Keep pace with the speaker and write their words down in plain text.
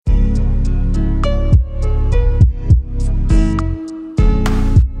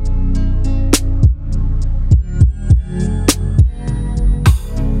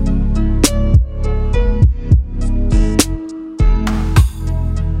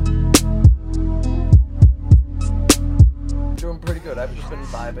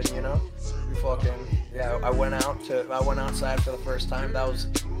vibing, you know. We fucking, yeah. I went outside for the first time. That was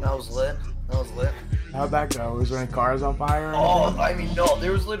lit. That was lit. How'd that go? Was there any cars on fire? Oh, I mean, no,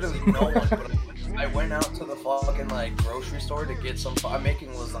 there was literally no one. But I went out to the fucking like grocery store to get some. I'm making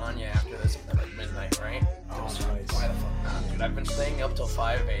lasagna after this at like midnight, right? Oh, nice. Why the fuck not, dude? I've been staying up till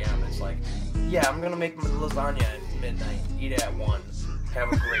 5 a.m. It's like, yeah, I'm gonna make lasagna at midnight. Eat it at 1.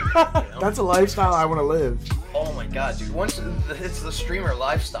 Have a great night, you know? That's a lifestyle I want to live. Oh my god, dude. Once it's the streamer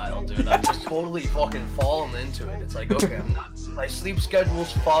lifestyle, dude. I've just totally fucking fallen into it. It's like, okay, I'm not. My sleep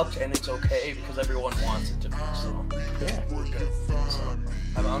schedule's fucked, and it's okay because everyone wants it to be. So Yeah. we're good. So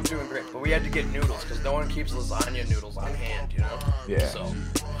I'm doing great. But we had to get noodles because no one keeps lasagna noodles on hand, you know. Yeah. So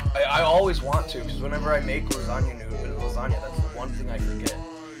I always want to because whenever I make lasagna, that's the one thing I forget.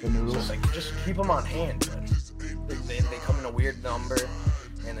 The noodles. So it's like just keep them on hand, man. They come in a weird number.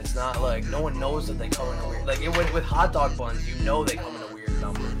 And it's not like, no one knows that they come in a weird, like, with hot dog buns, you know they come in a weird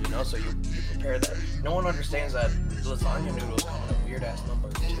number, you know, so you prepare that. No one understands that lasagna noodles come in a weird-ass number,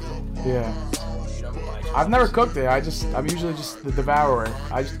 too. Yeah. You don't buy I've never cooked it. I'm usually just the devourer.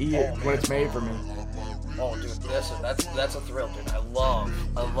 I just eat it when it's made for me. Oh, dude, that's a thrill, dude. I love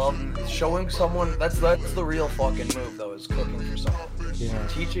showing someone, that's the real fucking move, though, is cooking for someone. Yeah.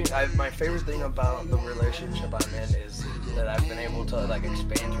 Teaching, my favorite thing about the relationship I'm in is that I've been able to, like,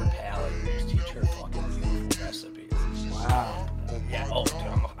 expand her palate and just teach her fucking beautiful recipes. Wow. Yeah, oh, dude,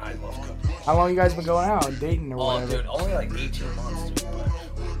 I love cooking. How long you guys been going out and dating or Oh, whatever? dude, only like 18 months, dude,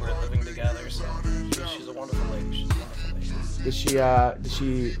 but we're living together, so she's a wonderful lady. She's a wonderful lady. Did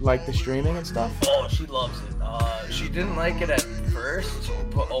she like the streaming and stuff? Oh, she loves it. She didn't like it at first,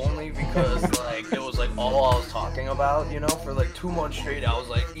 but only because, like, it was, like, all I was talking about, you know? For, like, 2 months straight, I was,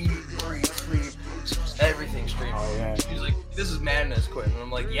 like, eat, breathe, sleep, everything streaming. Oh, yeah. She's like, this is madness, Quinn. And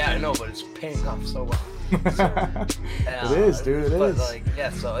I'm like, yeah, I know, but it's paying off so well. So, It is, dude, it but, is. like, yeah,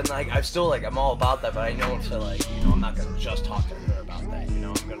 so, and, like, I'm still, like, I'm all about that, but I know to, like, you know, I'm not gonna just talk to her about that, you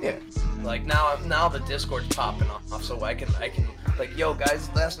know? I'm gonna, Yeah. like, now the Discord's popping off, so I can, like, yo, guys,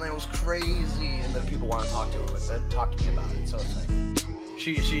 last night was crazy, and then people want to talk to me about it, so it's like,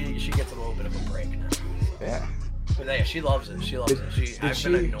 she gets a little bit of a break now. Yeah. But yeah, she loves it. I've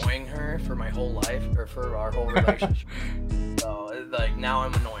been annoying her for my whole life, or for our whole relationship. So, like, now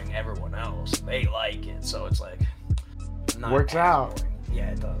I'm annoying everyone else. They like it, so it's like, not Works as out. boring.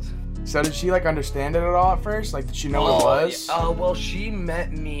 Yeah, it does. So did she like understand it at all at first? Like, did she know what it was? Yeah. Well, she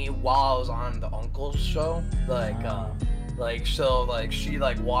met me while I was on the Uncle's show. Like, she,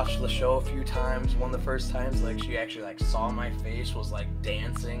 like, watched the show a few times. One of the first times, like, she actually, like, saw my face, was, like,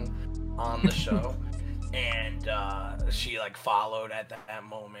 dancing on the show. And, she, like, followed at that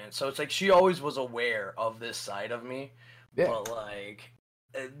moment. So it's, like, she always was aware of this side of me. Yeah. But, like,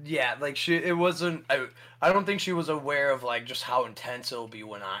 yeah, like, I don't think she was aware of, like, just how intense it'll be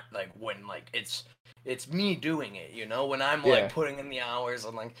when it's me doing it, you know, when I'm like putting in the hours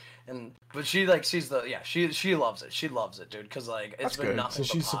and like, but she like sees she loves it. She loves it, dude, because like it's been nothing.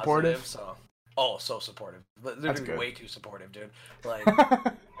 So but she's positive, supportive. So supportive. Literally good. way too supportive, dude. Like,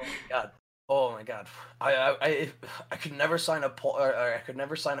 oh my god, I could never sign a I could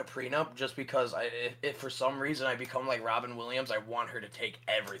never sign a prenup just because if for some reason I become like Robin Williams, I want her to take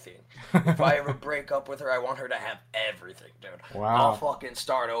everything. If I ever break up with her, I want her to have everything, dude. Wow. I'll fucking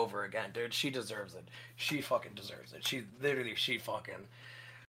start over again, dude. She deserves it. She fucking deserves it. She fucking.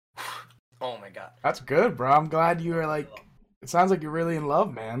 Oh my god. That's good, bro. I'm glad you are like. It sounds like you're really in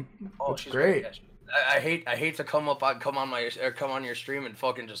love, man. That's great. I hate to come on your stream and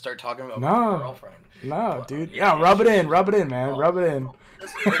fucking just start talking about No. my girlfriend. No, But, dude. yeah, Yeah, rub it in, man. Oh. Rub it in.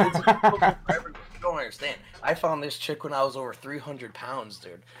 It's a you don't understand. I found this chick when I was over 300 pounds,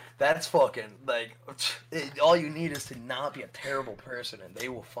 dude. That's fucking like all you need is to not be a terrible person, and they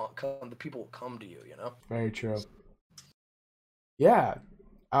will come. The people will come to you. You know. Very true. Yeah.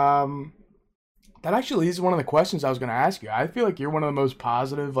 That actually is one of the questions I was gonna ask you. I feel like you're one of the most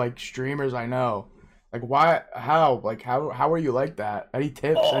positive like streamers I know. Like why? How? Like how are you like that? Any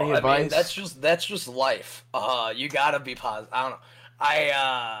tips? Any advice? I mean, that's just life. You gotta be positive. I don't know.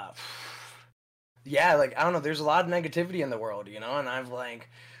 Yeah, like I don't know. There's a lot of negativity in the world, you know, and I've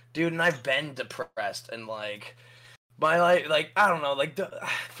been depressed and like. My life, like I don't know, like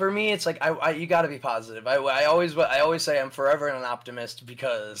for me, it's like you gotta be positive. I always say I'm forever an optimist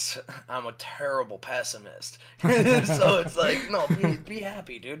because I'm a terrible pessimist. So it's like no, be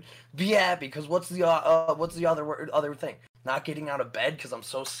happy, dude. Be happy because what's the other thing? Not getting out of bed because I'm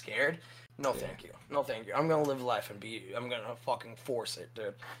so scared. No, thank you. No, thank you. I'm gonna live life and I'm gonna fucking force it,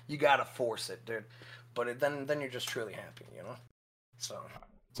 dude. You gotta force it, dude. But then you're just truly happy, you know. So.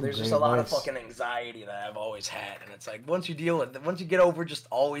 Some There's great just a lot of advice. fucking anxiety that I've always had, and it's like once you get over just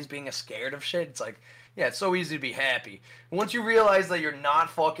always being scared of shit, it's like, yeah, it's so easy to be happy. Once you realize that you're not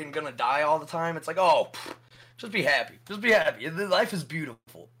fucking gonna die all the time, it's like, oh, just be happy. Just be happy. Life is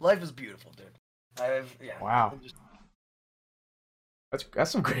beautiful. Life is beautiful, dude. Yeah. Wow. Just,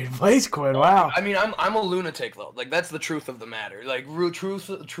 That's some great advice, Quinn. oh, dude, Wow. I mean, I'm a lunatic though. Like that's the truth of the matter. Like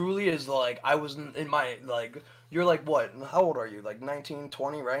truth truly is like I was in my like you're like what? How old are you? Like 19,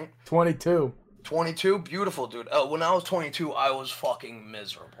 20, right? 22. 22, beautiful, dude. When I was 22, I was fucking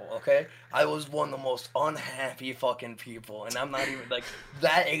miserable, okay? I was one of the most unhappy fucking people, and I'm not even, like,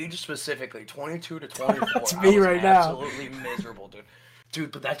 that age specifically, 22 to 24, That's I me was right now. absolutely miserable, dude.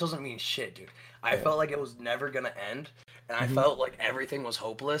 Dude, but that doesn't mean shit, dude. I Yeah. felt like it was never gonna end, and I felt like everything was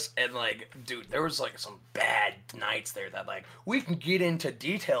hopeless, and, like, dude, there was, like, some bad nights there that, like, we can get into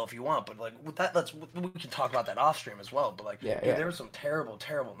detail if you want, but, like, with that, we can talk about that off stream as well, but, like, Yeah, dude, yeah. there were some terrible,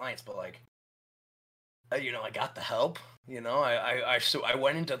 terrible nights, but, like, you know, I got the help. You know, I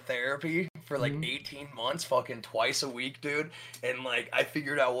went into therapy for like 18 months, fucking twice a week, dude. And like, I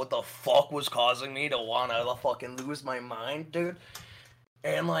figured out what the fuck was causing me to wanna fucking lose my mind, dude.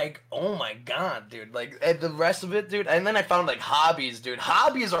 And like, oh my god, dude. Like, and the rest of it, dude. And then I found like hobbies, dude.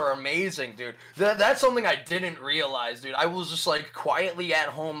 Hobbies are amazing, dude. That's something I didn't realize, dude. I was just like quietly at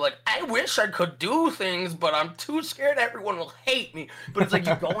home, like, I wish I could do things, but I'm too scared everyone will hate me. But it's like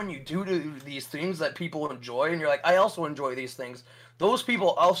you go and you do these things that people enjoy, and you're like, I also enjoy these things. Those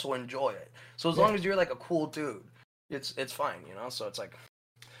people also enjoy it. So as long as you're like a cool dude, it's fine, you know? So it's like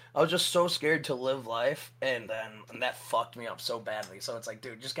I was just so scared to live life, and that fucked me up so badly. So it's like,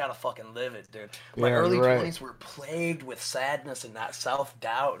 dude, just gotta fucking live it, dude. My Yeah, early you're right. 20s were plagued with sadness and that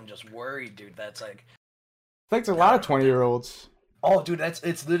self-doubt and just worry, dude. That's like, Thanks a lot of 20-year-olds. oh, dude,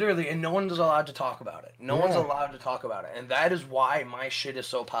 it's literally, and no one's allowed to talk about it. No one's Yeah. allowed to talk about it, and that is why my shit is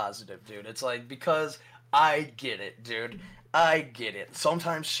so positive, dude. It's like because I get it, dude. I get it.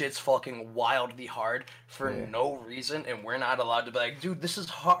 Sometimes shit's fucking wildly hard for no reason, and we're not allowed to be like, dude, this is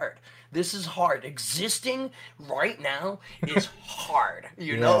hard. This is hard. Existing right now is hard.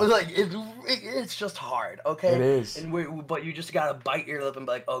 You know, like it's just hard. Okay, It is. And but you just gotta bite your lip and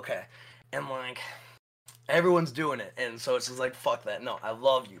be like, okay, and like. Everyone's doing it, and so it's just like, fuck that. No, I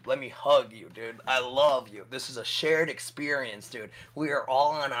love you. Let me hug you, dude. I love you. This is a shared experience, dude. We are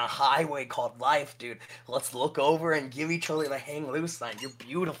all on a highway called life, dude. Let's look over and give each other the hang loose sign. You're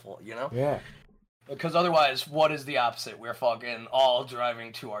beautiful, you know? Yeah. Because otherwise, what is the opposite? We're fucking all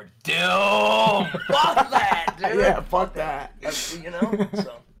driving to our doom. Fuck that, dude. Yeah, fuck that. You know?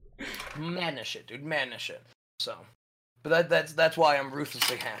 So, madness shit, dude. Madness shit. So... But that's why I'm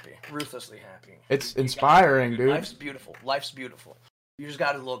ruthlessly happy. Ruthlessly happy. It's inspiring, dude. Life's beautiful. Life's beautiful. You just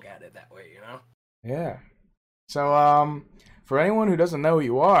got to look at it that way, you know? Yeah. So, for anyone who doesn't know who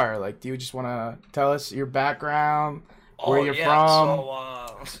you are, like, do you just want to tell us your background, where you're from?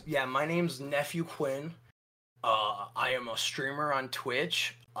 So, yeah, my name's Nephew Quin. I am a streamer on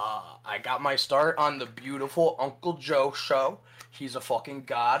Twitch. I got my start on the beautiful Uncle Joe show. He's a fucking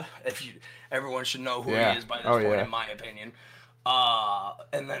god. Everyone should know who he is by this point, in my opinion.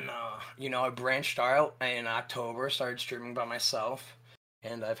 And then you know, I branched out in October, started streaming by myself,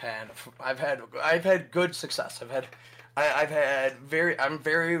 and I've had good success. I'm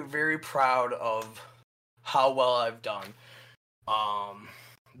very proud of how well I've done.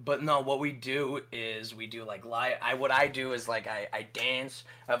 But no, what we do is we do like live. What I do is like I dance.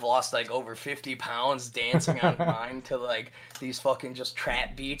 I've lost like over 50 pounds dancing on mine to like these fucking just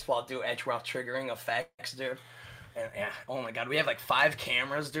trap beats while triggering effects, dude. And yeah, oh my god, we have like 5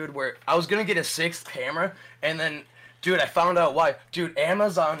 cameras, dude. Where I was gonna get a 6th camera, and then, dude, I found out why. Dude,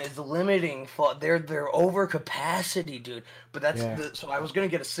 Amazon is limiting they're over capacity, dude. But so I was gonna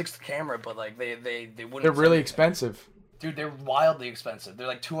get a 6th camera, but like they wouldn't. They're really expensive. Dude, they're wildly expensive. They're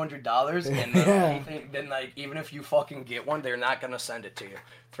like $200, and then like even if you fucking get one, they're not gonna send it to you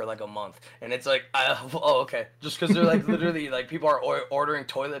for like a month. And it's like, oh okay, just because they're like literally like people are ordering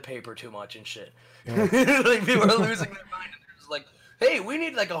toilet paper too much and shit. Yeah. Like people are losing their mind, and they're just like, hey, we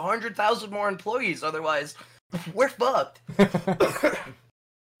need like 100,000 more employees, otherwise we're fucked.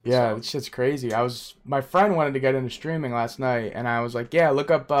 Yeah, this shit's crazy. My friend wanted to get into streaming last night, and I was like, yeah, look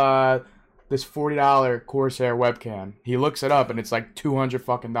up this $40 Corsair webcam. He looks it up, and it's like $200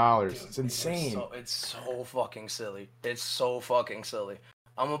 fucking dollars. Dude, it's insane. It's so fucking silly. It's so fucking silly.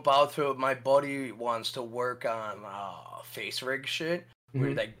 My buddy wants to work on face rig shit.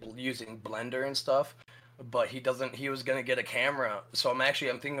 We're like using Blender and stuff, but he was gonna get a camera. So I'm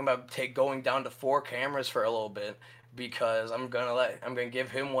thinking about going down to 4 cameras for a little bit, because I'm gonna give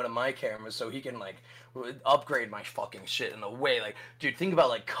him one of my cameras so he can like upgrade my fucking shit in a way. Like, dude, think about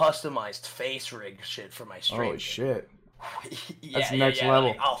like customized face rig shit for my stream. Holy shit. Yeah, That's yeah, next yeah. level.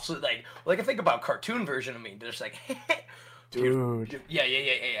 Like, also, like I think about cartoon version of me. They're just like, dude. Yeah, yeah,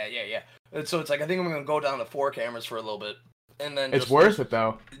 yeah, yeah, yeah, yeah. And so it's like I think I'm gonna go down to 4 cameras for a little bit, and then It's worth it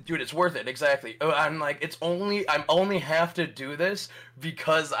though. Dude, it's worth it, exactly. I'm like, I'm only have to do this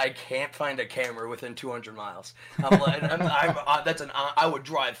because I can't find a camera within 200 miles. I'm like, I would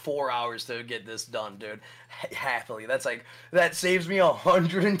drive 4 hours to get this done, dude. Happily, that saves me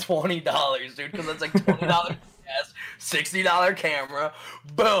 $120, dude, because that's like $20 gas, $60 camera,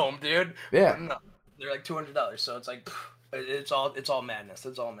 boom, dude. Yeah. No, they're like $200, so it's like, it's all madness.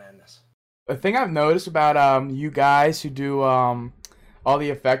 It's all madness. The thing I've noticed about you guys who do all the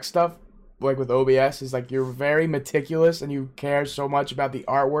effect stuff, like with OBS, is like you're very meticulous and you care so much about the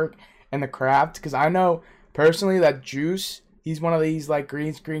artwork and the craft. Because I know personally that Juice, he's one of these like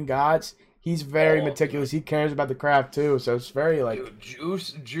green screen gods. He's very meticulous. He cares about the craft too. So it's very like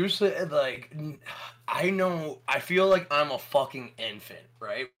Juice, like I feel like I'm a fucking infant,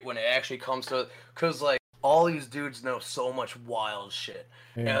 right? When it actually comes to, because like all these dudes know so much wild shit.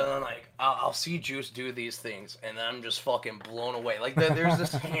 Yeah. And then like I'll see Juice do these things, and then I'm just fucking blown away. Like there's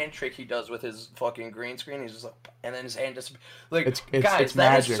this hand trick he does with his fucking green screen. He's just like, and then his hand just like, guys, that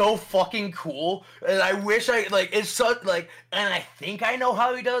magic. Is so fucking cool. And I wish it's such like, and I think I know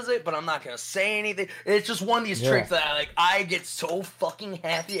how he does it, but I'm not gonna say anything. It's just one of these tricks that I get so fucking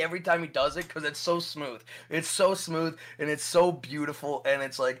happy every time he does it because it's so smooth. It's so smooth and it's so beautiful, and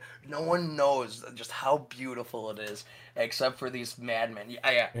it's like no one knows just how beautiful it is except for these madmen.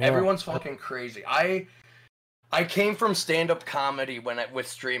 Yeah. Everyone's fucking crazy. I came from stand-up comedy with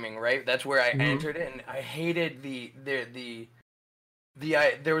streaming, right? That's where I entered it, and I hated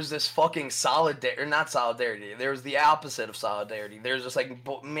there was this fucking not solidarity. There was the opposite of solidarity. There's just like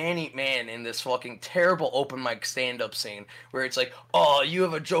man eat man in this fucking terrible open mic stand-up scene where it's like, oh, you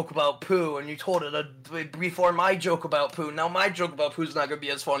have a joke about poo and you told it before my joke about poo. Now my joke about poo's not gonna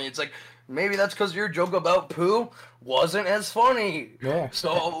be as funny. It's like, maybe that's because your joke about poo wasn't as funny. Yeah.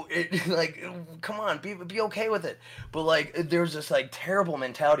 So it like, come on, be okay with it. But like, there's this like terrible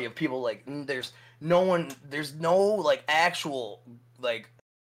mentality of people like there's no like actual like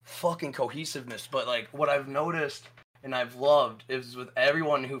fucking cohesiveness. But like what I've noticed and I've loved is with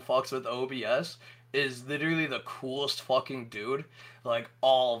everyone who fucks with OBS is literally the coolest fucking dude. Like,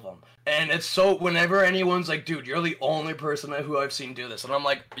 all of them. And it's so, whenever anyone's like, dude, you're the only person who I've seen do this. And I'm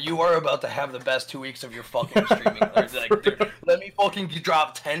like, you are about to have the best 2 weeks of your fucking streaming. Like, dude, let me fucking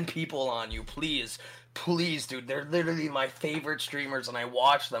drop 10 people on you, please. Please, dude. They're literally my favorite streamers, and I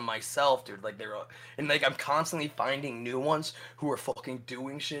watch them myself, dude. Like, and like, I'm constantly finding new ones who are fucking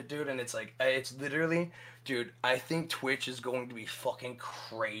doing shit, dude. And it's like, it's literally, dude, I think Twitch is going to be fucking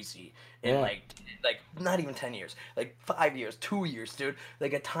crazy in like not even 10 years, like 5 years, 2 years, dude.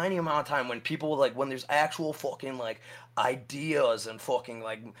 Like a tiny amount of time when people like, when there's actual fucking like ideas and fucking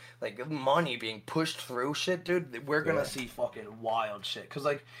like money being pushed through shit, dude. We're gonna see fucking wild shit. Cause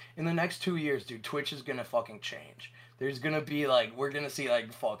like in the next 2 years, dude, Twitch is gonna fucking change. There's gonna be like, we're gonna see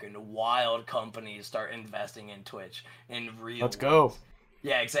like fucking wild companies start investing in Twitch in real. Let's go.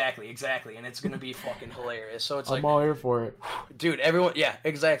 Yeah, exactly, and it's gonna be fucking hilarious. So it's I'm all here for it, dude. Everyone, yeah,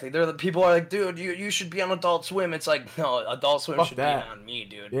 exactly. The people are like, dude, you should be on Adult Swim. It's like, no, Adult Swim should be on me,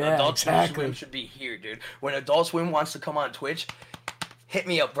 dude. Yeah, Adult Swim should be here, dude. When Adult Swim wants to come on Twitch, hit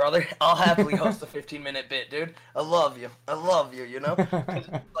me up, brother. I'll happily host a 15-minute bit, dude. I love you, you know.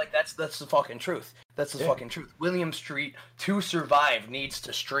 Like that's the fucking truth. That's the fucking truth. William Street, to survive, needs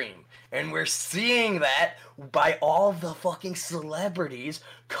to stream. And we're seeing that by all the fucking celebrities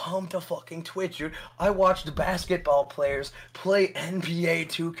come to fucking Twitch, dude. I watched basketball players play NBA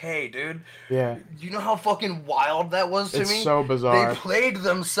 2K, dude. Yeah. You know how fucking wild that was to me? It's so bizarre. They played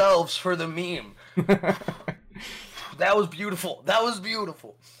themselves for the meme. That was beautiful.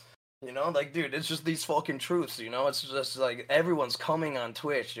 You know, like, dude, it's just these fucking truths, you know? It's just, like, everyone's coming on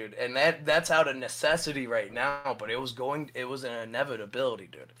Twitch, dude. And that's out of necessity right now, but it was an inevitability,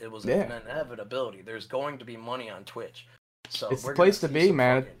 dude. It was an inevitability. There's going to be money on Twitch. So it's the place to be,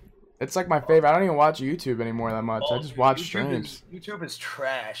 man. It's like my favorite. I don't even watch YouTube anymore that much. I just watch streams. YouTube is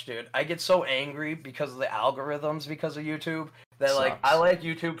trash, dude. I get so angry because of the algorithms because of YouTube that like I like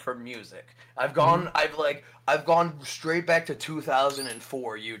YouTube for music. I've gone straight back to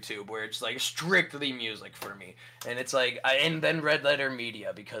 2004 YouTube where it's like strictly music for me. And it's like and then Red Letter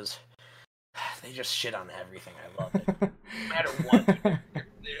Media because they just shit on everything. I love it. No matter what.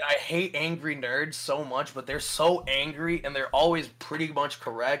 Dude. I hate angry nerds so much, but they're so angry and they're always pretty much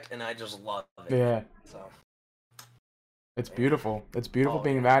correct, and I just love it. Yeah. So. It's beautiful. It's beautiful Oh,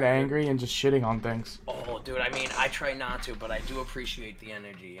 being yeah, that dude. angry and just shitting on things. Oh, dude, I mean, I try not to, but I do appreciate the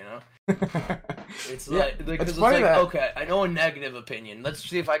energy, you know? It's Yeah, like, it's because it's funny like, that. okay, I know a negative opinion. Let's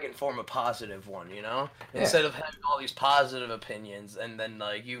see if I can form a positive one, you know? Yeah, Instead of having all these positive opinions, and then,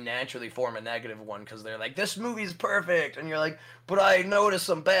 like, you naturally form a negative one because they're like, this movie's perfect, and you're like, but I noticed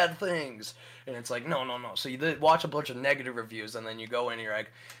some bad things. And it's like, no, no, no. So you watch a bunch of negative reviews, and then you go in and you're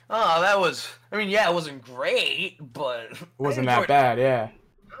like, oh, that was, I mean, yeah, it wasn't great, but it I wasn't that enjoyed bad. Yeah.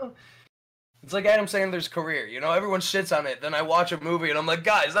 it. It's like Adam Sandler's career, you know. Everyone shits on it. Then I watch a movie and I'm like,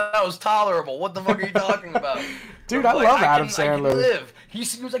 guys, that was tolerable. What the fuck are you talking about? Dude, I'm I like, love Adam I can Sandler. live. He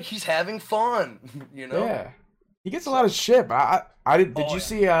seems like he's having fun, you know. Yeah, he gets a lot So, of shit, but I did. Did oh you yeah,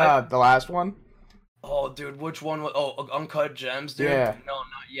 see I, the last one? oh dude, which one was? Oh, Uncut Gems, dude. Yeah, No, not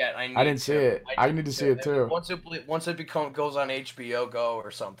yet. I I need didn't see to. it. I I need need to see to. it too. Once it goes on HBO Go or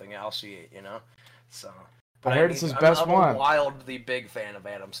something, I'll see it, you know. So. I But I heard it's need his to, best I'm a one. wildly big fan of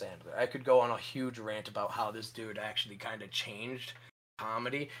Adam Sandler. I could go on a huge rant about how this dude actually kind of changed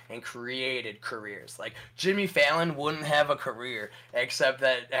comedy and created careers. Like Jimmy Fallon wouldn't have a career except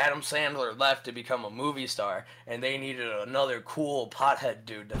that Adam Sandler left to become a movie star, and they needed another cool pothead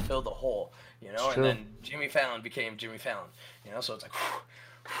dude to fill the hole, you It's know. And true. then Jimmy Fallon became Jimmy Fallon, you know. So it's like,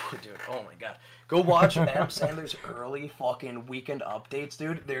 dude, oh my god. Go watch Adam Sandler's early fucking weekend updates,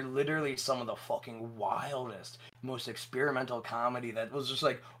 dude. They're literally some of the fucking wildest, most experimental comedy that was just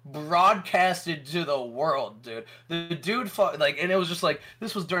like broadcasted to the world, dude. The dude, like, and it was just like,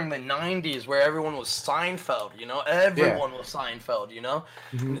 this was during the 90s where everyone was Seinfeld, you know? Yeah. Everyone was Seinfeld, you know?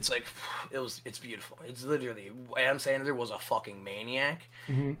 And Hmm. it's like, it's beautiful. It's literally, Adam Sandler was a fucking maniac.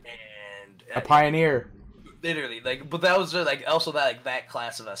 Hmm. And A pioneer. literally, like, but that was just, like, also that, like, that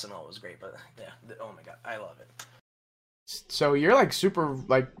class of SNL was great, but yeah, oh my god, I love it. So you're like super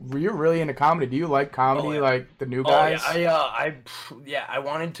like you're really into comedy. Do you like Oh comedy yeah. like the new Oh yeah, guys? yeah, I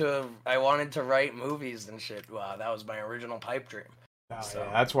wanted to write movies and shit. Wow, that was my original pipe dream. Oh So,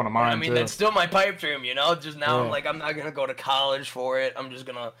 yeah, that's one of and I mine mean too. that's still my pipe dream, you know. Just now I'm Yeah. like I'm not gonna go to college for it. I'm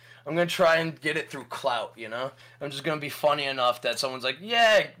gonna try and get it through clout, you know. I'm just gonna be funny enough that someone's like,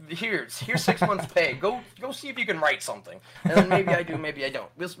 yeah, here's 6 months pay. Go see if you can write something, and then maybe I do, maybe I don't.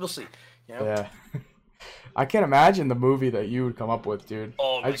 We'll see, you know. Yeah. I can't imagine the movie that you would come up with, dude.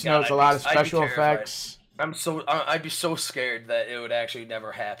 Oh I my just know god, it's a lot of I'd be special terrified. effects. I'd be so scared that it would actually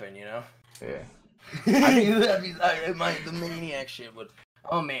never happen, you know. Yeah. I think The maniac shit would.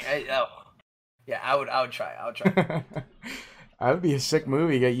 Oh man, yeah, I would try. I would try. that would be a sick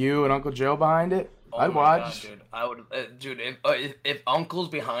movie. Get you and Uncle Joe behind it. Oh I'd my god, watch. dude, I would, dude. If Uncle's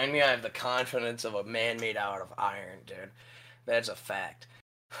behind me, I have the confidence of a man made out of iron, dude. That's a fact.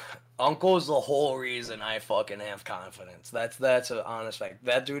 Uncle is the whole reason I fucking have confidence. That's an honest fact.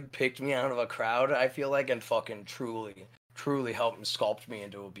 That dude picked me out of a crowd, I feel like, and fucking truly helped and sculpt me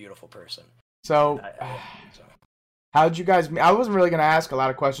into a beautiful person. So, So. how'd you guys meet? I wasn't really gonna ask a lot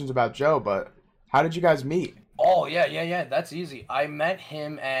of questions about Joe, but how did you guys meet? Oh yeah. That's easy. I met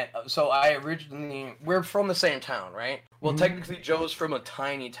him at. So I originally we're from the same town, right? Well, Hmm. technically Joe's from a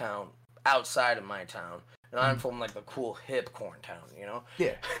tiny town outside of my town, and I'm from like the cool hip corn town, you know.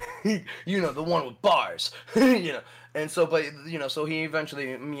 Yeah. You know, the one with bars, you know. And so, but you know, so he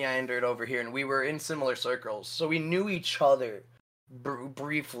eventually meandered over here, and we were in similar circles, so we knew each other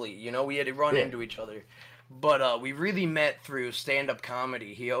briefly. You know, we had to run Yeah. into each other. But we really met through stand-up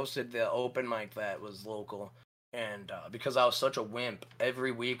comedy. He hosted the open mic that was local, and because I was such a wimp,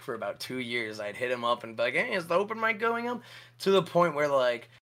 every week for about 2 years, I'd hit him up and be like, "Hey, is the open mic going up?" To the point where like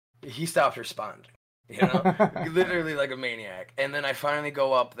he stopped responding. You know, literally like a maniac. And then I finally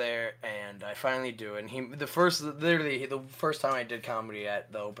go up there, and I finally do. And literally the first time I did comedy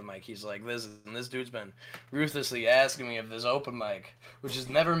at the open mic, he's like, "Listen, this dude's been ruthlessly asking me if this open mic, which has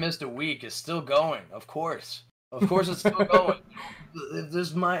never missed a week, is still going. Of course, it's still going.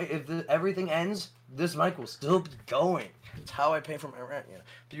 Everything ends, this mic will still be going. It's how I pay for my rent. You know,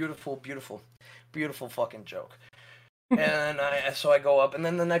 beautiful fucking joke." And so I go up, and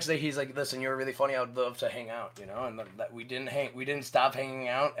then the next day he's like, "Listen, you're really funny. I would love to hang out, you know." And that we didn't stop hanging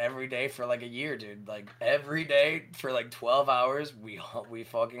out every day for like a year, dude. Like every day for like 12 hours, we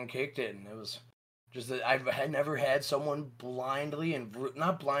fucking kicked it, and it was just that I had never had someone blindly and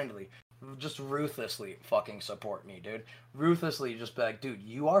not blindly, just ruthlessly fucking support me, dude. Ruthlessly just be like, "Dude,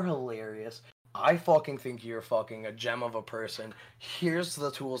 you are hilarious. I fucking think you're fucking a gem of a person. Here's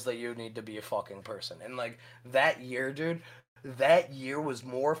the tools that you need to be a fucking person." And like that year, dude, that year was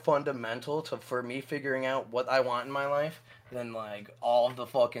more fundamental for me figuring out what I want in my life than like all of the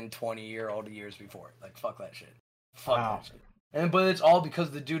fucking 20-year-old years before. Like fuck that shit. Fuck Wow. that shit. But it's all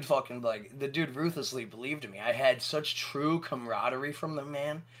because the dude ruthlessly believed in me. I had such true camaraderie from the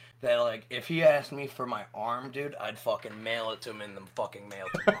man that, like, if he asked me for my arm, dude, I'd fucking mail it to him in the fucking mail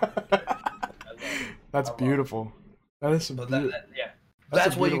tomorrow. That's beautiful. That is some beautiful. Yeah.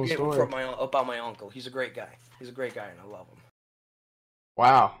 That's what you beautiful get story. from about my uncle. He's a great guy. He's a great guy, and I love him.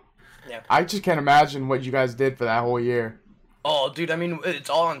 Wow. Yeah. I just can't imagine what you guys did for that whole year. Oh, dude, I mean, it's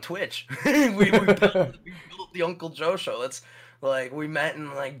all on Twitch. we built the Uncle Joe show. That's like, we met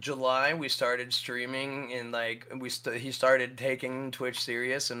in like July. We started streaming and like he started taking Twitch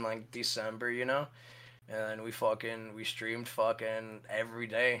serious in like December, you know. And we streamed fucking every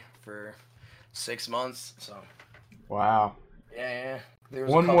day for 6 months. So. Wow. Yeah. There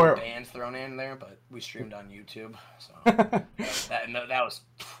was a couple more bands thrown in there, but we streamed on YouTube.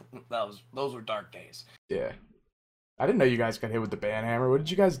 So those were dark days. Yeah. I didn't know you guys got hit with the ban hammer. What did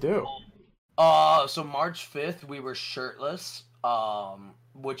you guys do? So March 5th we were shirtless.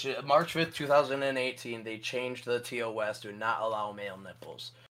 Which March 5th, 2018, they changed the TOS to not allow male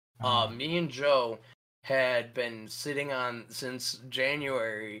nipples. Me and Joe had been sitting on since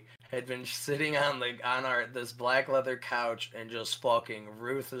January. Had been sitting on this black leather couch and just fucking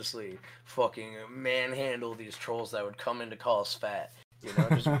ruthlessly fucking manhandle these trolls that would come in to call us fat. You know,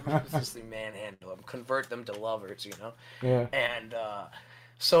 just ruthlessly manhandle them, convert them to lovers. You know. Yeah. And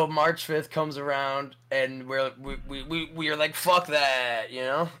so March 5th comes around, and we are like, fuck that, you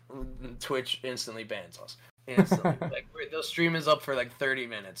know. Twitch instantly bans us. Instantly. Like, the stream is up for like 30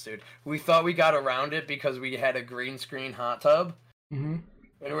 minutes, dude. We thought we got around it because we had a green screen hot tub. Mm-hmm.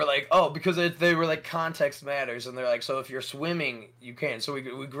 And we're like, oh, because they were like, context matters, and they're like, so if you're swimming, you can. So we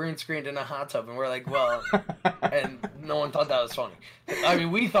green screened in a hot tub, and we're like, well, and no one thought that was funny. I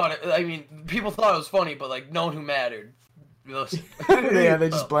mean, people thought it was funny, but like, no one who mattered. Yeah, they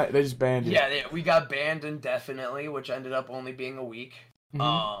just banned you. Yeah, we got banned indefinitely, which ended up only being a week.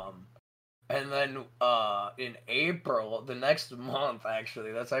 Mm-hmm. And then in April, the next month,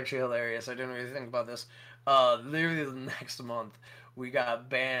 actually, that's actually hilarious. I didn't really think about this. Literally the next month, we got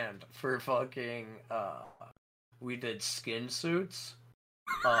banned for fucking. We did skin suits.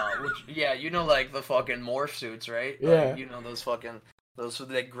 Which, yeah, you know, like the fucking morph suits, right? Yeah. Like, you know, those were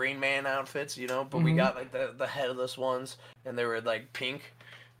like Green Man outfits, you know, but Mm-hmm. we got like the headless ones, and they were like pink,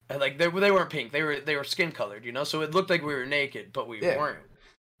 and like they weren't pink, they were skin colored, you know, so it looked like we were naked, but we weren't,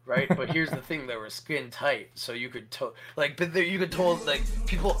 right? But here's the thing: they were skin tight, so you could you could tell like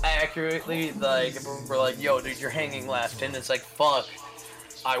people accurately like were like, yo, dude, you're hanging left, and it's like, fuck,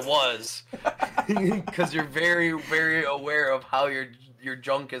 I was, because you're very very aware of how your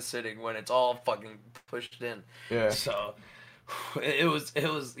junk is sitting when it's all fucking pushed in. Yeah. So. It was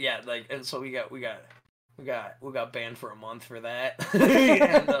yeah, like, and so we got banned for a month for that.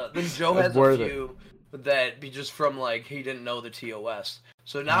 And then Joe has a few that be just from like he didn't know the TOS.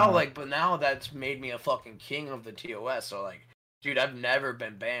 So now but now that's made me a fucking king of the TOS. So like, dude, I've never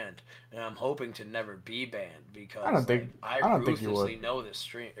been banned, and I'm hoping to never be banned because I don't ruthlessly know this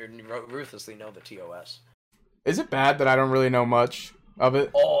stream or ruthlessly know the TOS. Is it bad that I don't really know much of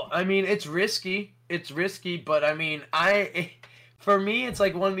it? Oh, I mean, it's risky, but I mean, for me, it's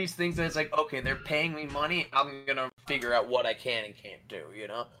like one of these things that it's like, okay, they're paying me money, I'm gonna figure out what I can and can't do, you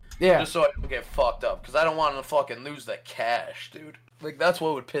know? Yeah. Just so I don't get fucked up, because I don't want to fucking lose that cash, dude. Like, that's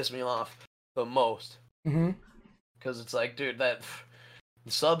what would piss me off the most. Mm-hmm. Because it's like, dude, the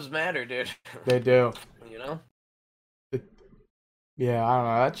subs matter, dude. They do. You know? Yeah,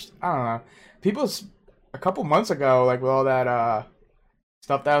 I don't know. People, a couple months ago, like, with all that,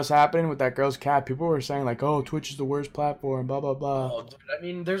 stuff that was happening with that girl's cat, people were saying like, "Oh, Twitch is the worst platform," blah blah blah. Oh, dude, I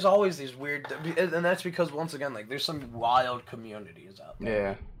mean, there's always these weird, and that's because once again, like, there's some wild communities out there.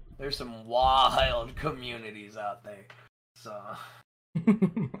 Yeah. There's some wild communities out there. So.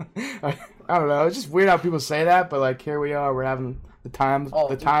 I don't know. It's just weird how people say that, but like here we are, we're having the times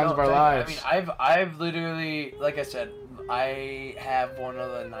of our lives. I mean, I've literally, like I said, I have one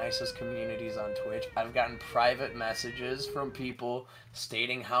of the nicest communities on Twitch. I've gotten private messages from people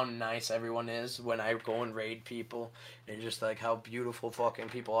stating how nice everyone is when I go and raid people, and just like how beautiful fucking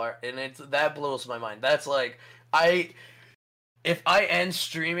people are, and that blows my mind. That's like, if I end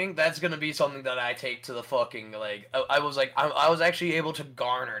streaming, that's gonna be something that I take to the fucking, like, I was actually able to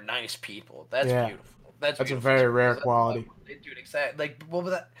garner nice people. That's beautiful. That's a very rare quality. Dude, exactly. Like, well,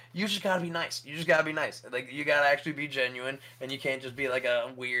 that you just gotta be nice. You just gotta be nice. Like, you gotta actually be genuine, and you can't just be like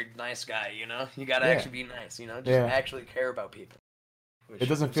a weird nice guy. You know, you gotta actually be nice. You know, just actually care about people. It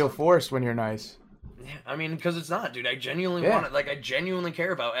doesn't feel forced when you're nice. I mean, because it's not, dude. I genuinely want it. Like, I genuinely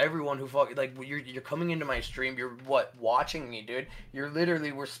care about everyone who like. You're coming into my stream. You're watching me, dude.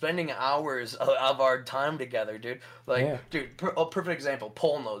 We're spending hours of our time together, dude. Like, dude, perfect example.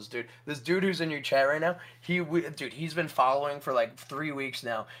 Polnos, dude. This dude who's in your chat right now. Dude, he's been following for like 3 weeks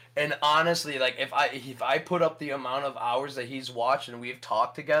now. And honestly, like, if I put up the amount of hours that he's watched and we've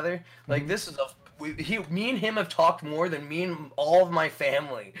talked together, like, this is me and him have talked more than me and all of my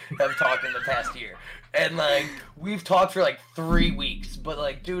family have talked in the past year. And, like, we've talked for, like, 3 weeks. But,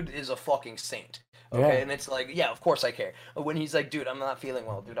 like, dude is a fucking saint. Okay? Yeah. And it's like, yeah, of course I care. When he's like, dude, I'm not feeling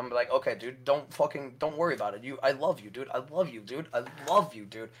well, dude. I'm like, okay, dude, don't worry about it. I love you, dude. I love you, dude. I love you,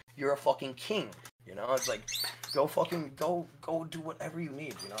 dude. You're a fucking king. You know, it's like, go do whatever you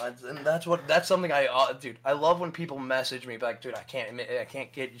need, you know, and that's something dude, I love when people message me like, dude, I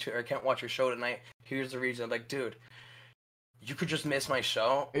can't watch your show tonight. Here's the reason. I'm like, dude, you could just miss my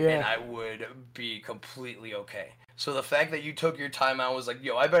show, and I would be completely okay. So the fact that you took your time out was like,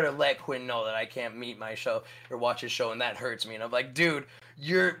 yo, I better let Quinn know that I can't meet my show or watch his show, and that hurts me. And I'm like, dude,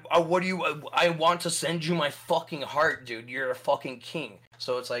 I want to send you my fucking heart, dude. You're a fucking king.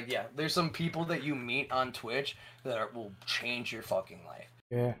 So it's like, yeah, there's some people that you meet on Twitch that will change your fucking life.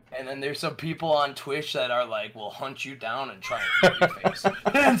 Yeah. And then there's some people on Twitch that are like, will hunt you down and try and eat your face.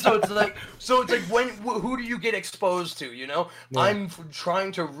 And so it's like who do you get exposed to, you know? Yeah. I'm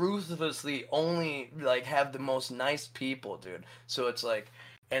trying to ruthlessly only, like, have the most nice people, dude. So it's like,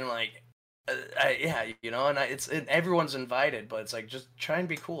 and like, you know, and everyone's invited, but it's like, just try and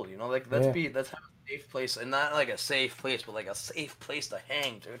be cool, you know? Like, let's have a safe place, and not like a safe place, but like a safe place to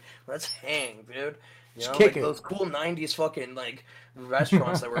hang, dude. Let's hang, dude. You know, like those cool 90s fucking, like,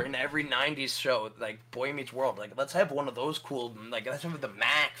 restaurants that were in every 90s show, like Boy Meets World. Like, let's have one of those cool, like, let's have the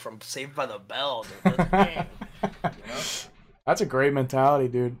Mac from Saved by the Bell, dude. Let's hang, you know? That's a great mentality,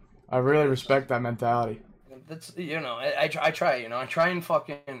 dude. I really respect that mentality. That's, you know, I try, you know, I try and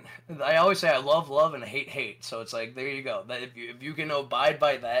fucking, I always say I love and hate. So it's like, there you go. That if you can abide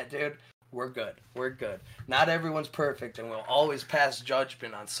by that, dude, we're good. We're good. Not everyone's perfect, and we'll always pass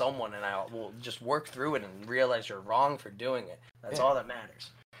judgment on someone, and we'll just work through it and realize you're wrong for doing it. That's all that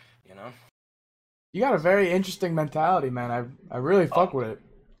matters, you know? You got a very interesting mentality, man. I really fuck with it.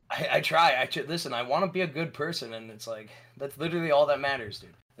 I try. Listen, I want to be a good person, and it's like, that's literally all that matters,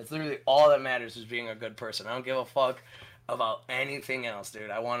 dude. That's literally all that matters, is being a good person. I don't give a fuck about anything else,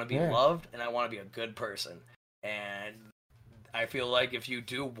 dude. I want to be loved, and I want to be a good person. And I feel like if you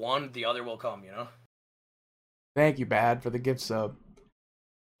do one, the other will come, you know? Thank you, Bad, for the gift sub.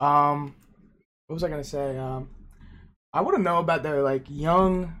 What was I gonna say? I want to know about the, like,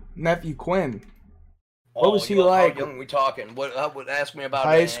 young Nephew Quin. What was he like? How young we talking? What ask me about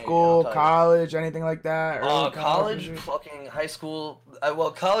high school, college, anything like that? College, fucking high school.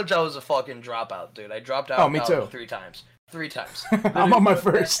 College, I was a fucking dropout, dude. I dropped out. Oh, me too. 3 times. 3 times. I'm on my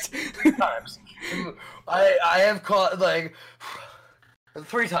first. 3 times. I have caught, like,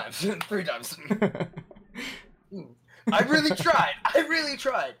 3 times. 3 times. I really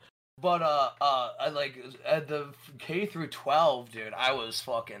tried. But I, like, at the K through 12, dude, I was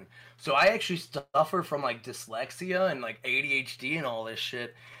fucking. So I actually suffer from, like, dyslexia and, like, ADHD and all this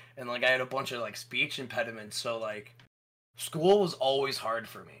shit, and, like, I had a bunch of, like, speech impediments. So, like, school was always hard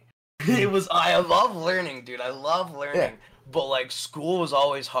for me. I love learning, dude. I love learning. Yeah. But, like, school was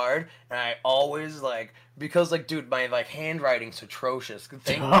always hard, and I always, like, because, like, dude, my, like, handwriting's atrocious.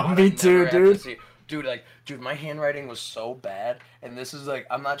 Me too, dude. Dude, my handwriting was so bad, and this is, like,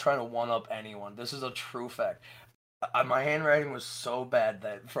 I'm not trying to one-up anyone. This is a true fact. My handwriting was so bad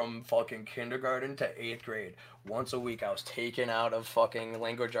that from fucking kindergarten to 8th grade, once a week I was taken out of fucking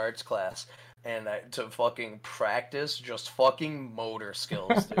language arts class, and to fucking practice just fucking motor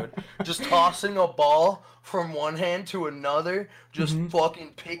skills, dude. Just tossing a ball from one hand to another, just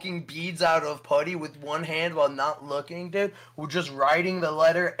fucking picking beads out of putty with one hand while not looking, dude. We're just writing the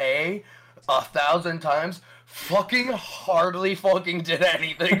letter A 1,000 times. Fucking hardly fucking did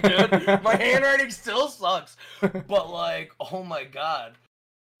anything, dude. My handwriting still sucks. But, like, oh my god.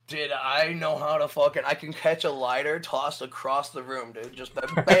 Did I know how to fucking... I can catch a lighter tossed across the room, dude. Just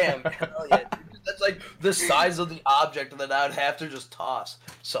bam. Hell yeah, dude. That's, like, the size of the object that I'd have to just toss.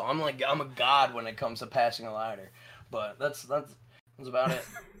 So I'm a god when it comes to passing a lighter. But that's about it.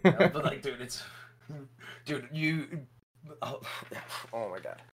 You know? But, like, dude, it's... Dude, you... Oh my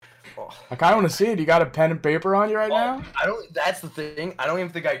god. Oh. I kind of want to see it. You got a pen and paper on you right now? That's the thing. I don't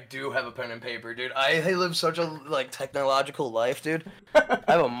even think I do have a pen and paper, dude. I live such a, like, technological life, dude. I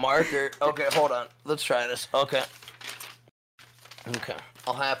have a marker. Okay, hold on. Let's try this. Okay.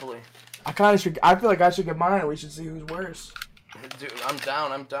 I'll happily. I feel like I should get mine. We should see who's worse. Dude, I'm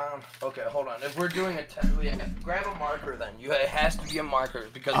down. Okay, hold on. If we're doing a test, grab a marker then. It has to be a marker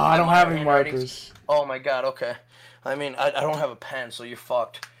because I don't have any markers. Oh my god. Okay. I mean, I don't have a pen, so you're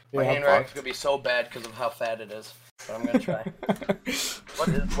fucked. My handwriting's gonna be so bad because of how fat it is. But I'm gonna try.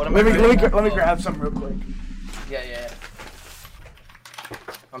 Let me grab some real quick. Yeah.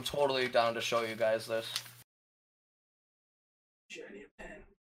 I'm totally down to show you guys this. Shit, I need a pen.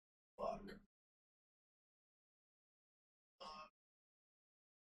 Fuck.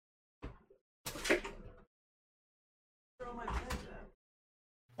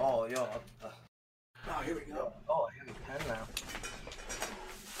 Oh, yo. Oh, here we go. Oh, I have a pen now.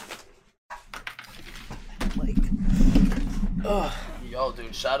 Yo,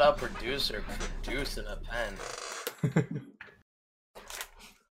 dude, shout out producer producing a pen.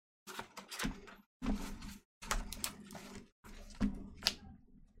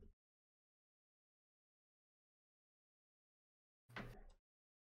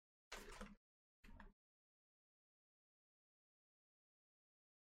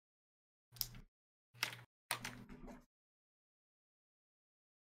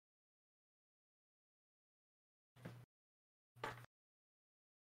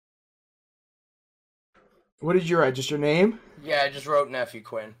 What did you write? Just your name? Yeah, I just wrote Nephew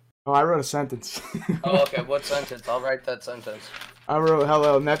Quin. Oh, I wrote a sentence. Oh, okay. What sentence? I'll write that sentence. I wrote,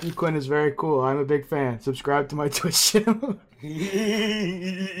 hello, Nephew Quin is very cool. I'm a big fan. Subscribe to my Twitch channel.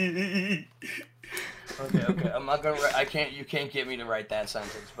 Okay. I'm not gonna write. You can't get me to write that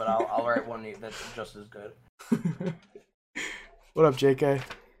sentence, but I'll write one that's just as good. What up, JK?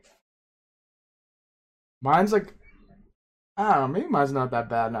 Mine's like, I don't know, maybe mine's not that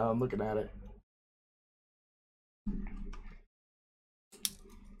bad now that I'm looking at it.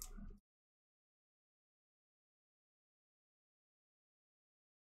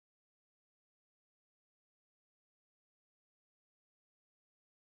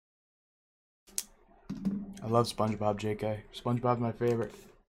 I love SpongeBob, JK. SpongeBob's my favorite.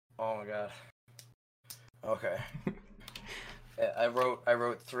 Oh my god. Okay. I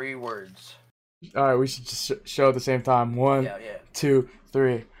wrote 3 words. All right, we should just show at the same time. 1, 2,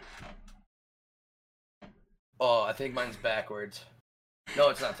 3. Oh, I think mine's backwards. No,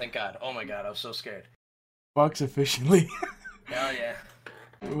 it's not. Thank God. Oh my god, I was so scared. Fucks efficiently. Hell yeah.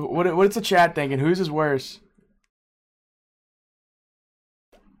 What's the chat thinking? Whose is worse?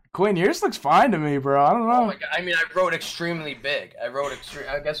 Quinn, yours looks fine to me, bro. I don't know. Oh my god. I mean, I wrote extremely big. I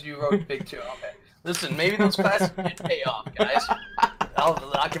guess you wrote big too. Okay. Listen, maybe those classes did pay off, guys.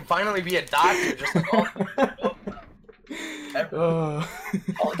 I can finally be a doctor, just like all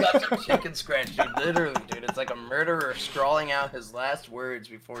got some chicken scratch, dude. Literally, dude. It's like a murderer scrawling out his last words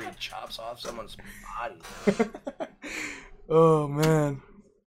before he chops off someone's body. Oh man.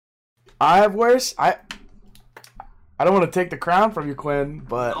 I have worse. I don't want to take the crown from you, Quinn,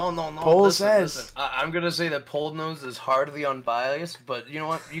 but no. Pole says. Listen. I'm gonna say that Pole Nose is hardly unbiased, but you know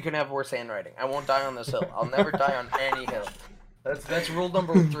what? You can have worse handwriting. I won't die on this hill. I'll never die on any hill. That's rule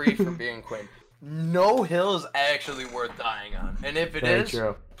number 3 for being Quinn. No hill is actually worth dying on, and if it is,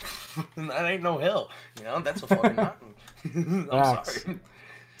 true. That ain't no hill. You know, that's a fucking mountain. I'm sorry.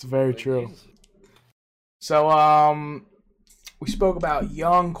 It's very true. So we spoke about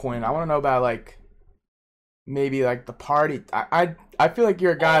young Quinn. I want to know about like. Maybe like the party. I feel like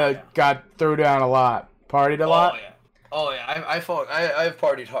you're a guy that got thrown down a lot, partied a lot. Oh yeah. I've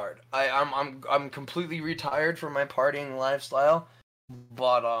partied hard. I'm completely retired from my partying lifestyle.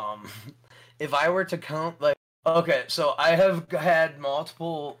 But if I were to count like so I have had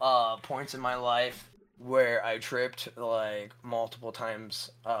multiple points in my life where I tripped like multiple times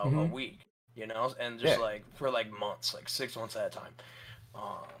a week, you know, and just like for like months, like 6 months at a time.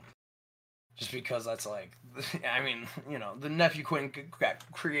 Just because that's like, I mean, you know, the Nephew Quin got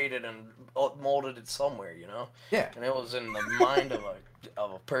created and molded it somewhere, you know? Yeah. And it was in the mind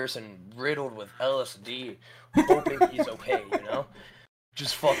of a person riddled with LSD, hoping he's okay, you know?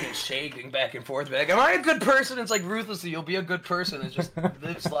 Just fucking shaking back and forth, like, am I a good person? It's like, ruthlessly, you'll be a good person. It's just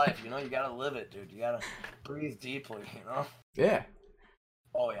lives life, you know? You gotta live it, dude. You gotta breathe deeply, you know? Yeah.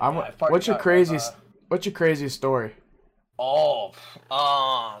 Oh, yeah. What's your craziest story?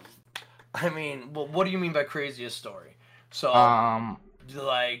 I mean, well, what do you mean by craziest story? So,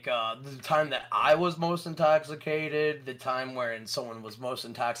 like, the time that I was most intoxicated, the time wherein someone was most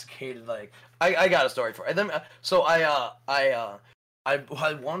intoxicated, like, I got a story for it. So I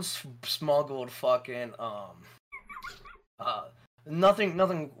once smuggled fucking,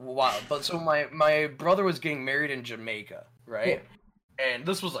 nothing wild, but so my brother was getting married in Jamaica, right? Yeah. And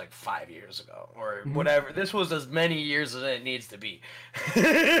this was like 5 years ago, or whatever. This was as many years as it needs to be.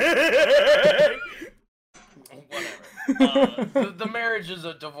 Whatever. The marriage is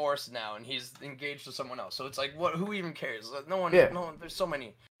a divorce now, and he's engaged to someone else. So it's like, what? Who even cares? No one. Yeah. No one. There's so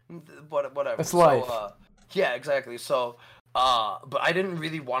many. Whatever. That's life. So, yeah, exactly. So, but I didn't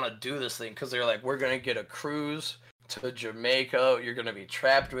really want to do this thing because they're like, we're gonna get a cruise to Jamaica. You're gonna be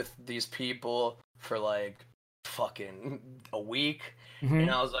trapped with these people for like fucking a week. Mhm.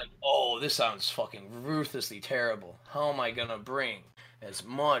 And I was like, oh, this sounds fucking ruthlessly terrible. How am I gonna bring as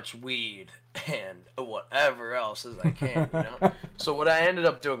much weed and whatever else as I can, you know? So what I ended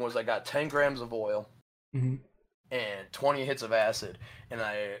up doing was I got 10 grams of oil Mhm. and 20 hits of acid, and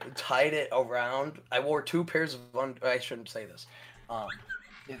I tied it around. I wore 2 pairs of I shouldn't say this. I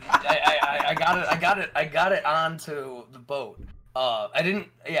got it onto the boat.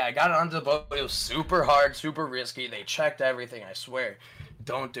 I got it onto the boat. It was super hard, super risky. They checked everything, I swear.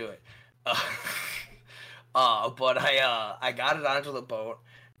 Don't do it. But I got it onto the boat,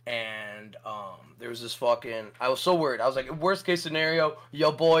 and there was this fucking. I was so worried. I was like, worst case scenario,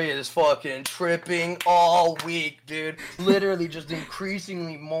 your boy is fucking tripping all week, dude. Literally just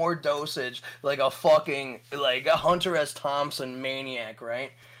increasingly more dosage, like a fucking like a Hunter S. Thompson maniac,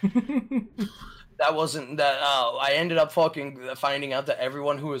 right? That wasn't that. I ended up fucking finding out that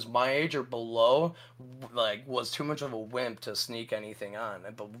everyone who was my age or below, like, was too much of a wimp to sneak anything on,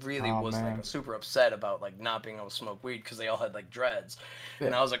 but really was like super upset about like not being able to smoke weed because they all had like dreads,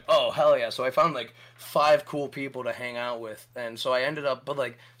 and I was like, oh hell yeah! So I found like 5 cool people to hang out with, and so I ended up, but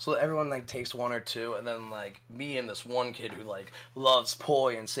like, so everyone like takes 1 or 2, and then like me and this one kid who like loves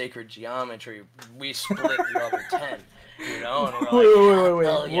poi and sacred geometry, we split the other 10. You know, and we're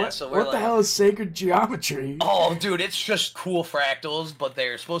like, wait. Yeah. What, So we're what the hell is sacred geometry? Oh, dude, it's just cool fractals, but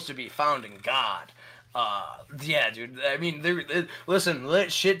they're supposed to be found in God. Yeah, dude. I mean, listen,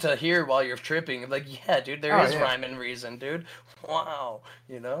 lit shit to hear while you're tripping. Like, yeah, dude, there is rhyme and reason, dude. Wow,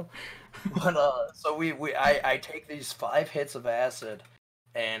 you know. But so I take these 5 hits of acid,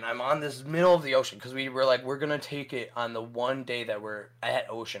 and I'm on this middle of the ocean because we were like, we're gonna take it on the one day that we're at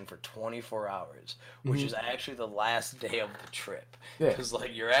ocean for 24 hours, which is actually the last day of the trip. Because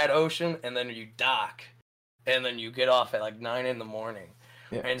like you're at ocean and then you dock, and then you get off at like 9 in the morning.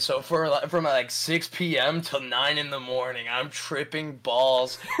 Yeah. And so from like 6 p.m. to 9 in the morning, I'm tripping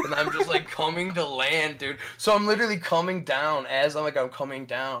balls, and I'm just like coming to land, dude. So I'm literally coming down as I'm coming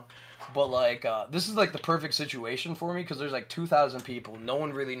down. But like this is like the perfect situation for me because there's like 2,000 people. No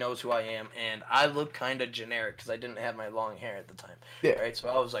one really knows who I am, and I look kind of generic because I didn't have my long hair at the time. Yeah. Right. So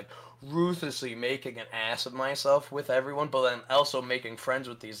I was like ruthlessly making an ass of myself with everyone, but then also making friends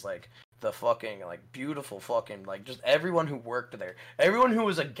with these like the fucking like beautiful fucking like just everyone who worked there. Everyone who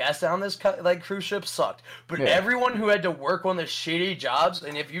was a guest on this like cruise ship sucked, but everyone who had to work on the shitty jobs,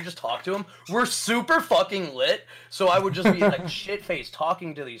 and if you just talk to them, were super fucking lit. So I would just be like shit faced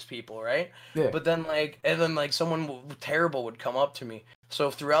talking to these people, right? Yeah. But then like someone terrible would come up to me.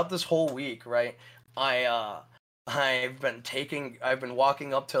 So throughout this whole week, right, I've been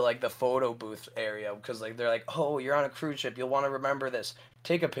walking up to like the photo booth area because like they're like, oh, you're on a cruise ship, you'll want to remember this.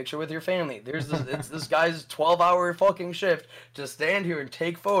 Take a picture with your family. There's it's this guy's 12-hour fucking shift to stand here and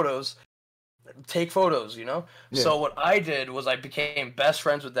take photos, you know? Yeah. So what I did was I became best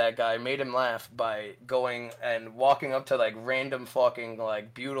friends with that guy, made him laugh by going and walking up to like random fucking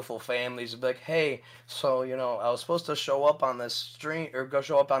like beautiful families and be like, hey, so you know, I was supposed to show up on this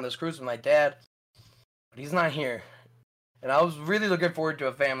show up on this cruise with my dad, but he's not here. And I was really looking forward to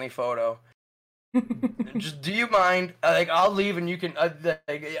a family photo. Just, do you mind? Like, I'll leave and you can.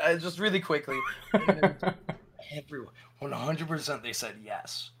 Just really quickly. Everyone, 100%, they said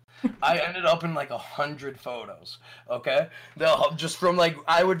yes. I ended up in like 100 photos. Okay, they'll just from like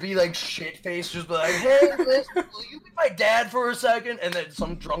I would be like shit faced, just be like, hey, listen, will you be my dad for a second? And then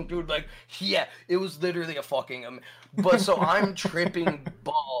some drunk dude like, yeah, it was literally a fucking. But so I'm tripping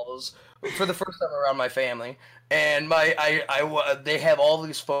balls for the first time around my family, and they have all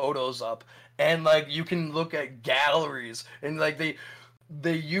these photos up. And like you can look at galleries, and like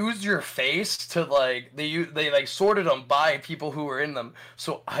they use your face to like they like sorted them by people who were in them.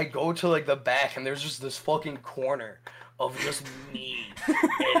 So I go to like the back, and there's just this fucking corner of just me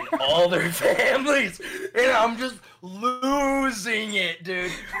and all their families, and I'm just losing it,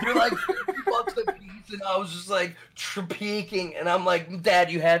 dude. You're like $50 a piece, and I was just like peeking, and I'm like,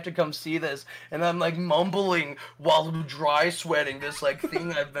 Dad, you have to come see this, and I'm like mumbling while dry sweating this like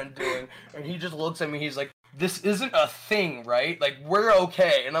thing I've been doing, and he just looks at me, he's like, this isn't a thing, right? Like, we're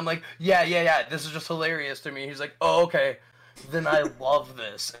okay. And I'm like, yeah, this is just hilarious to me. He's like, oh, okay. Then I love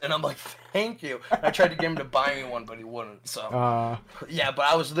this. And I'm like, thank you. I tried to get him to buy me one, but he wouldn't. So, yeah, but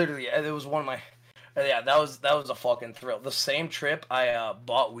I was literally, it was one of my, Yeah, that was a fucking thrill. The same trip I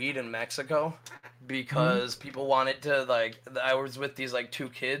bought weed in Mexico because people wanted to like. I was with these like two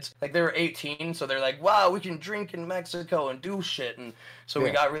kids, like they were 18, so they're like, "Wow, we can drink in Mexico and do shit," and so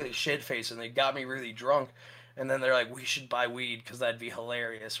we got really shit faced and they got me really drunk. And then they're like, "We should buy weed because that'd be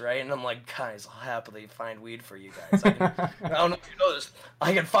hilarious, right?" And I'm like, "Guys, I'll happily find weed for you guys. I don't know if you know this.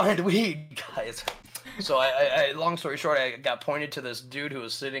 I can find weed, guys." So long story short, I got pointed to this dude who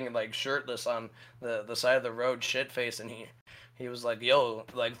was sitting like shirtless on the side of the road, shit faced, and he was like, "Yo,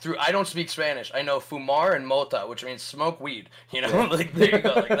 like through I don't speak Spanish. I know fumar and mota, which means smoke weed. You know, like there you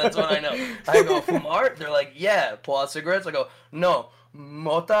go. Like that's what I know." I go fumar. They're like, "Yeah, pull out cigarettes." I go, "No,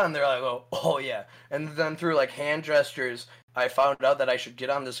 mota," and they're like, "Oh yeah." And then through like hand gestures, I found out that I should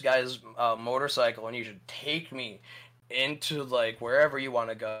get on this guy's motorcycle and he should take me into like wherever you want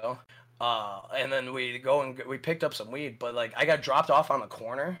to go. And then we go and we picked up some weed, but like I got dropped off on the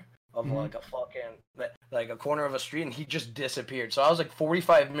corner of like a fucking like a corner of a street, and he just disappeared. So I was like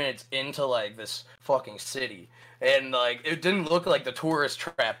 45 minutes into like this fucking city, and like it didn't look like the tourist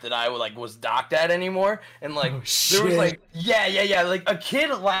trap that I like was docked at anymore. And like there was like yeah, like a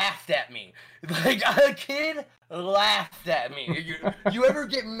kid laughed at me, like a kid laughed at me. You ever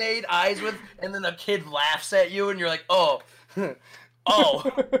get made eyes with, and then a kid laughs at you, and you're like, oh. Oh,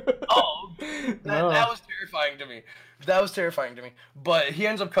 that was terrifying to me. That was terrifying to me. But he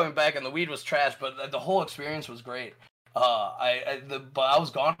ends up coming back, and the weed was trash. But the whole experience was great. But I was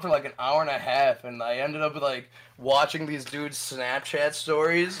gone for like an hour and a half, and I ended up like watching these dudes Snapchat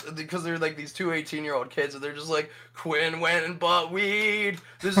stories because they're like these two 18-year-old kids, and they're just like, "Quinn went and bought weed.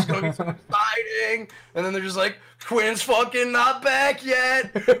 This is gonna be so exciting." And then they're just like, "Quinn's fucking not back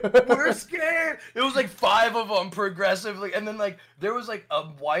yet. We're scared." It was like 5 of them progressively, and then like there was like a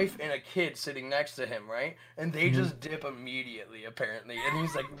wife and a kid sitting next to him, right? And they just dip immediately, apparently. And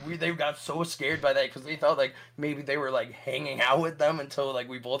he's like, they got so scared by that because they thought like maybe they were like hanging out with them until like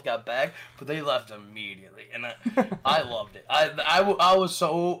we both got back, but they left immediately, and I loved it. I was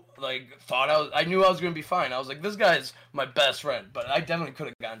so like I knew I was gonna be fine. I was like, this guy's my best friend, but I definitely could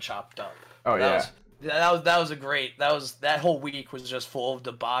have gotten chopped up. Oh yeah. That was a great. That whole week was just full of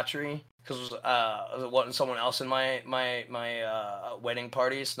debauchery because someone else in my wedding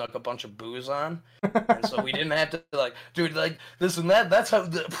party snuck a bunch of booze on, and so we didn't have to like, dude, like this and that. That's how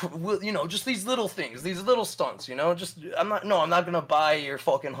just these little things, these little stunts. Just I'm not gonna buy your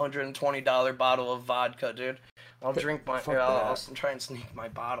fucking $120 bottle of vodka, dude. I'll drink I'll try and sneak my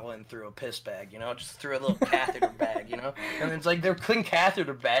bottle in through a piss bag, just through a little catheter bag, And it's like they're clean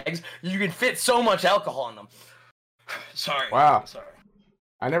catheter bags. You can fit so much alcohol in them. Sorry. Wow. Sorry.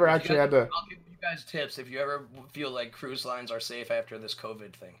 I never actually had to. I'll give you guys tips if you ever feel like cruise lines are safe after this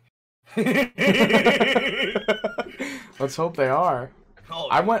COVID thing. Let's hope they are. Oh,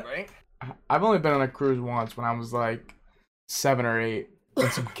 right? I've only been on a cruise once when I was like 7 or 8,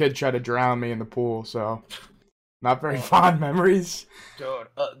 and some kid tried to drown me in the pool. So. Not very fond memories.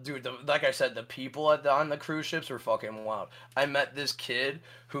 Dude, like I said, the people on the cruise ships were fucking wild. I met this kid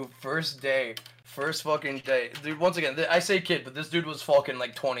who first fucking day, dude, once again, I say kid, but this dude was fucking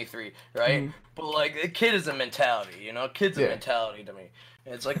like 23, right? But like, a kid is a mentality, Kid's a mentality to me.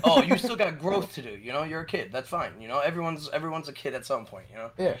 And it's like, oh, you still got growth to do, you're a kid, that's fine, everyone's a kid at some point,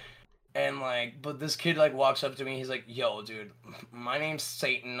 Yeah. And like, but this kid like walks up to me. He's like, "Yo, dude, my name's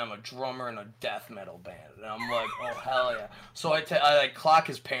Satan. I'm a drummer in a death metal band." And I'm like, "Oh hell yeah!" So I like clock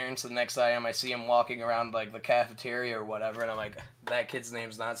his parents the next time I see him walking around like the cafeteria or whatever, and I'm like, "That kid's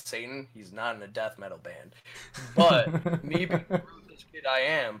name's not Satan. He's not in a death metal band." But me being the ruthless kid I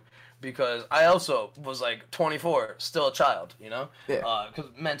am, because I also was like 24, still a child, Yeah. Because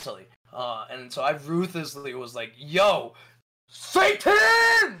mentally, and so I ruthlessly was like, "Yo,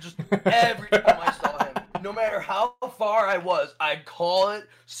 Satan!" Just every time I saw him, no matter how far I was, I'd call it,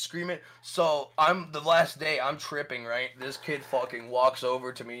 scream it. So the last day, I'm tripping, right? This kid fucking walks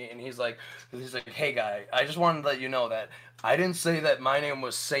over to me and he's like, "Hey guy, I just wanted to let you know that I didn't say that my name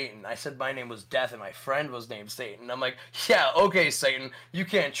was Satan. I said my name was Death and my friend was named Satan." I'm like, "Yeah, okay, Satan, you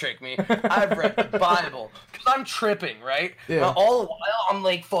can't trick me. I've read the Bible." Because I'm tripping, right? Yeah. All the while, I'm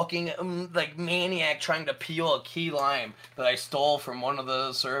like fucking like maniac trying to peel a key lime that I stole from one of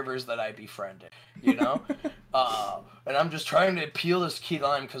the servers that I befriended, and I'm just trying to peel this key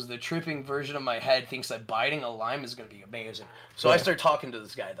lime because the tripping version of my head thinks that biting a lime is going to be amazing. So I start talking to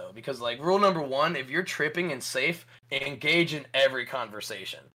this guy, though, because, like, rule number 1, if you're tripping and safe, engage in every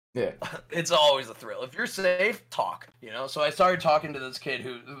conversation. Yeah. It's always a thrill. If you're safe, talk, So I started talking to this kid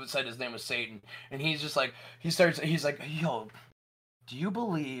who said his name was Satan, and he's just like, he's like, "Yo, do you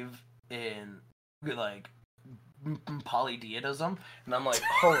believe in, like, polytheism, and I'm like,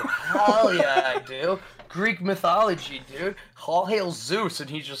 oh hell yeah, I do. Greek mythology, dude. All hail Zeus, and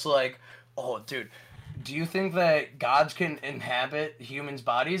he's just like, oh dude, do you think that gods can inhabit humans'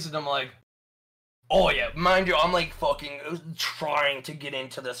 bodies? And I'm like, oh yeah, mind you, I'm like fucking trying to get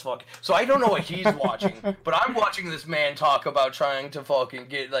into this fucking. So I don't know what he's watching, but I'm watching this man talk about trying to fucking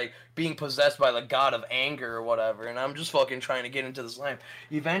get like being possessed by the god of anger or whatever, and I'm just fucking trying to get into this lime.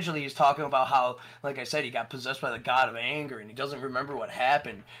 Eventually, he's talking about how, like I said, he got possessed by the god of anger and he doesn't remember what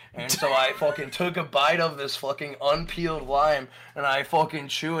happened. And so I fucking took a bite of this fucking unpeeled lime and I fucking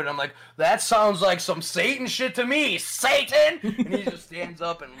chew it. I'm like, that sounds like some Satan shit to me, Satan! And he just stands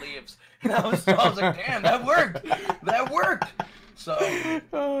up and leaves. And I was like, damn, that worked. That worked. So.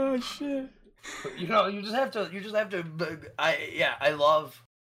 Oh shit. You know, you just have to.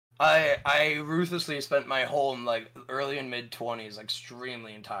 I ruthlessly spent my whole like early and mid 20s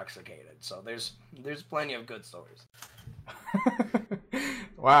extremely intoxicated. So there's plenty of good stories.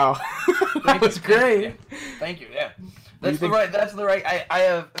 Wow. That was great. Thank you. Yeah. That's the right. I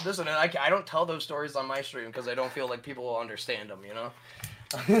have listen. I don't tell those stories on my stream because I don't feel like people will understand them. You know.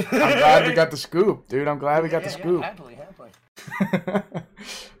 I'm glad we got the scoop, dude. I'm glad we got the scoop. Happily.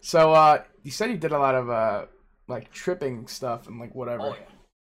 So, you said you did a lot of like tripping stuff and like whatever. Oh, yeah.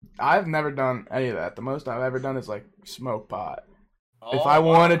 I've never done any of that. The most I've ever done is like smoke pot. If I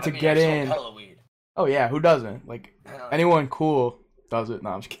wanted to get in. Hella weed. Oh yeah, who doesn't? Like anyone cool does it. No,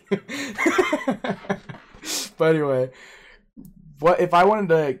 I'm just kidding. But anyway, what if I wanted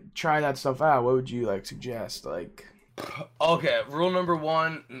to try that stuff out? What would you like suggest? Like. Okay, rule number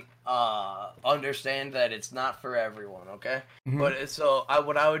 1, understand that it's not for everyone, okay? Mm-hmm. But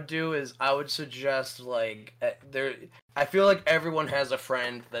what I would do is I would suggest like I feel like everyone has a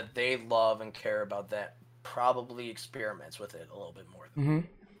friend that they love and care about that probably experiments with it a little bit more than mm-hmm.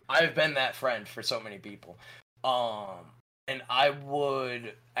 I've been that friend for so many people. And I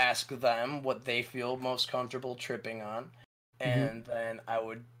would ask them what they feel most comfortable tripping on, and then I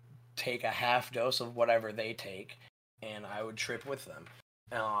would take a half dose of whatever they take. And I would trip with them,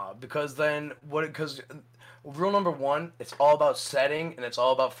 because rule number 1, it's all about setting and it's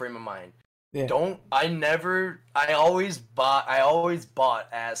all about frame of mind. Yeah. I always bought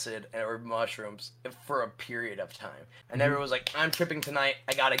acid or mushrooms for a period of time. I never was like, I'm tripping tonight,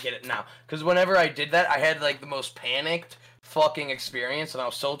 I gotta get it now. Because whenever I did that, I had like the most panicked fucking experience, and I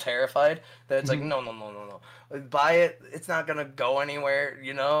was so terrified that it's like, no. Buy it, it's not gonna go anywhere,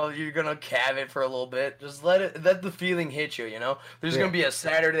 you know, you're gonna have it for a little bit. Just let the feeling hit you, you know? There's gonna be a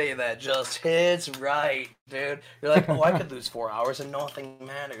Saturday that just hits right, dude. You're like, oh, I could lose 4 hours and nothing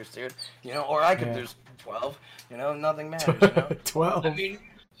matters, dude. You know, or I could lose 12, you know, nothing matters, you know? 12? I mean,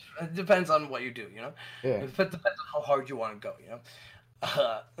 it depends on what you do, you know? Yeah. It depends on how hard you want to go, you know?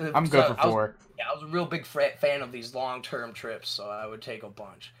 I'm good for 4. I was a real big fan of these long-term trips, so I would take a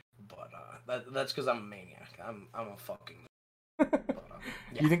bunch. But that's because I'm a maniac. I'm a fucking. But,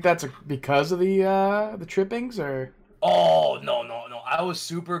 You think that's because of the trippings, or? Oh no! I was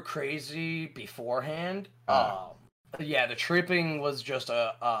super crazy beforehand. Yeah, the tripping was just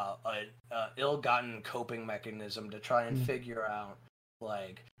a ill-gotten coping mechanism to try and figure out.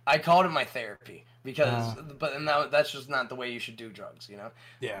 Like, I called it my therapy because, that's just not the way you should do drugs, you know.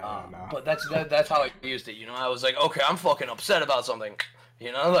 Yeah. No. But that's how I used it, you know. I was like, okay, I'm fucking upset about something.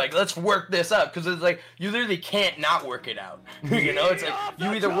 You know, like, let's work this out. Because it's like, you literally can't not work it out. You know, it's like,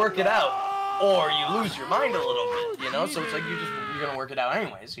 you either work it out or you lose your mind a little bit, you know? So it's like, you're going to work it out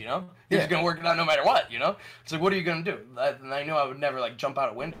anyways, you know? You're just going to work it out no matter what, you know? It's like, what are you going to do? And I knew I would never, like, jump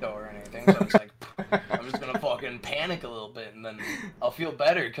out a window or anything. So it's like, I'm just going to fucking panic a little bit and then I'll feel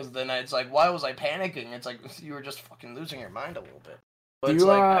better. Because then it's like, why was I panicking? It's like, you were just fucking losing your mind a little bit. But it's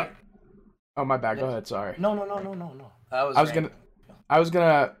like... Oh, my bad. Go ahead. Sorry. No. I was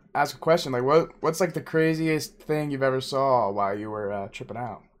gonna ask a question. Like, what's like the craziest thing you've ever saw while you were tripping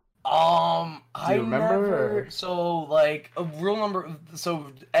out? Do you remember? So like a rule number.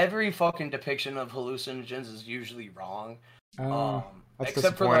 So every fucking depiction of hallucinogens is usually wrong.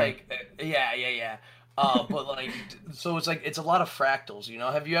 Except for like, yeah. But like, so it's like it's a lot of fractals. You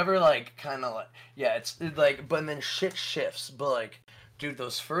know, have you ever like kind of like it's like, but then shit shifts. But like, dude,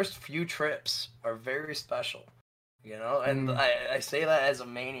 those first few trips are very special. You know, and I say that as a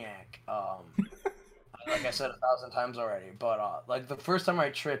maniac. Like I said 1,000 times already, but like the first time I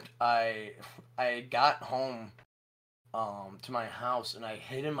tripped, I got home to my house and I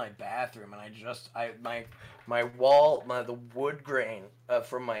hid in my bathroom and my wall, the wood grain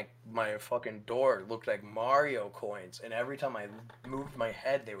from my fucking door looked like Mario coins, and every time I moved my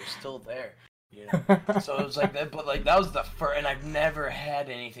head, they were still there. You know, so it was like that, but like that was the first, and I've never had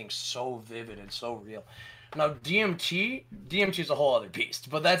anything so vivid and so real. Now DMT is a whole other beast,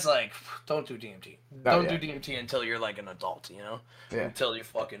 but that's like, don't do DMT. Don't do DMT until you're like an adult, you know? Yeah. Until you're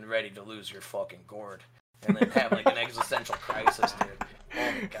fucking ready to lose your fucking gourd. And then have like an existential crisis, dude.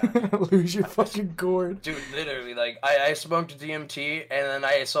 Oh my god. Lose your fucking gourd. Dude, literally, like, I smoked DMT, and then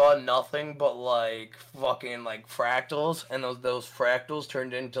I saw nothing but, like, fucking, like, fractals, and those fractals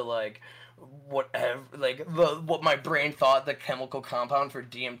turned into, like, whatever, like, what my brain thought the chemical compound for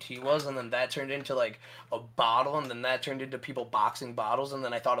DMT was, and then that turned into, like, a bottle, and then that turned into people boxing bottles, and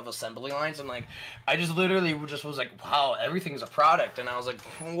then I thought of assembly lines, and, like, I just literally just was like, wow, everything's a product, and I was like,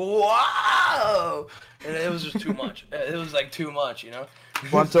 wow! And it was just too much. It was, like, too much, you know?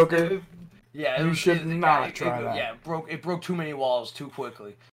 Blunt toker? Yeah, you should not try that. Yeah, it broke too many walls too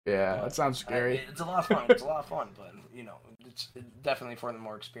quickly. Yeah, that sounds scary. It's a lot of fun. It's a lot of fun, but you know, it's definitely for the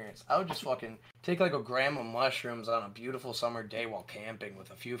more experienced. I would just fucking take like a gram of mushrooms on a beautiful summer day while camping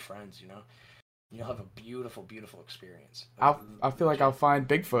with a few friends. You know, you'll have a beautiful, beautiful experience. I feel like I'll find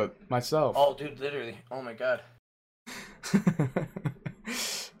Bigfoot myself. Oh, dude, literally. Oh my god.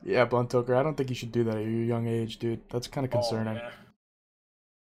 Yeah, Blunt Toker, I don't think you should do that at your young age, dude. That's kind of concerning. Oh, yeah.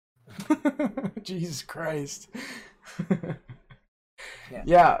 Jesus Christ.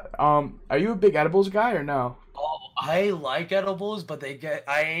 Yeah. Are you a big edibles guy or no? Oh, I like edibles, but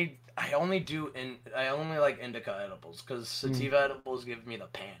I only like indica edibles because sativa edibles give me the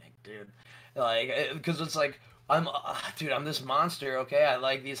panic, dude. Like, because it's like I'm this monster. Okay, I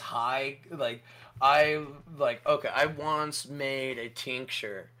like these high I once made a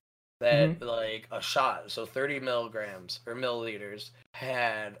tincture that like a shot, so 30 milligrams or milliliters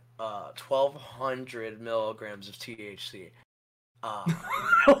had 1,200 milligrams of THC.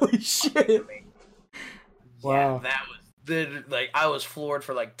 Holy shit! Yeah, that was I was floored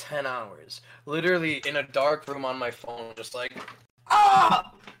for like 10 hours, literally in a dark room on my phone, just like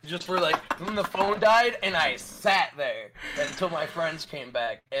just for like when the phone died, and I sat there until my friends came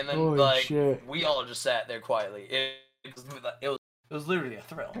back, and then Holy shit. we all just sat there quietly. It was literally a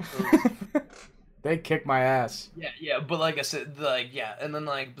thrill. They kick my ass. Yeah, but like I said, and then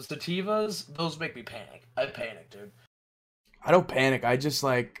like the sativas, those make me panic. I panic, dude. I don't panic. I just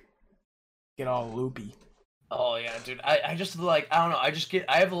like get all loopy. Oh yeah, dude. I just like I don't know.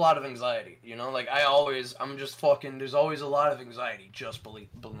 I have a lot of anxiety. You know, like I'm just fucking. There's always a lot of anxiety just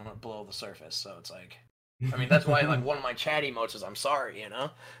below the surface. So it's like. I mean, that's why, like, one of my chat emotes is, I'm sorry, you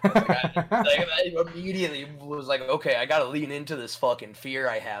know? I immediately was like, okay, I gotta lean into this fucking fear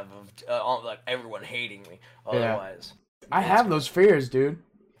I have of, like, everyone hating me. Otherwise. Yeah. I have those fears, dude.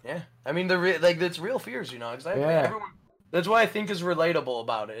 Yeah. I mean, it's real fears, you know? Exactly. Yeah. Everyone... That's what I think is relatable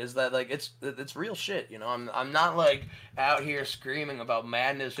about it, is that, like, it's real shit, you know? I'm not, like, out here screaming about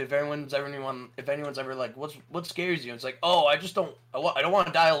madness. If anyone's ever like, what scares you? It's like, oh, I don't want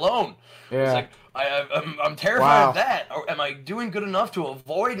to die alone. Yeah. It's like, I'm terrified of that. Or am I doing good enough to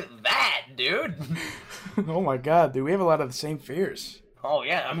avoid that, dude? Oh my god, dude, we have a lot of the same fears. Oh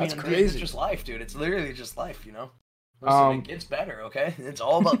yeah, I mean, that's crazy. Dude, it's just life, dude. It's literally just life, you know? Listen, it gets better, okay? It's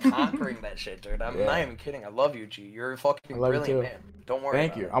all about conquering that shit, dude. I'm not even kidding. I love you, G. You're a fucking brilliant man. Don't worry.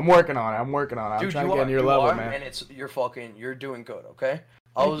 Thank you. I'm working on it. I'm trying to get on your level, man. And you're doing good, okay?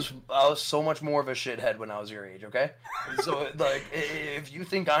 I was so much more of a shithead when I was your age, okay? So like, if you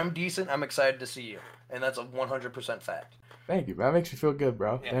think I'm decent, I'm excited to see you, and that's a 100% fact. Thank you. That makes me feel good,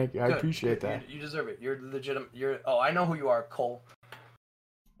 bro. Yeah, thank you. I appreciate that. You deserve it. You're legitimate. I know who you are, Cole.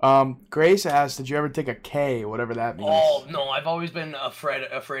 Grace asked, did you ever take a K, whatever that means? Oh no, I've always been afraid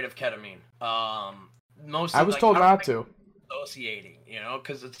of ketamine. Mostly I was told not to. Associating, you know,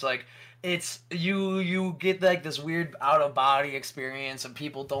 because it's like you get like this weird out of body experience, and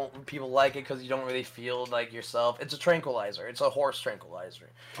people like it because you don't really feel like yourself. It's a tranquilizer. It's a horse tranquilizer.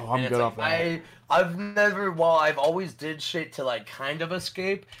 Oh, I'm good off that. I've always did shit to like kind of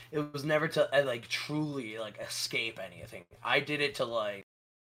escape. It was never to like truly like escape anything. I did it to like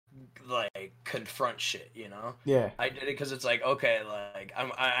confront shit, you know? Yeah. I did it because it's like, okay, like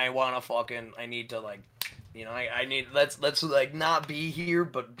I want to fucking, I need to like, you know, I need, let's like not be here,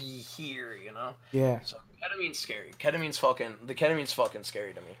 but be here, you know? Yeah. So ketamine's scary. Ketamine's fucking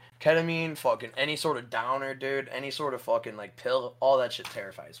scary to me. Ketamine, fucking any sort of downer, dude, any sort of fucking like pill, all that shit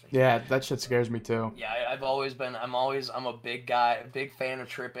terrifies me. Yeah, that shit scares me too. Yeah, I'm a big guy, a big fan of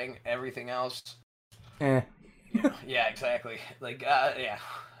tripping. Everything else. Eh. You know, yeah, exactly. Like, yeah.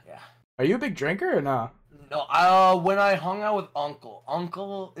 Are you a big drinker or not? No, when I hung out with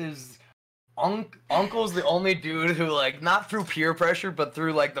Uncle's the only dude who, like, not through peer pressure, but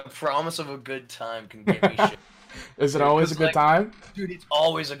through, like, the promise of a good time can give me shit. Is it always a good time? Dude, it's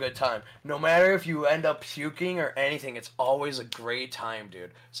always a good time. No matter if you end up puking or anything, it's always a great time,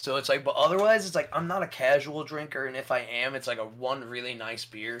 dude. So it's like, but otherwise, it's like, I'm not a casual drinker, and if I am, it's like a one really nice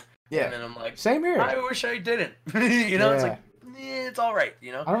beer. Yeah. And then I'm like, same here. I wish I didn't. You know, it's like, it's all right,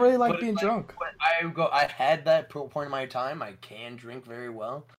 you know? I don't really like being drunk. When I had that point in my time, I can drink very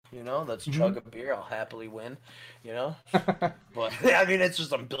well. You know, let's chug a beer. I'll happily win, you know? But, I mean, it's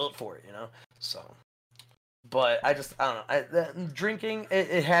just, I'm built for it, you know? So... But I don't know. Drinking,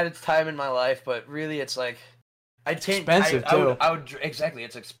 it had its time in my life, but really, it's like expensive too. I would exactly.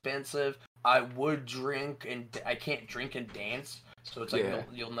 It's expensive. I would drink, and I can't drink and dance. So it's like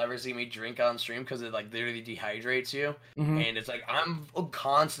you'll never see me drink on stream because it like literally dehydrates you, and it's like I'm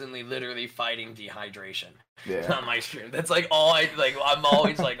constantly literally fighting dehydration on my stream. That's like all I like. I'm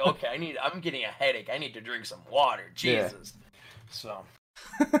always like, okay, I'm getting a headache. I need to drink some water. Jesus. So.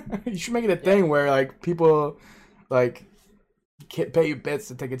 You should make it a thing where like people like pay you bits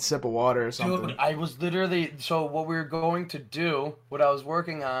to take a sip of water or something. Dude, I was literally what we were going to do, what I was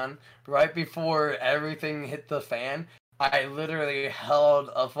working on right before everything hit the fan. I literally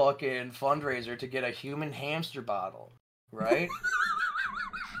held a fucking fundraiser to get a human hamster bottle, right?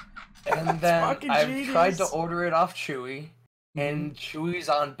 And then I tried to order it off Chewy, and Chewy's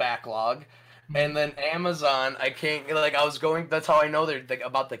on backlog. And then Amazon, I can't, like, I was going, that's how I know they're, like,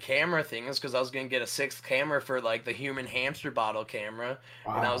 about the camera thing, is because I was going to get a 6th camera for, like, the human hamster bottle camera.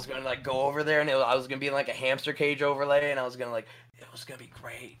 Wow. And I was going to, like, go over there, and I was going to be in, like, a hamster cage overlay, and I was going to, like, it was going to be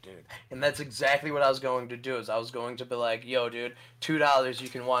great, dude. And that's exactly what I was going to do, is I was going to be like, yo, dude, $2, you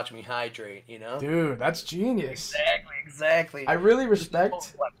can watch me hydrate, you know? Dude, that's genius. Exactly. I really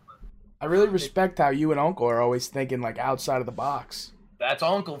respect how you and Uncle are always thinking, like, outside of the box. That's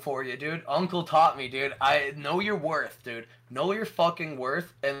Uncle for you, dude. Uncle taught me, dude. I know your worth, dude. Know your fucking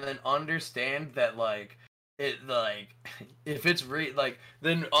worth, and then understand that, like, if it's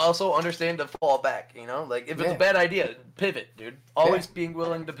then also understand to fall back, you know? Like, if it's a bad idea, pivot, dude. Always being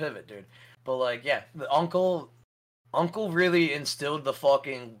willing to pivot, dude. But, like, the Uncle really instilled the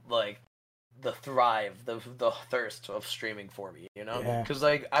fucking, like, the thirst of streaming for me, you know? Because,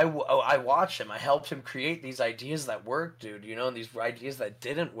 like, I watched him. I helped him create these ideas that worked, dude, you know? And these ideas that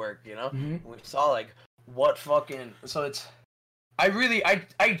didn't work, you know? We saw, like, what fucking... So it's...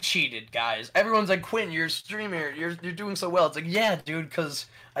 I cheated, guys. Everyone's like, Quinn, you're a streamer. You're doing so well. It's like, yeah, dude, because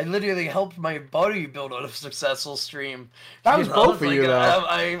I literally helped my buddy build a successful stream. That was both for you, though.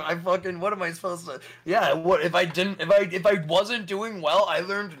 I fucking, what am I supposed to? Yeah, what if I wasn't doing well? I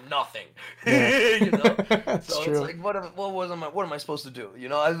learned nothing. You know. So true. It's like, what am I supposed to do? You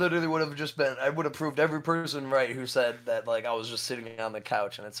know, I literally would have proved every person right who said that like I was just sitting on the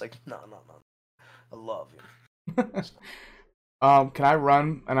couch, and it's like, no, I love you. Can I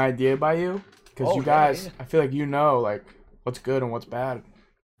run an idea by you? Because you guys, I feel like you know, like, what's good and what's bad.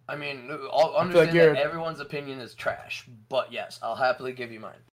 I mean, I'll understand that everyone's opinion is trash, but yes, I'll happily give you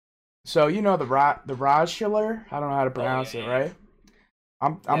mine. So, you know the Raj Schiller? I don't know how to pronounce it, right?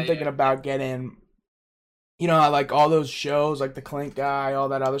 I'm thinking about getting, you know, like all those shows, like the Clink guy, all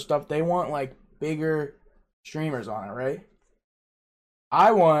that other stuff, they want, like, bigger streamers on it, right?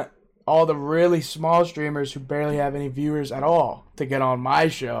 I want all the really small streamers who barely have any viewers at all to get on my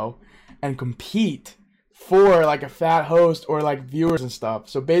show and compete for like a fat host or like viewers and stuff.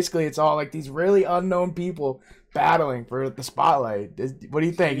 So basically it's all like these really unknown people battling for the spotlight. What do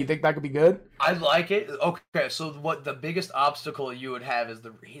you think? You think that could be good? I like it. Okay, so what the biggest obstacle you would have is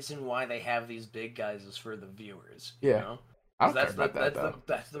the reason why they have these big guys is for the viewers. Yeah. You know? That's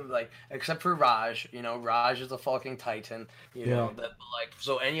the like, except for Raj, you know, Raj is a fucking titan, you know, that like,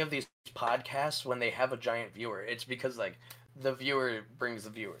 so any of these podcasts, when they have a giant viewer, it's because like the viewer brings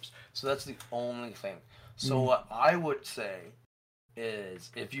the viewers. So that's the only thing. So what I would say is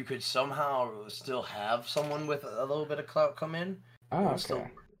if you could somehow still have someone with a little bit of clout come in,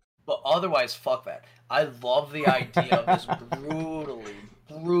 but otherwise, fuck that. I love the idea of this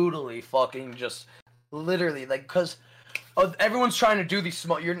brutally fucking just literally like, cause everyone's trying to do these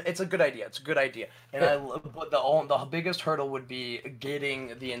small. It's a good idea. It's a good idea. And but the biggest hurdle would be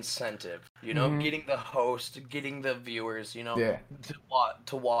getting the incentive. You know, getting the host, getting the viewers. You know,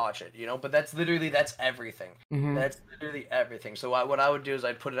 to watch it. You know, but that's everything. That's literally everything. So what I would do is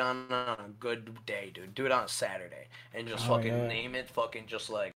I'd put it on a good day, dude. Do it on a Saturday and just fucking name it. Fucking just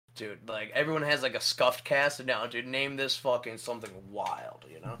like. Dude, like, everyone has, like, a scuffed cast now, dude, name this fucking something wild,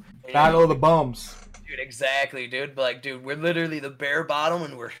 you know? Battle of the Bums. Dude, exactly, dude. But, like, dude, we're literally the bare bottom,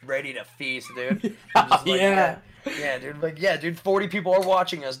 and we're ready to feast, dude. Just, like, yeah, dude, like, yeah, dude, 40 people are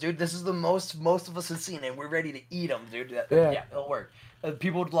watching us, dude. This is the most of us have seen, and we're ready to eat them, dude. Yeah, it'll work.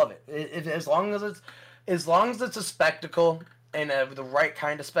 People would love it. As long as it's... as long as it's a spectacle and the right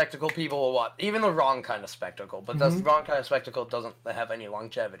kind of spectacle, people will watch. Even the wrong kind of spectacle, but the wrong kind of spectacle doesn't have any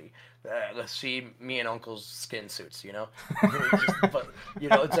longevity. Let's see me and Uncle's skin suits, you know. But you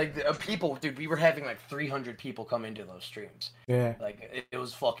know, it's like people, dude. We were having like 300 people come into those streams. Yeah. Like it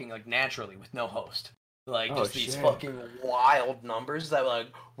was fucking like naturally with no host. Like Oh, just these shit. fucking wild numbers that like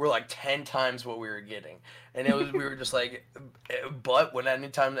were like 10 times what we were getting, and it was we were just like, but when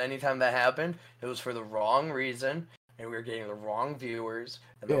anytime that happened, it was for the wrong reason, and we were getting the wrong viewers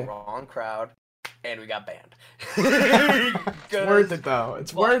and the wrong crowd, and we got banned. It's worth it though.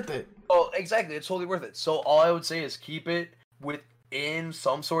 It's worth it. Oh, exactly. It's totally worth it. So all I would say is keep it within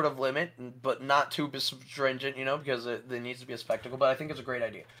some sort of limit, but not too stringent, you know, because there needs to be a spectacle. But I think it's a great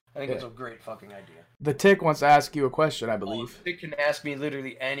idea. I think it's a great fucking idea. The Tick wants to ask you a question, I believe. Tick can ask me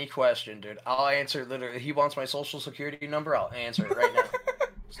literally any question, dude. I'll answer literally. He wants my social security number. I'll answer it right now.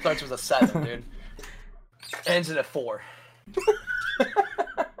 Starts with a 7, dude. Ends it at 4.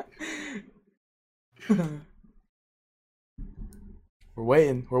 We're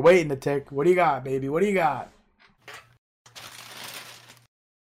waiting. We're waiting to Tick. What do you got, baby? What do you got?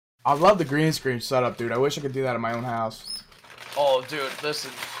 I love the green screen setup, dude. I wish I could do that in my own house. Oh, dude, listen.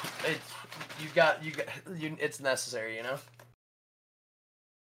 It's necessary, you know?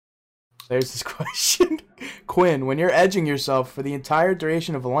 There's this question. Quinn, when you're edging yourself for the entire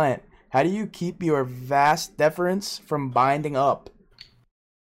duration of Lent, how do you keep your vas deferens from binding up?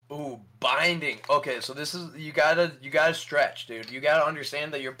 Ooh, binding. Okay, so this is you gotta stretch, dude. You gotta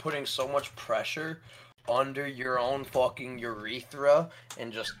understand that you're putting so much pressure under your own fucking urethra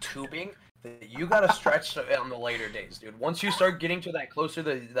and just tubing that you gotta stretch on the later days, dude. Once you start getting to that closer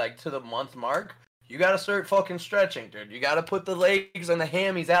to the month mark, you gotta start fucking stretching, dude. You gotta put the legs and the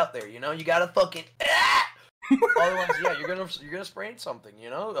hammies out there, you know. You gotta fucking. Otherwise, yeah, you're gonna sprain something,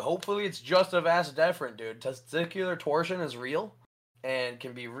 you know. Hopefully, it's just a vas deferens, dude. Testicular torsion is real, and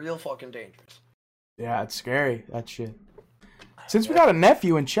can be real fucking dangerous. Yeah, it's scary, that shit. Since we got a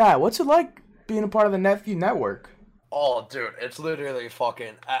nephew in chat, what's it like being a part of the Nephew Network? Oh, dude, it's literally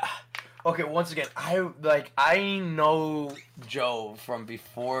fucking. Okay, once again, I know Joe from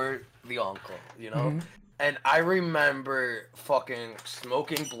before the uncle, you know, and I remember fucking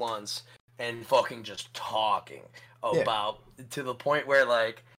smoking blunts and fucking just talking about to the point where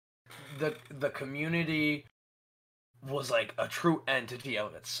like the community was like a true entity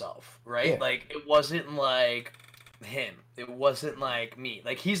of itself, right? Like it wasn't like him, it wasn't like me.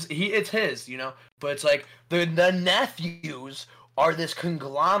 Like it's his, you know. But it's like the nephews are this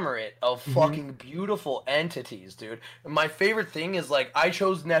conglomerate of fucking beautiful entities, dude. And my favorite thing is like I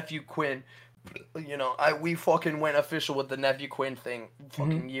chose Nephew Quin. You know, we fucking went official with the Nephew Quin thing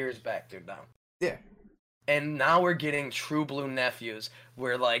fucking years back, dude. Now. Yeah. And now we're getting true blue nephews.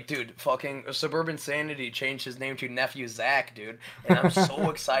 We're like, dude, fucking Suburban Sanity changed his name to Nephew Zach, dude. And I'm so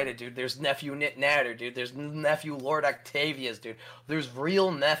excited, dude. There's Nephew Nit Natter, dude. There's Nephew Lord Octavius, dude. There's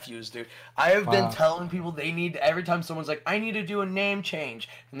real nephews, dude. I have been telling people they need, every time someone's like, I need to do a name change.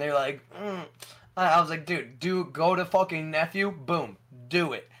 And they're like, I was like, dude, go to fucking Nephew, boom.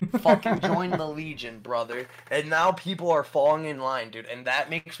 Do it. Fucking join the Legion, brother. And now people are falling in line, dude. And that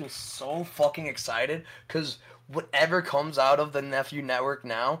makes me so fucking excited. Because whatever comes out of the Nephew Network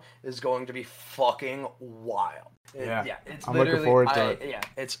now is going to be fucking wild. Yeah, it's I'm literally, looking forward to it. Yeah,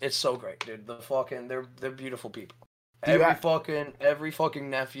 it's so great, dude. They're beautiful people. Every fucking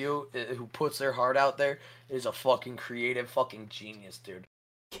nephew who puts their heart out there is a fucking creative fucking genius, dude.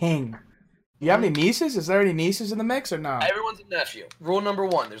 King. You have any nieces? Is there any nieces in the mix or not? Everyone's a nephew. Rule number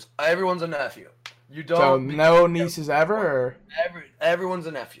 1: everyone's a nephew. You don't. So no nieces ever, or everyone's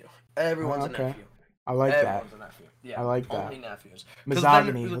a nephew. Everyone's a nephew. I like that. Everyone's a nephew. Yeah, I like that. Only nephews.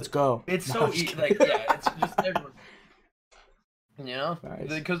 Misogyny. Let's go. It's No, so easy. Like it's just everyone. You know,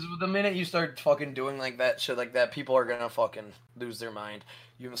 because the minute you start fucking doing like that shit like that, people are gonna fucking lose their mind.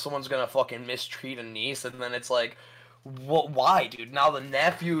 Someone's gonna fucking mistreat a niece, and then it's like. Why, dude? Now the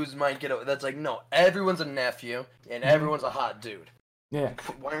nephews might get it. That's like, no, everyone's a nephew, and everyone's a hot dude. Yeah.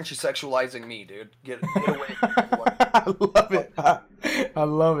 Why aren't you sexualizing me, dude? Get away from me. I love it. I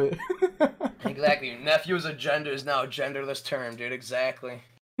love it. Exactly. Nephew is now a genderless term, dude. Exactly.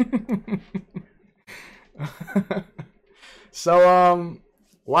 So,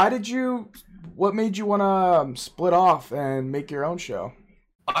 what made you want to split off and make your own show?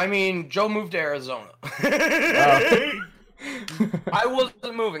 I mean, Joe moved to Arizona. Oh. I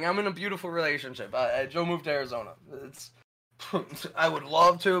wasn't moving. I'm in a beautiful relationship. Joe moved to Arizona. I would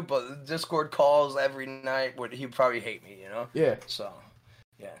love to, but Discord calls every night. He'd probably hate me, you know? Yeah. So,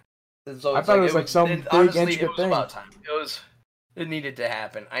 yeah. So I thought it was like some big honestly, intricate it was thing. About time. It needed to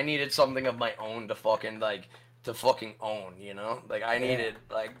happen. I needed something of my own to fucking own, you know? Like I Yeah. needed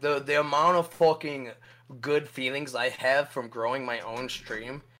like the amount of fucking good feelings I have from growing my own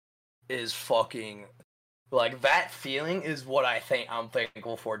stream is fucking like that feeling is what I'm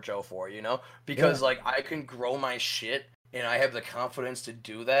thankful for Joe for, you know? Yeah. Because like I can grow my shit and I have the confidence to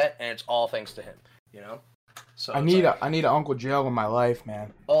do that and it's all thanks to him, you know? So I it's need like, a I need an Uncle Joe in my life,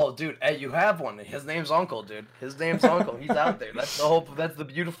 man. oh, dude, hey, you have one. His name's Uncle, dude. His name's Uncle. He's out there. That's the whole. That's the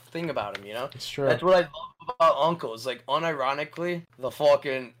beautiful thing about him, you know. It's true. That's what I love about Uncle. Is like, unironically, the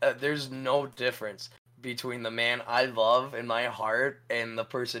fucking there's no difference between the man I love in my heart and the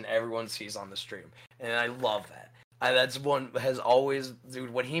person everyone sees on the stream, and I love that. That's one has always,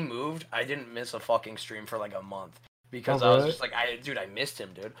 dude. When he moved, I didn't miss a fucking stream for like a month. Because Oh, I was really? just like, I missed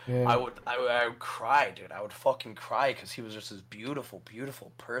him, dude. Yeah. I would cry, dude. I would fucking cry because he was just this beautiful,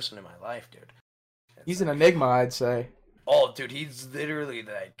 beautiful person in my life, dude. He's an enigma, I'd say. Oh, dude, he's literally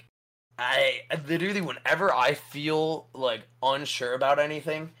like, I literally whenever I feel like unsure about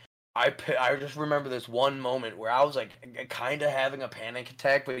anything, I just remember this one moment where I was like kind of having a panic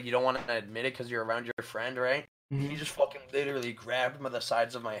attack, but you don't want to admit it because you're around your friend, right? Mhm. He just fucking literally grabbed the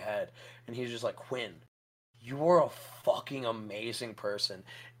sides of my head, and he's just like, Quinn, you are a fucking amazing person,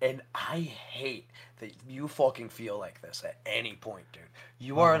 and I hate that you fucking feel like this at any point, dude.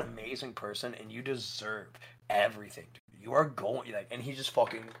 You are an amazing person, and you deserve everything, dude. You are going, like, and he just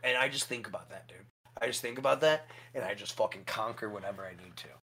fucking, and I just think about that, dude. I just think about that, and I just fucking conquer whatever I need to.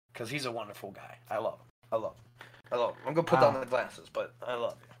 Because he's a wonderful guy. I love him. I love him. I love him. I'm gonna put down the glasses, but I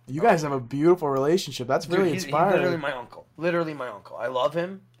love you. You guys have a beautiful relationship. That's Dude, really he's inspiring. literally my uncle. Literally my uncle. I love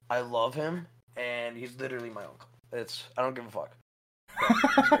him. I love him. And he's literally my uncle. I don't give a fuck.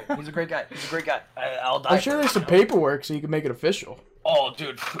 Yeah, he's a great guy. He's a great guy. I'll die. I'm sure there's some paperwork so you can make it official. Oh,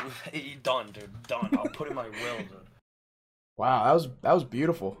 dude, done, dude, done. I'll put in my will, dude. Wow, that was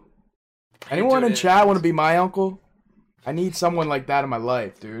beautiful. Anyone in chat want to be my uncle? I need someone like that in my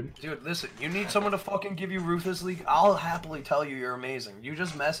life, dude. Dude, listen, you need someone to fucking give you ruthlessly. I'll happily tell you you're amazing. You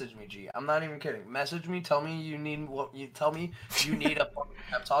just message me, G. I'm not even kidding. Message me, tell me you need tell me you need a fucking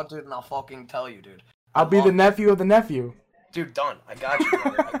pep talk, dude, and I'll fucking tell you, dude. I'll be the nephew of the nephew. Dude, done. I got you,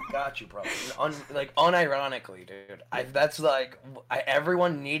 brother. I got you, brother. Like, unironically, dude. That's like,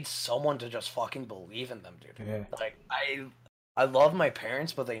 everyone needs someone to just fucking believe in them, dude. Yeah. Like, I love my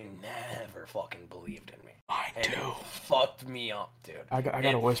parents, but they never fucking believed in me. Mine too. It fucked me up, dude. I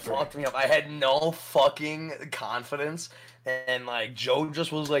gotta whisper. It fucked me up. I had no fucking confidence, and like Joe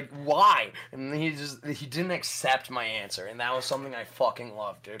just was like, "Why?" And he didn't accept my answer, and that was something I fucking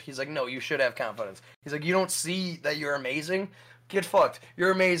loved, dude. He's like, "No, you should have confidence." He's like, "You don't see that you're amazing? Get fucked.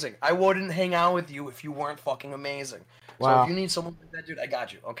 You're amazing. I wouldn't hang out with you if you weren't fucking amazing. Wow. So if you need someone like that, dude, I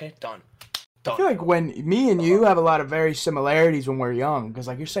got you. Okay, done." I feel like when me and you have a lot of very similarities when we're young, because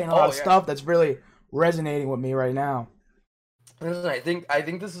like you're saying a lot of stuff that's really resonating with me right now. Listen, I think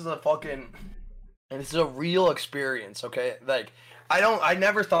this is a real experience, okay? Like I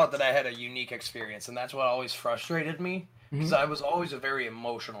never thought that I had a unique experience, and that's what always frustrated me because I was always a very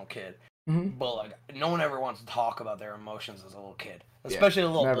emotional kid. But like no one ever wants to talk about their emotions as a little kid, especially a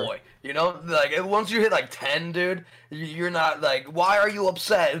little boy. You know, like once you hit like 10, dude, you're not like, why are you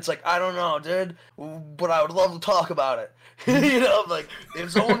upset? It's like, I don't know, dude, but I would love to talk about it. You know, like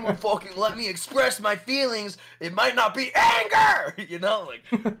if someone would fucking let me express my feelings, it might not be anger. You know, like,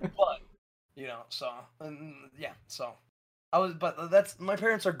 but you know, so yeah, so. But my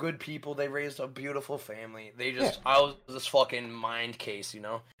parents are good people. They raised a beautiful family. I was this fucking mind case, you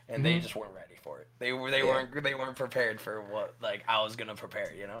know, and they just weren't ready for it. They weren't prepared for what like I was gonna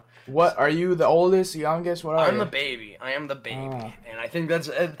prepare, you know. What are you, the oldest, the youngest? What are you? I'm the baby. I am the baby, and I think that's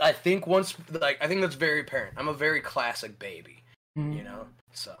very apparent. I'm a very classic baby, you know.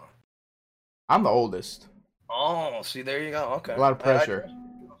 So I'm the oldest. Oh, see, there you go. Okay, a lot of pressure.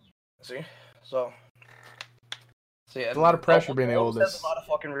 See, so. So yeah, it's a lot of pressure being the oldest. Has a lot of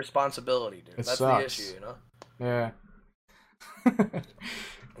fucking responsibility, dude. That's the issue, you know? Yeah.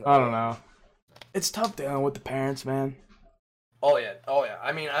 I don't know. It's tough dealing with the parents, man. Oh yeah.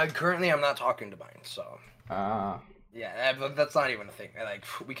 I mean, currently I'm not talking to mine, so. Yeah, but that's not even a thing. Like,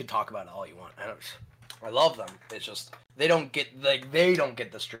 we could talk about it all you want. I love them. It's just they don't get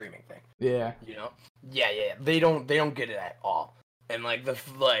the streaming thing. Yeah. You know? Yeah. They don't get it at all. And like the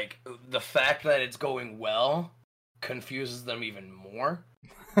fact that it's going well confuses them even more.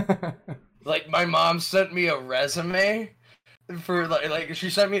 Like my mom sent me a resume for like she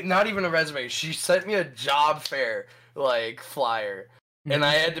sent me not even a resume, she sent me a job fair like flyer, and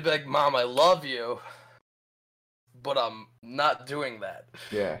I had to be like, Mom, I love you, but I'm not doing that.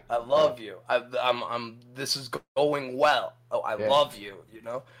 Yeah. I love you. I'm. This is going well. Oh, I love you. You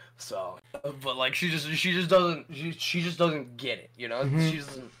know. So, but like she just doesn't get it. You know. Mm-hmm. She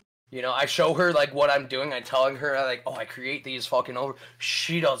doesn't. You know. I show her like what I'm doing. I telling her like, oh, I create these fucking over.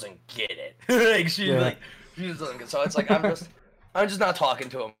 She doesn't get it. Like she just doesn't get. So it's like I'm just not talking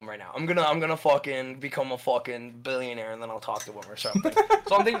to him right now. I'm gonna fucking become a fucking billionaire and then I'll talk to him or something.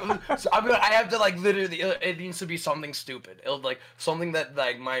 I have to like literally. It needs to be something stupid. It'll like something that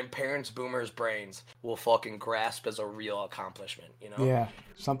like my parents' boomers' brains will fucking grasp as a real accomplishment. You know? Yeah.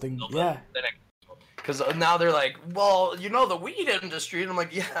 Something. So Yeah. Because now they're like, well, you know, the weed industry, and I'm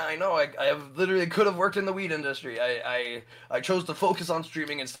like, yeah, I know. I have literally could have worked in the weed industry. I chose to focus on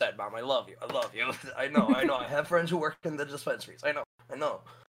streaming instead, Mom. I love you. I love you. I know. I have friends who work in the dispensaries. I know.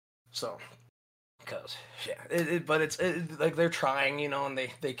 So, because but it's like they're trying, you know, and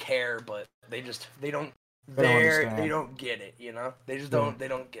they care, but they don't get it, you know. They just don't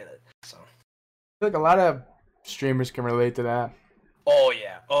get it. So, I feel like a lot of streamers can relate to that. Oh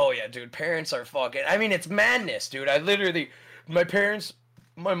yeah, dude. Parents are fucking. I mean, it's madness, dude.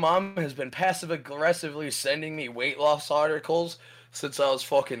 My mom has been passive aggressively sending me weight loss articles since I was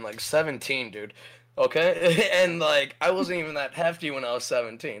fucking like 17, dude. Okay, and like I wasn't even that hefty when I was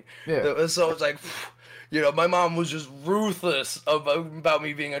 17. Yeah. So it's like, you know, my mom was just ruthless about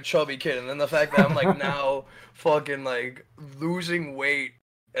me being a chubby kid, and then the fact that I'm like now fucking like losing weight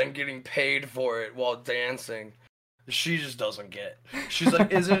and getting paid for it while dancing. She just doesn't get. She's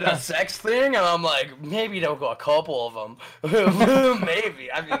like, "Is it a sex thing?" And I'm like, "Maybe they'll go a couple of them,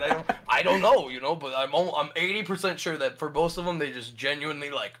 maybe." I mean, I don't know, you know. But I'm 80% sure that for most of them, they just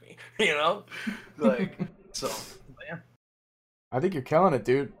genuinely like me, you know. Like, so, yeah. I think you're killing it,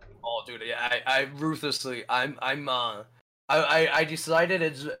 dude. Oh, dude, yeah. I ruthlessly. I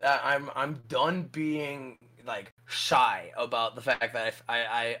decided I'm done being like shy about the fact that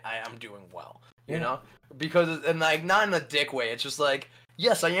I am doing well, you know. Because, and like, not in a dick way, it's just like,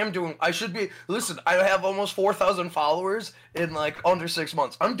 yes, I should be, listen, I have almost 4,000 followers in like under 6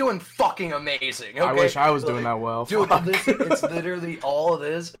 months. I'm doing fucking amazing, okay? I wish I was doing that well. Dude, it's literally, all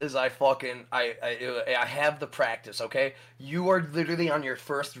it is I have the practice, okay? You are literally on your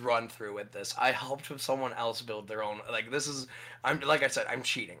first run through with this. I helped with someone else build their own, like, like I said, I'm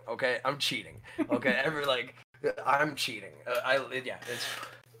cheating, okay? I'm cheating, okay? I'm cheating. It's...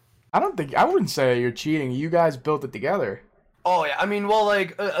 I wouldn't say you're cheating. You guys built it together. Oh yeah, I mean, well,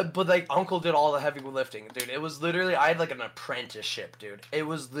 like, but like, Uncle did all the heavy lifting, dude. It was literally, I had like an apprenticeship, dude. It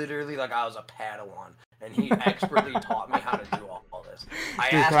was literally like I was a Padawan, and he expertly taught me how to do all this.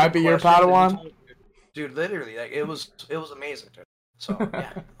 Dude, can I be your Padawan? Dude, literally, like, it was amazing, dude. So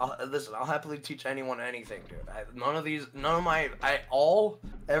yeah, I'll happily teach anyone anything, dude.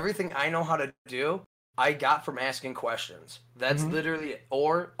 Everything I know how to do, I got from asking questions. That's literally it.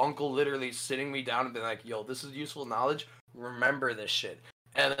 Or Uncle literally sitting me down and being like, yo, this is useful knowledge. Remember this shit.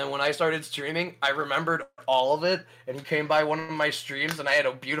 And then when I started streaming, I remembered all of it. And he came by one of my streams and I had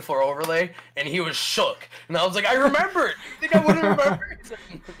a beautiful overlay. And he was shook. And I was like, I remembered. You think I wouldn't remember?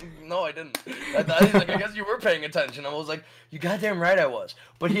 No, I didn't. He's like, I guess you were paying attention. I was like, you goddamn right I was.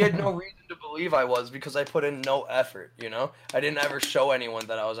 But he had no reason to believe I was because I put in no effort, you know? I didn't ever show anyone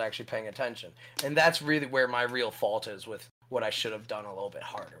that I was actually paying attention. And that's really where my real fault is with what I should have done a little bit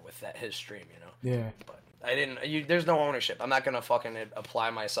harder with his stream, you know? Yeah. But I didn't. There's no ownership. I'm not gonna fucking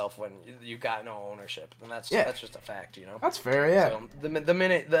apply myself when you got no ownership, and that's just a fact, you know. That's fair, yeah. So the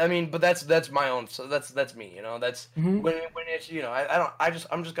minute, I mean, but that's my own. So that's me, you know. That's when it's, you know, I'm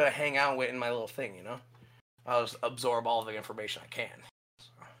just gonna hang out in my little thing, you know. I'll just absorb all the information I can. So.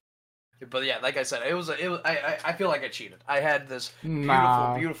 But yeah, like I said, I feel like I cheated. I had this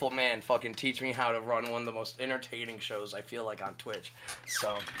beautiful man fucking teach me how to run one of the most entertaining shows I feel like on Twitch.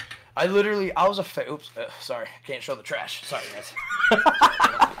 So. I was oops, sorry, can't show the trash. Sorry, guys.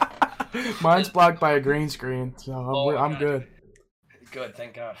 Mine's blocked by a green screen, so I'm good. Good,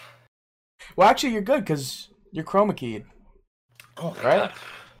 thank God. Well, actually, you're good, because you're chroma keyed. Oh, right? God.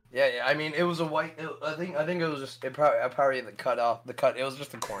 Yeah, I mean, it was a white, I think it was just, I probably cut, it was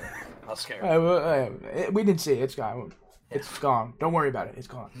just the corner. I was scared. We didn't see it, it's gone. It's gone. Don't worry about it, it's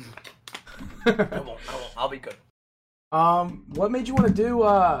gone. I won't, I'll be good. What made you want to do,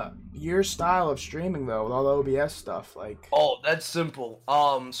 your style of streaming, though, with all the OBS stuff, like? Oh, that's simple.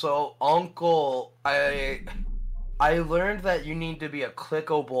 So, Uncle, I learned that you need to be a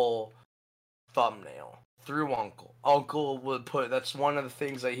clickable thumbnail through Uncle. Uncle would that's one of the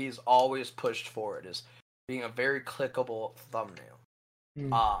things that he's always pushed forward, is being a very clickable thumbnail.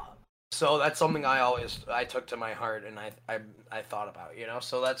 So that's something I took to my heart, and I thought about, you know.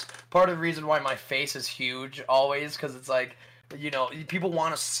 So that's part of the reason why my face is huge always, because it's like, you know, people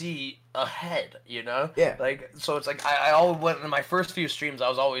want to see a head, you know. Yeah. Like, so it's like I always went in my first few streams, I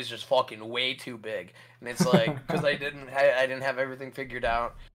was always just fucking way too big, and it's like because I didn't have everything figured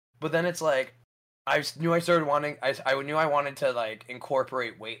out, but then it's like I knew I knew I wanted to like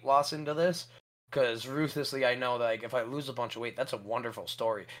incorporate weight loss into this. Because ruthlessly, I know that like, if I lose a bunch of weight, that's a wonderful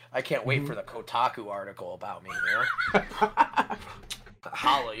story. I can't wait for the Kotaku article about me, you know?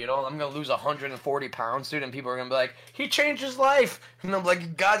 Holla, you know? I'm going to lose 140 pounds, dude, and people are going to be like, he changed his life. And I'm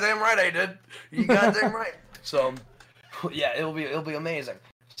like, goddamn right I did. You goddamn right. So, yeah, it'll be amazing.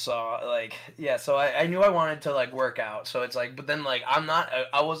 So, like, yeah, so I knew I wanted to, like, work out. So it's like, but then, like,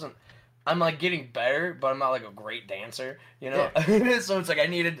 I'm like getting better, but I'm not like a great dancer, you know. Yeah. So it's like I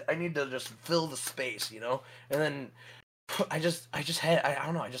need to just fill the space, you know. And then I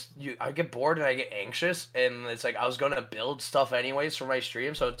don't know, I get bored and I get anxious, and it's like I was gonna build stuff anyways for my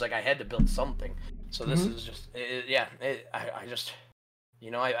stream, so it's like I had to build something. So this is just I just,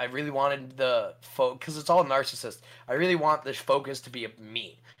 you know, I really wanted the because it's all narcissist. I really want this focus to be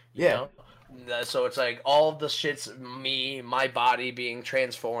me, you know? So it's like all the shit's me, my body being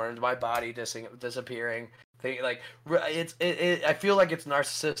transformed, my body disappearing. Like I feel like it's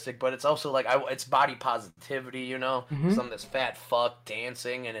narcissistic, but it's also like it's body positivity, you know. Some of this fat fuck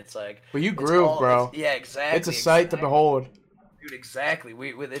dancing, and it's like. Well, you groove, bro. Yeah, exactly. It's a sight to behold. Dude, exactly.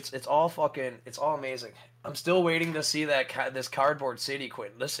 It's all fucking, it's all amazing. I'm still waiting to see this cardboard city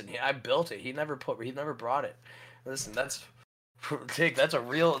quit. Listen, I built it. He never brought it. Listen, that's a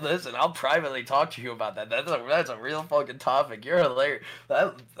real. Listen, I'll privately talk to you about that. That's a real fucking topic. You're hilarious.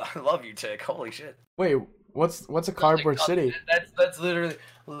 I love you, Tick. Holy shit. Wait, what's a cardboard city? That's literally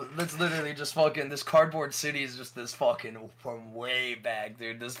just fucking. This cardboard city is just this fucking from way back,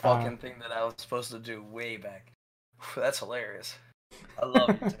 dude. This fucking thing that I was supposed to do way back. That's hilarious. I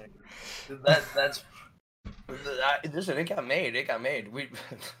love you, Tick. That's. Listen, it got made. We.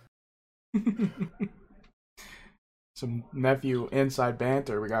 Some nephew inside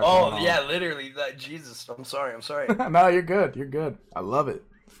banter we got. Oh yeah, literally. Jesus, I'm sorry. No, you're good. I love it.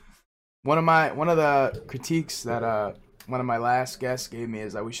 One of the critiques that one of my last guests gave me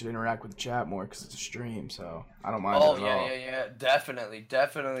is that we should interact with the chat more because it's a stream. So I don't mind. Oh yeah. Definitely.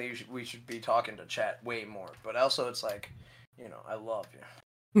 We should be talking to chat way more. But also, it's like, you know, I love you.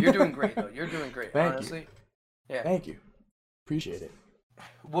 You're doing great though. You're doing great. Honestly. Yeah. Thank you. Appreciate it.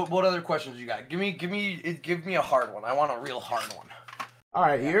 What other questions you got? Give me a hard one. I want a real hard one. All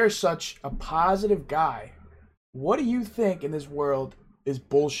right, you're such a positive guy. What do you think in this world is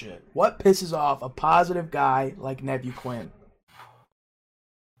bullshit? What pisses off a positive guy like Nephew Quin?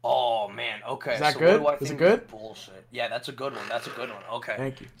 Oh man, okay. Is that good? Is it good? Bullshit. Yeah, that's a good one. Okay.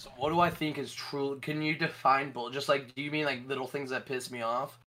 Thank you. So what do I think is true? Can you define bull? Just like, do you mean like little things that piss me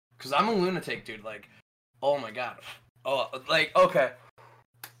off? Because I'm a lunatic, dude. Like, oh my god. Oh, like, okay.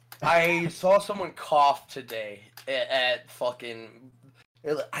 I saw someone cough today at fucking.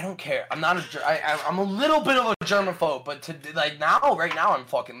 I don't care. I'm not I'm a little bit of a germaphobe, but right now, I'm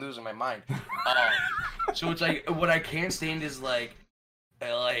fucking losing my mind. So it's like what I can't stand is like,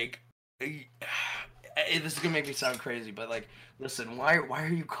 this is gonna make me sound crazy, but like, listen, why are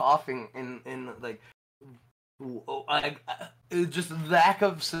you coughing in like. Just lack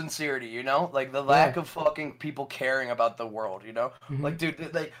of sincerity, you know, like the lack of fucking people caring about the world, you know. Like,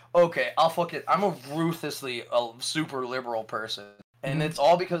 dude, like, okay, I'm a ruthlessly super liberal person, and it's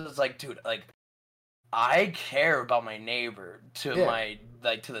all because it's like, dude, like, I care about my neighbor to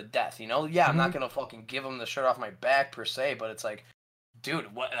to the death, you know. Yeah, I'm not gonna fucking give him the shirt off my back per se, but it's like,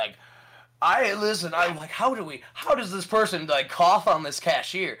 dude, what, like. I'm like, how does this person like cough on this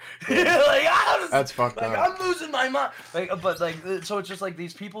cashier? Like, that's fucked up. I'm losing my mind. Like, but like, so it's just like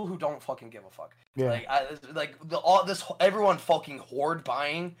these people who don't fucking give a fuck. Yeah. Like, everyone fucking hoard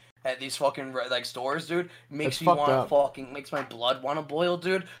buying at these fucking like stores, dude, makes makes my blood want to boil,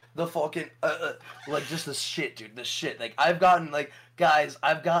 dude. The fucking like just this shit, dude. This shit. Like I've gotten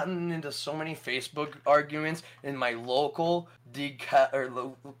into so many Facebook arguments in my local the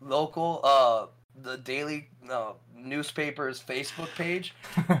daily newspaper's Facebook page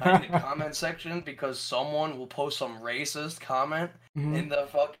in the comment section because someone will post some racist comment in the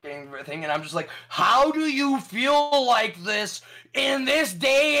fucking thing, and I'm just like, how do you feel like this in this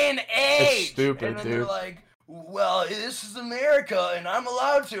day and age? It's stupid, and then dude. They're like, well, this is America, and I'm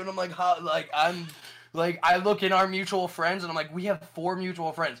allowed to, and I'm like, how? Like, I'm Like, I look in our mutual friends, and I'm like, we have 4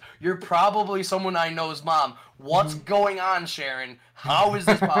 mutual friends. You're probably someone I know's mom. What's going on, Sharon? How is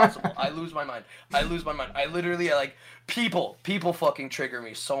this possible? I lose my mind. I literally, like, people fucking trigger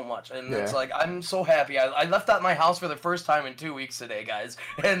me so much. And it's like, I'm so happy. I left out my house for the first time in 2 weeks today, guys.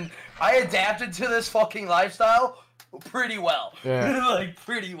 And I adapted to this fucking lifestyle pretty well. Yeah. Like,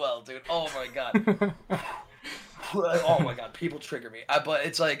 pretty well, dude. Oh, my God. Oh my God, people trigger me. But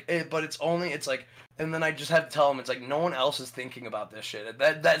it's like, it's like, and then I just have to tell them, it's like, no one else is thinking about this shit.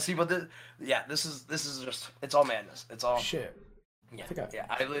 See, but this is just, it's all madness. It's all shit. Yeah,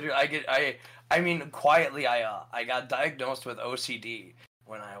 I mean, quietly, I got diagnosed with OCD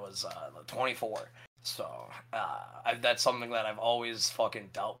when I was 24. So that's something that I've always fucking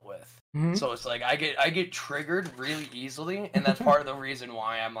dealt with. So it's like I get triggered really easily, and that's part of the reason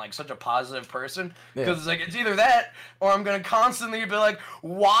why I'm like such a positive person. Because it's like, it's either that or I'm gonna constantly be like,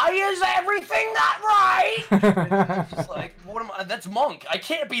 why is everything not right? And it's just like, what am I? That's Monk. I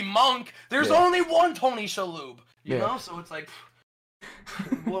can't be Monk. There's only one Tony Shalhoub. You know, so it's like,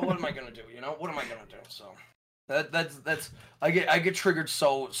 what am I gonna do? You know, what am I gonna do? So that's I get triggered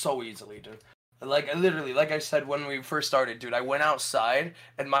so easily, dude. Like, literally, like I said when we first started, dude, I went outside,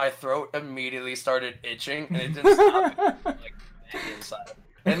 and my throat immediately started itching, and it didn't stop. Like, inside.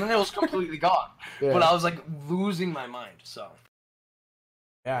 And then it was completely gone. But I was, like, losing my mind, so.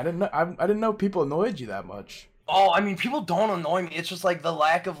 Yeah, I didn't know people annoyed you that much. Oh, I mean, people don't annoy me. It's just, like, the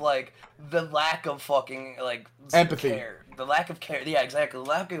lack of fucking, like, empathy. Care. The lack of care. Yeah, exactly. The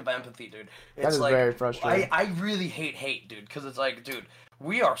lack of empathy, dude. It's that is like, very frustrating. I really hate, dude, because it's like, dude,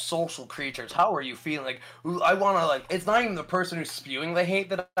 we are social creatures. How are you feeling? Like, I want to, like, it's not even the person who's spewing the hate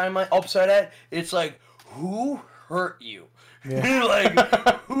that I'm upset at. It's like, who hurt you? Yeah. Like,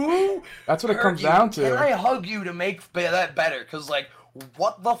 who? That's what it comes down to. Can I hug you to make that better? Because, like,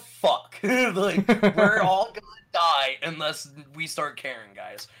 what the fuck? Like, we're all gonna die unless we start caring,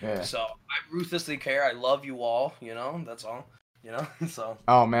 guys. Yeah. So I ruthlessly care. I love you all. You know, that's all. You know, so.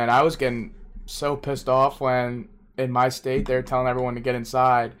 Oh man, I was getting so pissed off when in my state they're telling everyone to get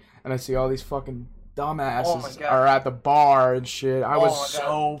inside, and I see all these fucking dumbasses are at the bar and shit. I was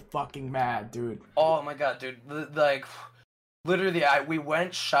so fucking mad, dude. Oh my God, dude! Like. Literally, we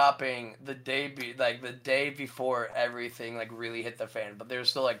went shopping the day before everything like really hit the fan, but there's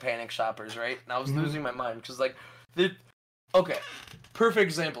still like panic shoppers, right? And I was losing my mind because like, okay, perfect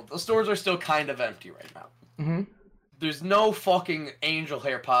example. The stores are still kind of empty right now. There's no fucking angel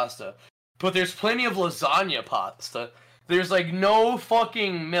hair pasta, but there's plenty of lasagna pasta. There's like no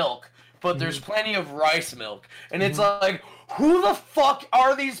fucking milk, but there's plenty of rice milk, and it's like, who the fuck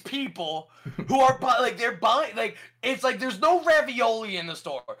are these people who are they're buying, like, it's like there's no ravioli in the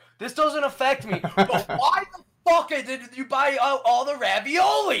store. This doesn't affect me, but why the fuck did you buy all the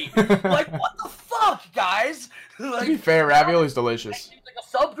ravioli? Like, what the fuck, guys? Like, to be fair, ravioli's delicious. Like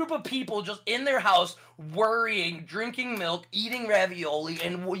a subgroup of people just in their house worrying, drinking milk, eating ravioli,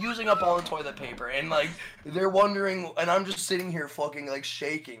 and using up all the toilet paper, and like they're wondering, and I'm just sitting here fucking like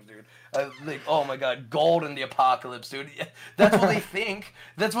shaking, dude. Like, oh my God, gold in the apocalypse, dude. That's what they think.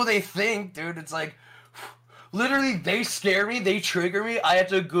 That's what they think, dude. It's like, literally, they scare me, they trigger me. I have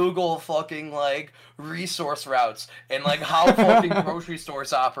to Google fucking, like, resource routes and, like, how fucking grocery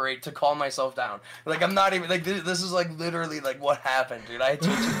stores operate to calm myself down. Like, I'm not even, like, this is, like, literally, like, what happened, dude. I had to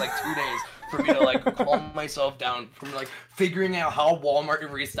take, like, 2 days for me to, like, calm myself down from, like, figuring out how Walmart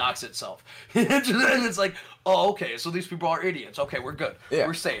restocks itself. And it's like, oh, okay, so these people are idiots. Okay, we're good. Yeah.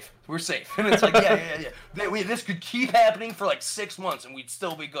 We're safe. And it's like, yeah. This could keep happening for, like, 6 months and we'd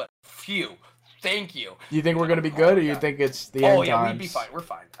still be good. Phew. Thank you. You think we're going to be good, or you think it's the end times? Oh, yeah, we'd be fine. We're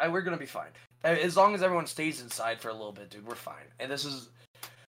fine. We're going to be fine. As long as everyone stays inside for a little bit, dude, we're fine. And this is...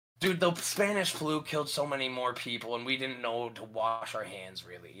 Dude, the Spanish flu killed so many more people, and we didn't know to wash our hands,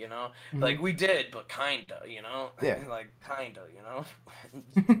 really, you know? Like, we did, but kinda, you know? Yeah. Like, kinda, you know?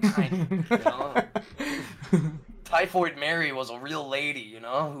 Kinda, you know? Typhoid Mary was a real lady, you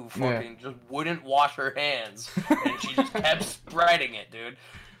know? Who fucking just wouldn't wash her hands, and she just kept spreading it, dude.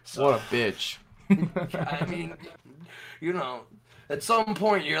 So, what a bitch. I mean, you know, at some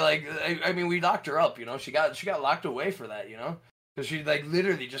point you're like, I mean, we locked her up, you know. She got locked away for that, you know, because she like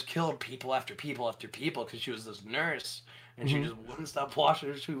literally just killed people after people after people because she was this nurse and she just wouldn't stop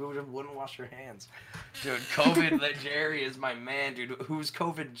washing. She just wouldn't wash her hands, dude. COVID Jerry is my man, dude. Who's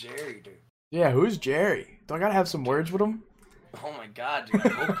COVID Jerry, dude? Yeah, who's Jerry? Do I gotta have some words with him? Oh my God, dude. I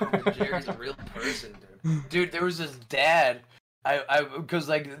hope COVID Jerry's a real person, dude. Dude, there was this dad. Because,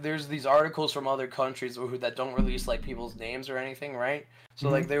 like, there's these articles from other countries that don't release, like, people's names or anything, right? So,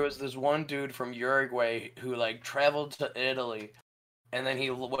 like, there was this one dude from Uruguay who, like, traveled to Italy, and then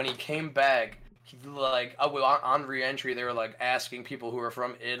when he came back, like on re-entry, they were like asking people who were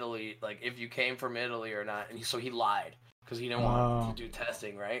from Italy, like if you came from Italy or not, and so he lied because he didn't want to do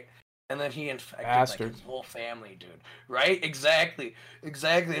testing, right? And then he infected like his whole family, dude. Right? Exactly.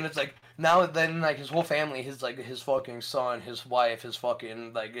 And it's like now then like his whole family, his fucking son, his wife, his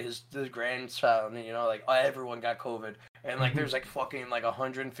fucking like his grandchild, you know, like everyone got COVID. And like there's like fucking like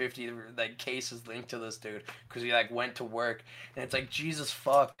 150 like cases linked to this dude because he like went to work, and it's like Jesus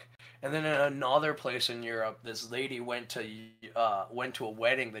fuck. And then in another place in Europe, this lady went to a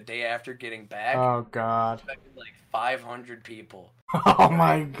wedding the day after getting back. Oh God! Like 500 people. Oh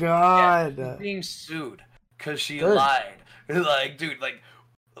my God! Yeah, being sued because she lied. Like, dude, like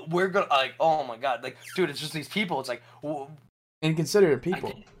we're gonna like, oh my God, like, dude, it's just these people. It's like, well, inconsiderate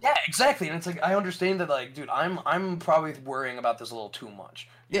people. Yeah, exactly. And it's like I understand that, like, dude, I'm probably worrying about this a little too much.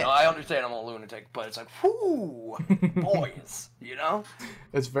 You know, I understand I'm a lunatic, but it's like, whoo, boys, you know.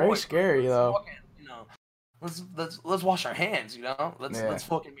 It's very scary though. Fucking, you know, let's wash our hands, you know. Let's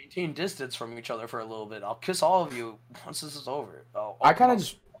fucking maintain distance from each other for a little bit. I'll kiss all of you once this is over. I kind of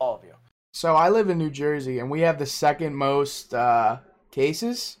just all of you. So I live in New Jersey, and we have the second most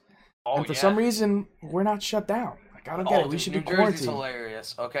cases, and for some reason we're not shut down. I don't get it. We should be quarantined. New Jersey's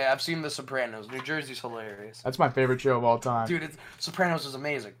hilarious. Okay, I've seen The Sopranos. New Jersey's hilarious. That's my favorite show of all time. Dude, Sopranos is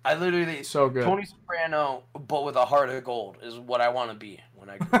amazing. I literally so good. Tony Soprano, but with a heart of gold, is what I want to be when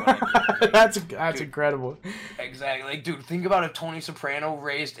I That's incredible. Exactly. Like, dude, think about if Tony Soprano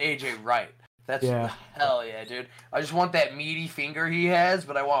raised AJ right. That's hell yeah, dude. I just want that meaty finger he has,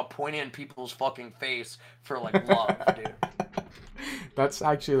 but I want to point it in people's fucking face for like love, dude. That's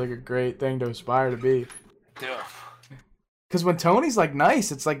actually like a great thing to aspire to be. Dude. Because when Tony's like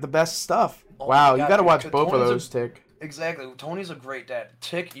nice, it's like the best stuff. Oh wow, you gotta watch both of those, Tick. Exactly. Tony's a great dad.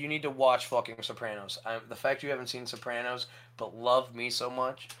 Tick, you need to watch fucking Sopranos. The fact you haven't seen Sopranos but love me so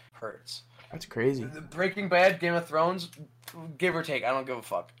much hurts. That's crazy. Breaking Bad, Game of Thrones, give or take. I don't give a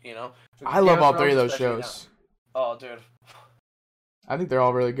fuck, you know? I love all three of those shows. Oh, dude. I think they're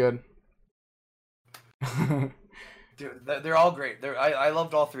all really good. Dude, they're all great. I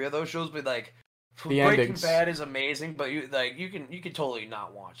loved all three of those shows, but like... Breaking Bad is amazing, but you can totally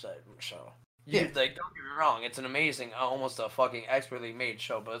not watch that show. Like, don't get me wrong, it's an amazing, almost a fucking expertly made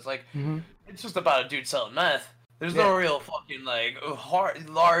show, but it's like it's just about a dude selling meth. There's no real fucking like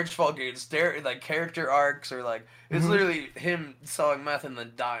large fucking like character arcs or like it's literally him selling meth and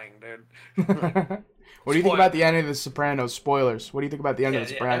then dying, dude. Like, what do you think about the ending of The Sopranos? Spoilers. What do you think about the end of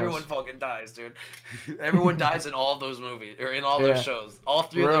The Sopranos? Everyone fucking dies, dude. Everyone dies in all of those movies or in all those shows. All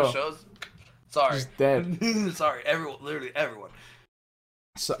three of those shows. Sorry. Just dead. Sorry, literally everyone.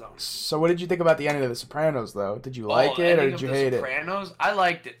 So what did you think about the ending of The Sopranos, though? Did you like it or did you hate Sopranos? I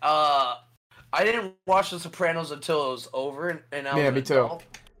liked it. I didn't watch The Sopranos until it was over, and I was me too.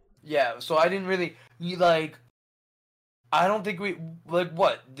 Yeah, so I didn't really I don't think we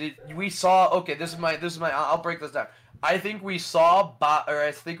what did we saw? Okay, this is my. I'll break this down. I think we saw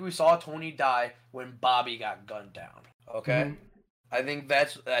Tony die when Bobby got gunned down. Okay. I think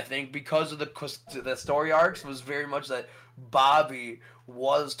because of the story arcs was very much that Bobby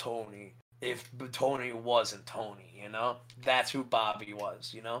was Tony if Tony wasn't Tony, you know? That's who Bobby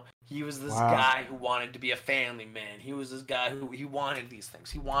was, you know? He was this guy who wanted to be a family man. He was this guy who he wanted these things.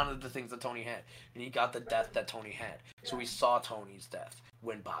 He wanted the things that Tony had, and he got the death that Tony had. So we saw Tony's death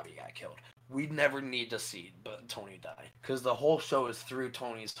when Bobby got killed. We never need to see Tony die, because the whole show is through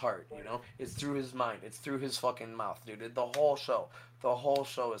Tony's heart, you know? It's through his mind. It's through his fucking mouth, dude. The whole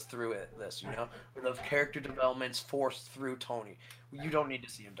show is through this, you know? The character development's forced through Tony. You don't need to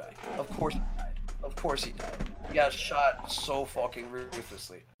see him die. Of course he died. Of course he died. He got shot so fucking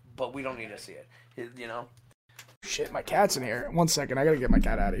ruthlessly, but we don't need to see it, you know? Shit, my cat's in here. 1 second, I gotta get my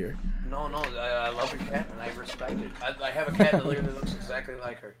cat out of here. No, I love your cat, and I respect it. I have a cat that literally looks exactly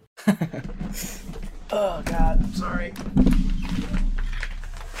like her. Oh, God, I'm sorry. Come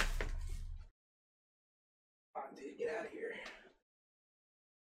on, dude, get out of here.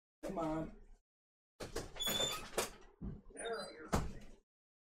 Come on.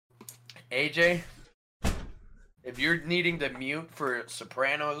 AJ, if you're needing to mute for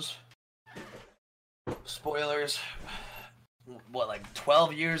Sopranos, spoilers, what, like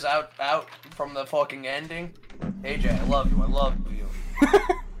 12 years out from the fucking ending? AJ, I love you.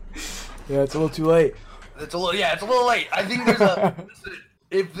 Yeah, it's a little too late. It's a little late. I think there's a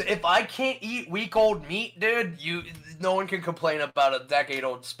if I can't eat week-old meat, dude, no one can complain about a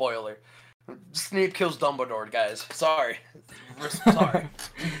decade-old spoiler. Snape kills Dumbledore, guys. Sorry.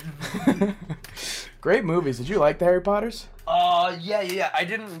 Great movies. Did you like the Harry Potters? Yeah. I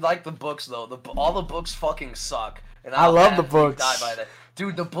didn't like the books though. All the books fucking suck. and I I'll love the absolutely books. die by that.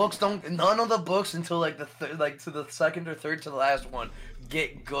 Dude, the books don't. None of the books until like to the second or third to the last one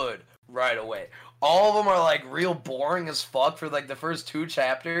get good right away. All of them are like real boring as fuck for like the first 2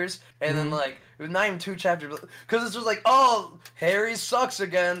 chapters, and then like it was not even 2 chapters because it's just like, oh, Harry sucks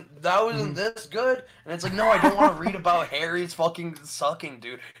again. That wasn't this good, and it's like, no, I don't want to read about Harry's fucking sucking,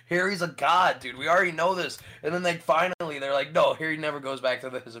 dude. Harry's a god, dude. We already know this. And then like finally they're like, no, Harry never goes back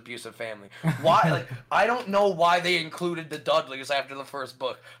to his abusive family. Why? Like I don't know why they included the Dudleys after the first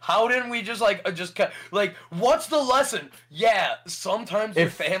book. How didn't we just like what's the lesson? Yeah, sometimes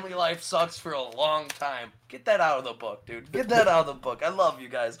your family life sucks for a long time. Get that out of the book, dude. Get that out of the book. I love you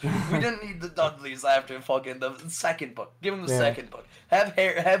guys. We didn't need the Dudleys after fucking the second book. Give him the second book.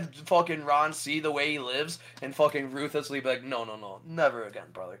 Have fucking Ron see the way he lives and fucking ruthlessly be like, no, never again,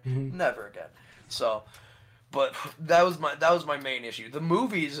 brother, never again. So. But that was my main issue. The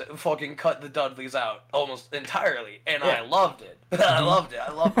movies fucking cut the Dudleys out almost entirely, and I loved it. I loved it,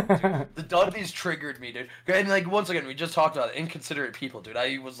 dude. The Dudleys triggered me, dude. And like once again, we just talked about it. Inconsiderate people, dude.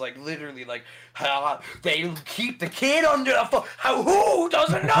 I was like literally like, they keep the kid under the who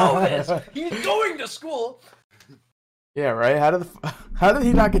doesn't know this? He's going to school. Yeah, right. How did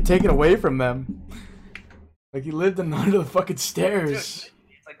he not get taken away from them? Like he lived under the fucking stairs. Dude,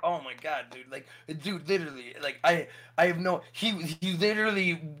 like, oh my god, dude, like, dude, literally, like, I have no, he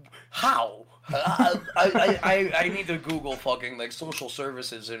literally, how? I need to Google fucking, like, social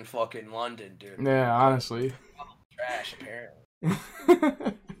services in fucking London, dude. Yeah, honestly. Trash,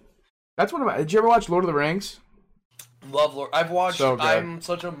 apparently. That's one of my, did you ever watch Lord of the Rings? Love Lord, I've watched, so good. I'm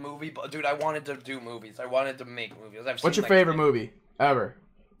such a movie, dude, I wanted to do movies, I wanted to make movies. What's your favorite movie, ever?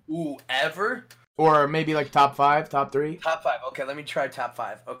 Ooh, ever? Or maybe like top 5, top 3? Top 5. Okay, let me try top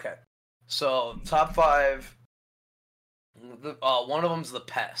 5. Okay. So, top 5. One of them's The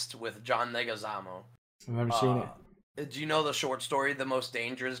Pest with John Leguizamo. I've never seen it. Do you know the short story, The Most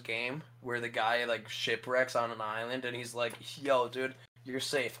Dangerous Game? Where the guy, like, shipwrecks on an island and he's like, yo, dude, you're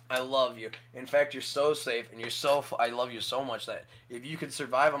safe. I love you. In fact, you're so safe and I love you so much that if you could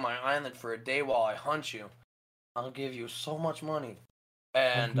survive on my island for a day while I hunt you, I'll give you so much money.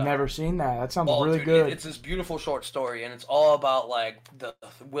 And I've never seen that. That sounds really dude, good. It's this beautiful short story, and it's all about like the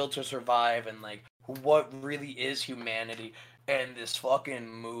will to survive and like what really is humanity. And this fucking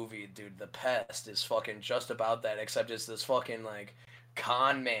movie, dude, The Pest, is fucking just about that. Except it's this fucking like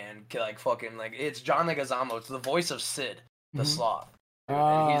con man, like fucking like it's John Leguizamo. It's the voice of Sid, the sloth.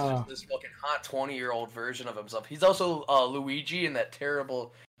 And he's just this fucking hot 20-year-old version of himself. He's also Luigi in that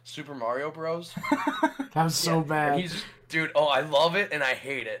terrible Super Mario Bros. That was so bad. And he's, dude, I love it and I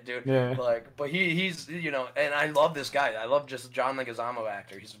hate it, dude. Yeah. Like, but he's, you know, and I love this guy. I love just John Leguizamo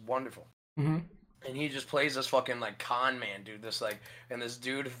actor. He's wonderful. And he just plays this fucking like con man, dude. This like, and this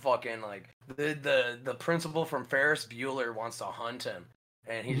dude fucking like the principal from Ferris Bueller wants to hunt him,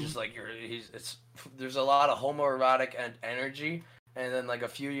 and he's just like there's a lot of homoerotic energy, and then like a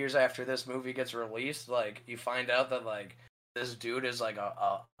few years after this movie gets released, like you find out that like this dude is like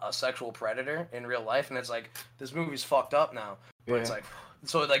a sexual predator in real life, and it's like this movie's fucked up now, but it's like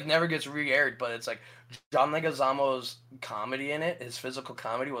so it like never gets re-aired, but it's like John Leguizamo's comedy in it, his physical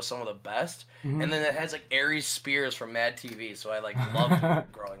comedy was some of the best, and then it has like Aries Spears from Mad TV, so I like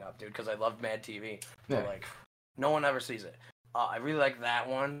loved growing up, dude, because I loved Mad TV, but like no one ever sees it. I really like that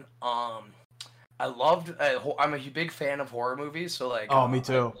one. I'm a big fan of horror movies, so like me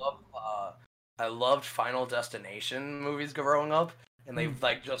too. I loved Final Destination movies growing up, and they've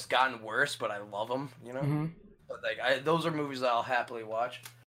like just gotten worse, but I love them, you know. But like, those are movies that I'll happily watch.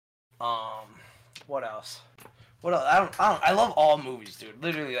 What else? I love all movies, dude.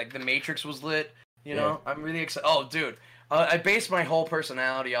 Literally, like The Matrix was lit. You know, I'm really excited. Oh, dude, I based my whole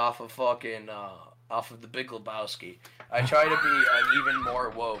personality off of fucking off of The Big Lebowski. I try to be an even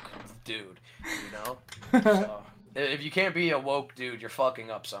more woke dude. You know, so if you can't be a woke dude, you're fucking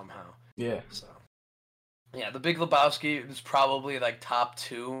up somehow. Yeah. So, yeah, The Big Lebowski is probably like top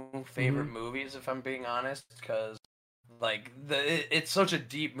 2 favorite movies, if I'm being honest, because like it's such a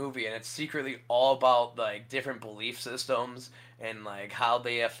deep movie, and it's secretly all about like different belief systems and like how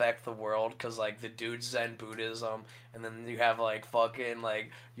they affect the world. Because like the dude's Zen Buddhism, and then you have like fucking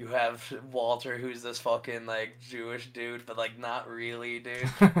like you have Walter, who's this fucking like Jewish dude, but like not really, dude.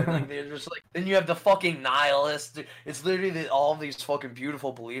 And like they're just like, then you have the fucking nihilist. It's literally all these fucking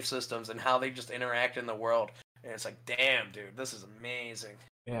beautiful belief systems and how they just interact in the world. And it's like, damn, dude, this is amazing.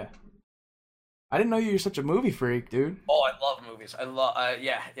 Yeah. I didn't know you were such a movie freak, dude. Oh, I love movies. I love,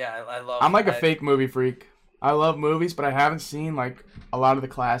 I love. I'm like a fake movie freak. I love movies, but I haven't seen like a lot of the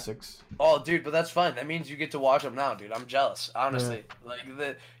classics. Oh, dude, but that's fun. That means you get to watch them now, dude. I'm jealous, honestly. Yeah.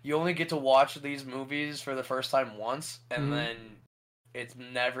 Like you only get to watch these movies for the first time once, and then it's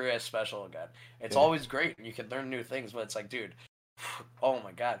never as special again. It's always great, and you can learn new things. But it's like, dude, oh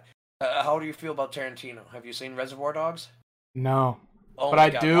my god. How do you feel about Tarantino? Have you seen Reservoir Dogs? No. Oh but my I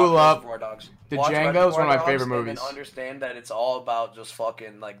God, do watch love Reservoir Dogs. the Watch Django is one of my Reservoir favorite Dogs movies. And understand that it's all about just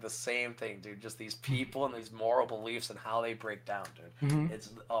fucking like the same thing, dude. Just these people and these moral beliefs and how they break down, dude. It's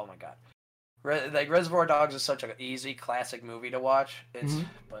oh my god. Like Reservoir Dogs is such an easy classic movie to watch.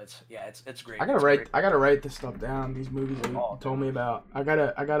 But yeah, it's great. I gotta write this stuff down. These movies that you told me about. I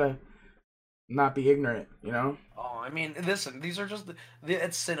gotta not be ignorant, you know? Oh, I mean, listen, these are just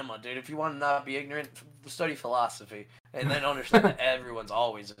it's cinema, dude. If you want to not be ignorant, study philosophy, and then understand that everyone's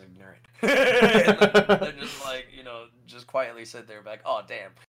always ignorant. And then just like just quietly sit there, and be like, oh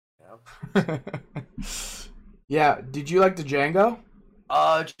damn, Yeah. Did you like the Django?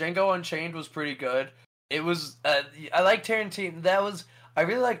 Django Unchained was pretty good. It was I like Tarantino. I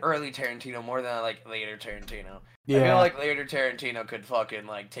really like early Tarantino more than I like later Tarantino. Yeah. I feel like later Tarantino could fucking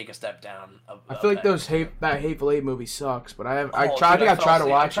like take a step down. I feel like that Hateful Eight movie sucks, but I tried to watch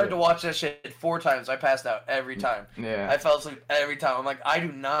it. I tried to watch that shit 4 times. I passed out every time. Yeah. I fell asleep every time. I'm like, I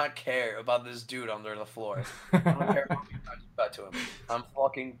do not care about this dude under the floor. I don't care how many times you cut to him. I'm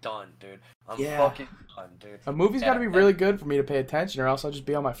fucking done, dude. I'm fucking done, dude. A movie's got to be really good for me to pay attention, or else I'll just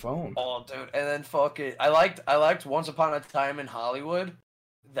be on my phone. Oh, dude, and then fucking, I liked Once Upon a Time in Hollywood.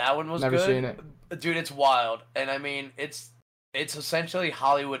 That one was Never good. seen it. Dude, it's wild, and I mean, it's essentially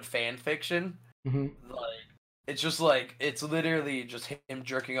Hollywood fan fiction. Like, it's just like it's literally just him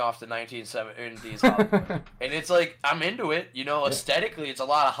jerking off to 1970s Hollywood, and it's like I'm into it. Aesthetically, it's a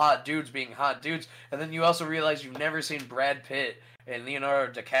lot of hot dudes being hot dudes, and then you also realize you've never seen Brad Pitt and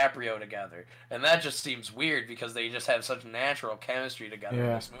Leonardo DiCaprio together, and that just seems weird because they just have such natural chemistry together in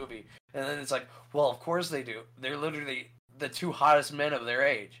this movie. And then it's like, well, of course they do. They're literally the 2 hottest men of their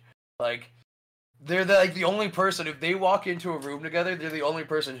age. Like, they're the only person, if they walk into a room together, they're the only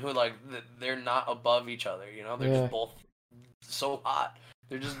person who they're not above each other. They're just both so hot.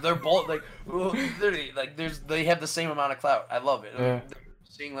 They're both like literally like they have the same amount of clout. I love it. Yeah.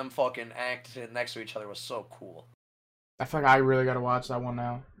 Seeing them fucking act next to each other was so cool. I feel like I really gotta watch that one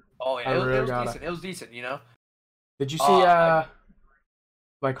now. Oh yeah, it was decent. It was decent, Did you see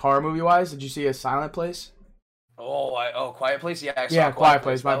like horror movie wise? Did you see A Silent Place? Quiet Place. Yeah, I saw Quiet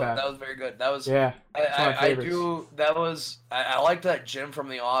Place. My bad. That was very good. That was I do. That was I like that Jim from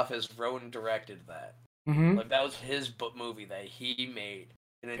The Office wrote and directed that. Like that was his movie that he made,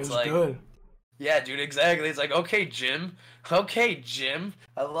 and it's like good. Yeah, dude, exactly. It's like okay, Jim,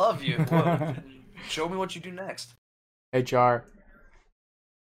 I love you. Show me what you do next. HR.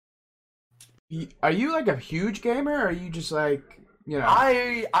 Are you like a huge gamer, or are you just like?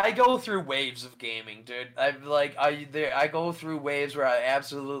 I go through waves of gaming, dude. I go through waves where I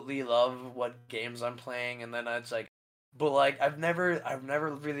absolutely love what games I'm playing, and then it's like, but like I've never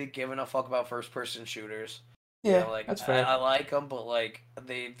really given a fuck about first person shooters. Yeah, that's fair. I like them, but like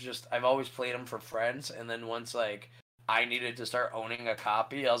I've always played them for friends, and then once like I needed to start owning a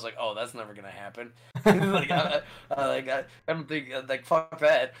copy, I was like, oh, that's never gonna happen. I'm thinking like fuck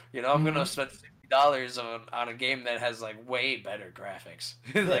that, I'm gonna spend $60 on a game that has like way better graphics.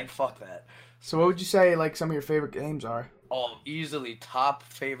 Like fuck that. So what would you say like some of your favorite games are? Oh, easily top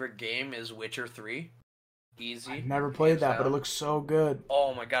favorite game is Witcher 3. Easy. I've never played that, but it looks so good.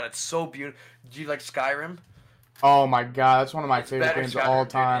 Oh my god, it's so beautiful. Do you like Skyrim? Oh my god, that's one of my favorite games of all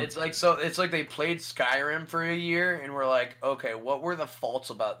time. It's like they played Skyrim for a year and were like, okay, what were the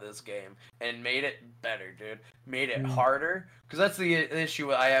faults about this game? And made it better, dude. Made it harder. Because that's the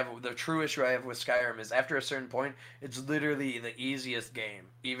issue I have. The true issue I have with Skyrim is after a certain point, it's literally the easiest game.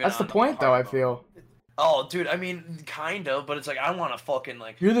 Even that's the point, though. I feel. Oh, dude. I mean, kind of, but it's like I want to fucking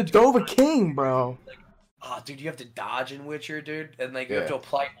like. You're the Dova King, bro. Like, dude, you have to dodge in Witcher, dude, and like you have to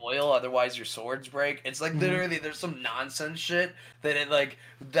apply oil, otherwise your swords break. It's like literally there's some nonsense shit that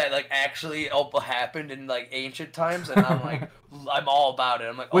actually happened in like ancient times, and I'm like, I'm all about it.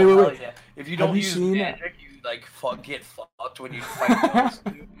 I'm like, wait. Yeah. If you don't use magic, you like get fucked when you fight boss,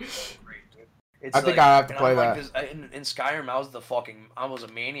 dude. Great, dude. I think I have to play that. In Skyrim, I was a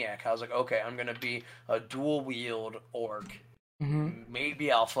maniac. I was like, okay, I'm gonna be a dual wield orc.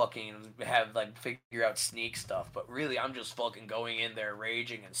 Maybe I'll fucking have like figure out sneak stuff, but really I'm just fucking going in there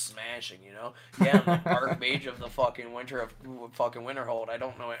raging and smashing, Yeah, I'm the archmage of the fucking Winterhold. I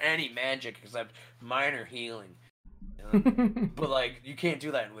don't know any magic except minor healing. But like you can't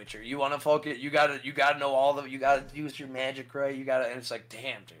do that in Witcher. You want to focus. You gotta know you gotta use your magic right. And it's like,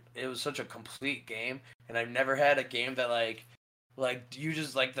 damn, dude, it was such a complete game, and I've never had a game that like you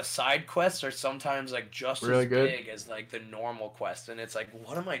just like the side quests are sometimes like just Really as good. big as like the normal quest, and it's like,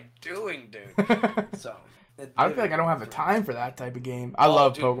 what am I doing, dude? So I feel like I don't have the time for that type of game. I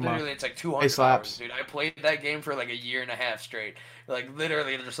love dude, Pokemon. Literally, it's like 200 It slaps. hours, dude. I played that game for like a year and a half straight. Like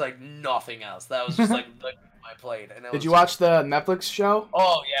literally, just like nothing else. That was just like I played. And it Did was, you watch the Netflix show?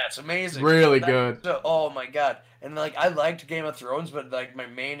 Oh yeah, it's amazing. Really good. Oh my god. And like I liked Game of Thrones, but like my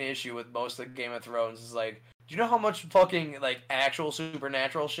main issue with most of Game of Thrones is like, do you know how much fucking like actual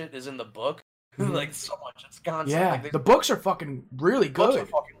supernatural shit is in the book? Like so much. It's constant. Yeah, like, the books are fucking really good. Books are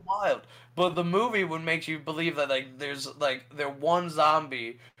fucking wild. But the movie would make you believe that like there's one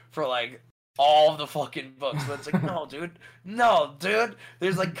zombie for like all of the fucking books. But it's like, no, dude.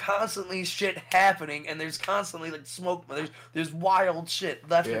 There's like constantly shit happening, and there's constantly like smoke. There's wild shit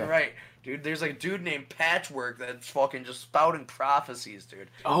left and right, dude. There's like a dude named Patchwork that's fucking just spouting prophecies, dude.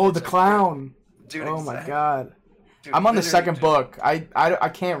 Oh, it's the like, clown. Dude, oh exactly. my god. Dude, I'm on the second book.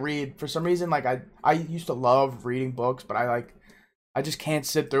 I can't read for some reason. Like I used to love reading books, but I just can't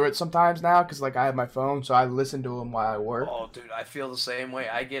sit through it sometimes now because like I have my phone, so I listen to them while I work. Oh, dude, I feel the same way.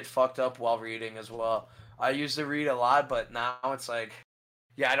 I get fucked up while reading as well. I used to read a lot, but now it's like,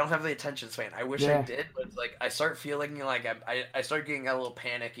 yeah, I don't have the attention span. I wish I did, but it's like I start feeling like I start getting a little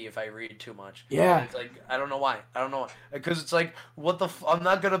panicky if I read too much. Yeah. And it's like I don't know why. Because it's like I'm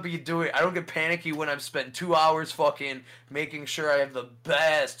not gonna be doing. I don't get panicky when I've spent 2 hours fucking making sure I have the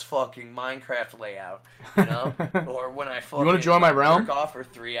best fucking Minecraft layout, you know, or when I fucking. You want to join my realm? Work off for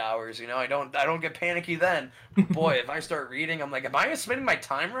 3 hours, you know. I don't get panicky then. Boy, if I start reading, I'm like, am I spending my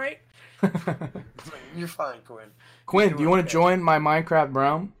time right? You're fine, Quinn. Quinn, do you want to join my Minecraft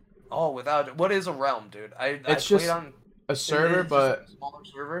realm? Oh, what is a realm, dude? It's just a server, but a smaller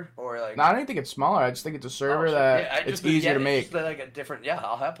server, or like. No, I don't think it's smaller. I just think it's a server that it's easier to make. Just like a different. Yeah,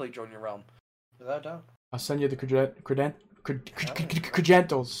 I'll happily join your realm, without doubt. I'll send you the credentials.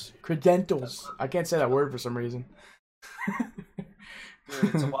 I can't say that word for some reason.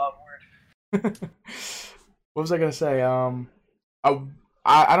 Dude, it's a wild word. What was I gonna say?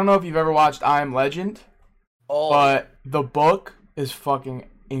 I don't know if you've ever watched I Am Legend, but the book is fucking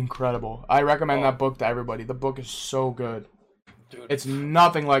incredible. I recommend that book to everybody. The book is so good. Dude, it's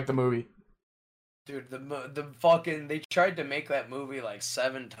nothing like the movie. Dude, the fucking they tried to make that movie like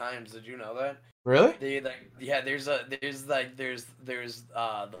 7 times. Did you know that? Really? There's the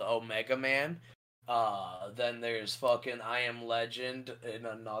Omega Man. Then there's fucking I Am Legend in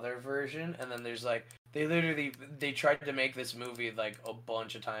another version, and then there's like they tried to make this movie like a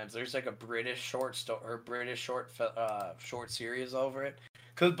bunch of times. There's like a British short series over it,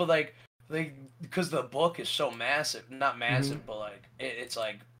 because the book is so massive, not massive, but like it's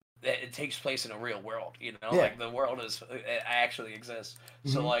like it takes place in a real world, you know, like the world it actually exists.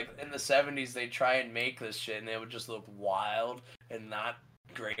 So like in the 70s they try and make this shit, and it would just look wild and not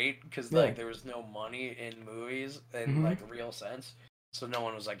great because like there was no money in movies in like a real sense, so no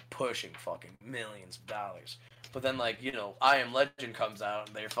one was like pushing fucking millions of dollars. But then like, you know, I Am Legend comes out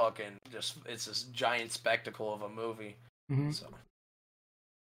and they're fucking just, it's this giant spectacle of a movie. So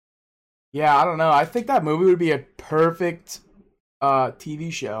yeah, I don't know, I think that movie would be a perfect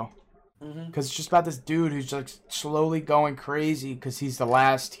TV show, because it's just about this dude who's like slowly going crazy because he's the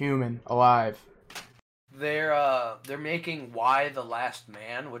last human alive. They're making Y the Last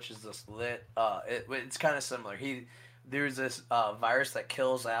Man, which is this it's kind of similar. There's this virus that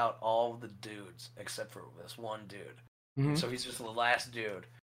kills out all the dudes except for this one dude. So he's just the last dude,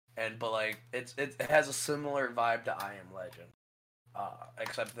 but like it has a similar vibe to I Am Legend,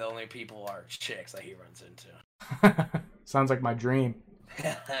 except the only people are chicks that he runs into. Sounds like my dream.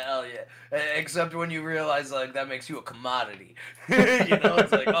 Hell yeah! Except when you realize like that makes you a commodity. You know,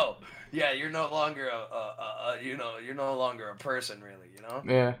 it's like, oh yeah, you're no longer you're no longer a person, really. You know?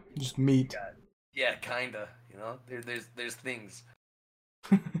 Yeah, just meat. Yeah, kinda. You know, there's things.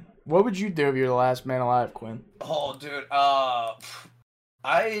 What would you do if you're the last man alive, Quinn? Oh, dude.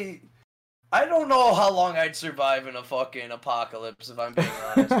 I don't know how long I'd survive in a fucking apocalypse, if I'm being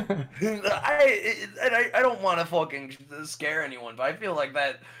honest. I don't want to fucking scare anyone, but I feel like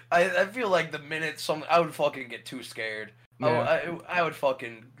I feel like the minute I would fucking get too scared. Yeah. I would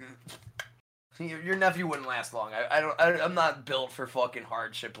fucking. Your nephew wouldn't last long. I'm not built for fucking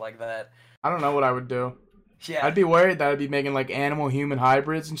hardship like that. I don't know what I would do. Yeah. I'd be worried that I'd be making like animal-human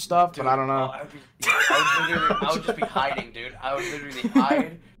hybrids and stuff, dude, but I don't know. I would just be hiding, dude. I would literally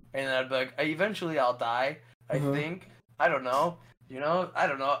hide. And then I'd be like, eventually I'll die, I think. I don't know. You know? I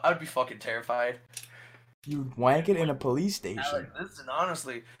don't know. I would be fucking terrified. You'd wank it in a police station. Listen,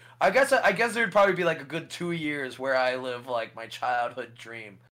 honestly, I guess there'd probably be like a good 2 years where I live like my childhood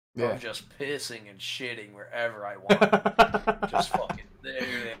dream. Yeah. of just pissing and shitting wherever I want. Just fucking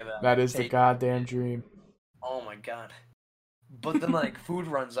there. That is the goddamn dream. Oh my god. But then like food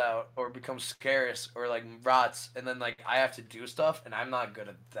runs out or becomes scarce or like rots, and then like I have to do stuff, and I'm not good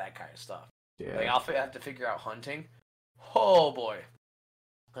at that kind of stuff. Yeah. Like I'll have to figure out hunting. Oh boy.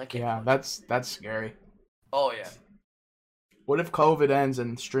 I can't. Yeah, that's scary. Oh yeah. What if COVID ends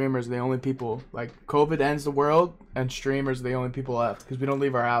and streamers are the only people? Like, COVID ends the world and streamers are the only people left because we don't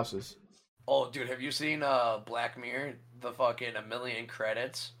leave our houses. Oh, dude, have you seen Black Mirror? The fucking a million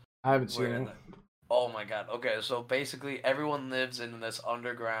credits. I haven't seen it. Oh my god. Okay, so basically everyone lives in this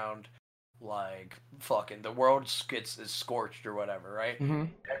underground, like fucking the world is scorched or whatever, right? Mm-hmm.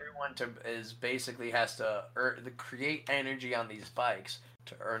 Everyone is basically has to create energy on these bikes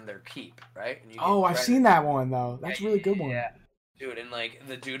to earn their keep, right? And I've seen that one though. That's a really good one. Yeah, dude, and like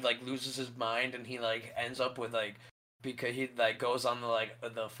the dude like loses his mind and he like ends up with like because he like goes on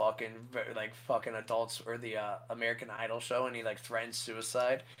the fucking adults or the American Idol show and he like threatens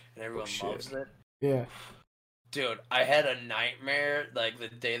suicide and everyone loves it. Yeah. Dude, I had a nightmare like the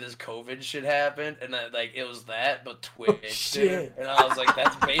day this COVID shit happened, and it was that, but Twitch, dude. And I was like,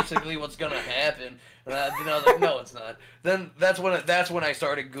 that's basically what's gonna happen. And then I was like, no, it's not. Then that's when I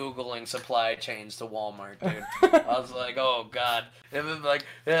started Googling supply chains to Walmart, dude. I was like, oh god, it was like,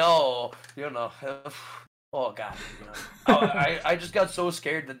 oh, you know, oh god, you know. I just got so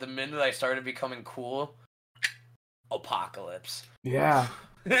scared that the minute I started becoming cool, apocalypse. Yeah.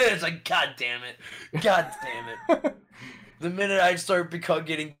 It's like, god damn it. The minute I start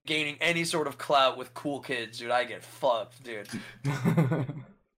gaining any sort of clout with cool kids, dude, I get fucked, dude.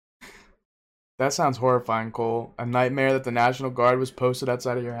 That sounds horrifying, Cole. A nightmare that the National Guard was posted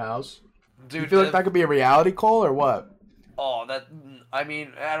outside of your house? Dude, you feel like that could be a reality, Cole, or what? Oh, I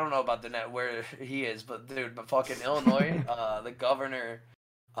mean, I don't know about the net where he is, but dude, but fucking Illinois, the governor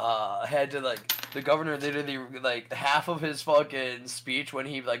had to the governor literally like half of his fucking speech when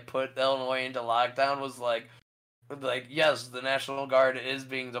he like put Illinois into lockdown was like yes, the National Guard is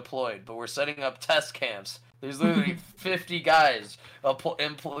being deployed, but we're setting up test camps. There's literally 50 guys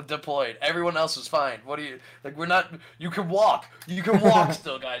deployed. Everyone else is fine. What do you like? We're not. You can walk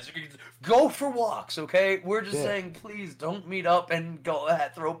still, guys. You can go for walks, okay? We're just saying, please don't meet up and go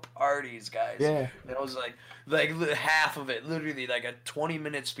throw parties, guys. Yeah. And it was like half of it, literally like a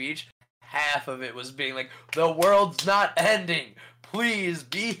 20-minute speech. Half of it was being like, the world's not ending. Please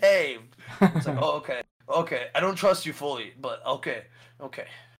behave. It's like, oh, okay. I don't trust you fully, but okay.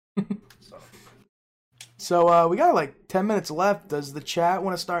 So we got like 10 minutes left. Does the chat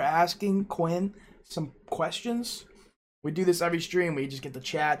want to start asking Quinn some questions? We do this every stream. We just get the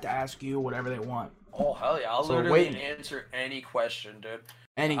chat to ask you whatever they want. Oh, hell yeah. I'll literally answer any question, dude.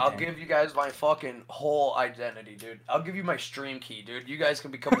 Anything. I'll give you guys my fucking whole identity, dude. I'll give you my stream key, dude. You guys can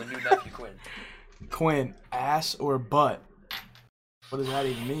become the new Nephew Quin. Quinn, ass or butt? What does that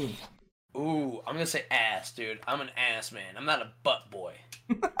even mean? Ooh, I'm gonna say ass, dude. I'm an ass man. I'm not a butt boy.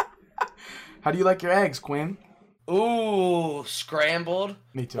 How do you like your eggs, Quinn? Ooh, scrambled.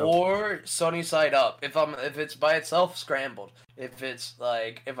 Me too. Or sunny side up. If it's by itself, scrambled. If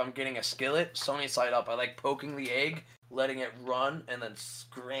I'm getting a skillet, sunny side up. I like poking the egg, letting it run, and then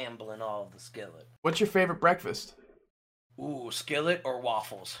scrambling all of the skillet. What's your favorite breakfast? Ooh, skillet or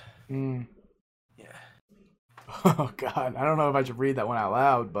waffles. Yeah. Oh god, I don't know if I should read that one out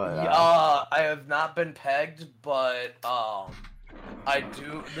loud, but I have not been pegged, but I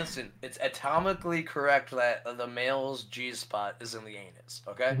do. Listen, it's atomically correct that the male's G spot is in the anus.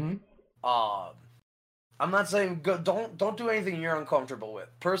 Okay. Mm-hmm. I'm not saying don't do anything you're uncomfortable with.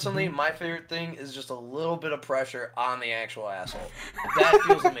 Personally, my favorite thing is just a little bit of pressure on the actual asshole. That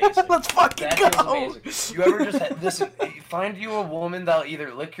feels amazing. Let's fucking go. Feels amazing. You ever just listen? Find you a woman that'll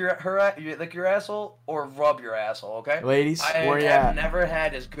either lick your asshole or rub your asshole. Okay, ladies, where you at? at? I've never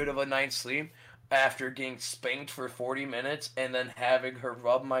had as good of a night's sleep after getting spanked for 40 minutes and then having her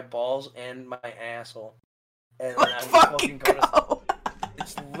rub my balls and my asshole. And then Let's fucking go.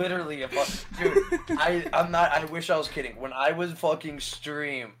 It's literally dude. I wish I was kidding. When I was fucking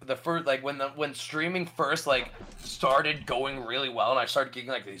stream, the first when streaming first started going really well, and I started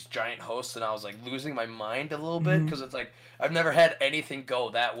getting these giant hosts, and I was losing my mind a little bit because it's I've never had anything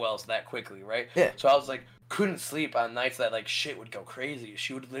go that well that quickly, right? Yeah. So I was couldn't sleep on nights that shit would go crazy.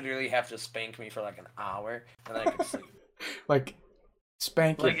 She would literally have to spank me for an hour, and then I could sleep.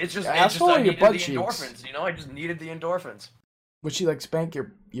 Spank your it's just asshole I or your needed butt the cheeks? endorphins, I just needed the endorphins. Would she like spank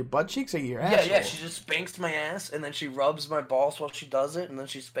your butt cheeks or your Yeah, asshole? yeah, she just spanks my ass, and then she rubs my balls while she does it, and then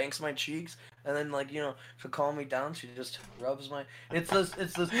she spanks my cheeks, and then like to calm me down, she just rubs my. It's this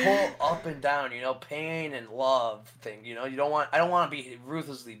pull up and down, pain and love thing. I don't want to be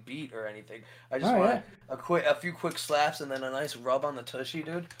ruthlessly beat or anything. I just Oh yeah. want a few quick slaps and then a nice rub on the tushy,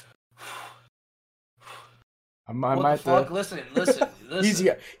 dude. I What the might fuck? Listen, listen, he's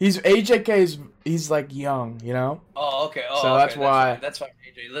listen. he's like young, Oh, okay. So Oh, that's okay. That's fine. why. That's fine,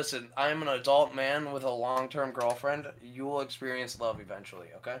 AJ. Listen, I'm an adult man with a long-term girlfriend. You will experience love eventually,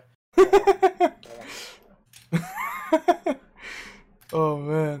 okay? Don't worry. Don't worry. Oh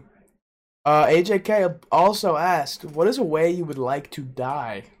man. AJK also asked, "What is a way you would like to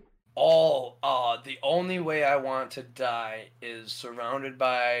die?" The only way I want to die is surrounded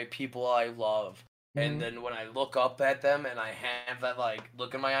by people I love. And Hmm. then when I look up at them and I have that, like,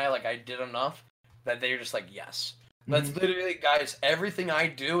 look in my eye, like I did enough, that they're just like, yes. Hmm. That's literally, guys, everything I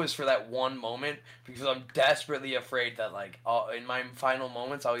do is for that one moment because I'm desperately afraid that, like, in my final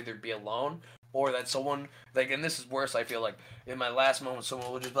moments, I'll either be alone or that someone, like, and this is worse, I feel like, in my last moment,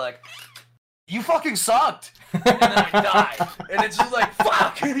 someone will just be like, you fucking sucked, and then I die, and it's just like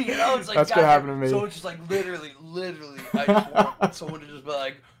fuck, it's like That's gonna goddamn. happen to me. So it's just like literally, I just want someone to just be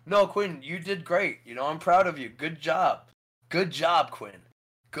like, no, Quinn, you did great. I'm proud of you. Good job, Quinn.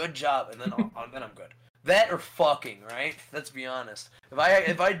 Good job, and then I'm good. That or fucking, right? Let's be honest.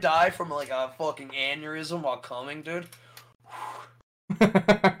 If I die from like a fucking aneurysm while coming, dude,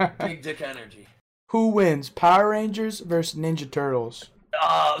 big dick energy. Who wins, Power Rangers versus Ninja Turtles?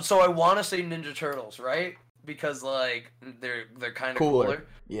 So I want to say Ninja Turtles, right? Because like they're kind of cooler.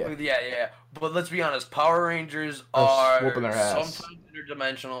 Yeah. Yeah, yeah. But let's be honest, Power Rangers Whooping are their ass. sometimes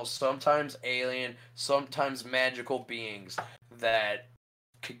interdimensional, sometimes alien, sometimes magical beings that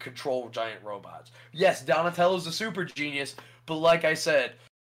can control giant robots. Yes, Donatello's a super genius, but like I said,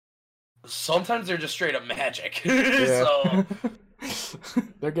 sometimes they're just straight up magic. Yeah. So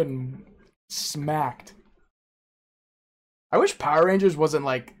They're getting smacked. I wish Power Rangers wasn't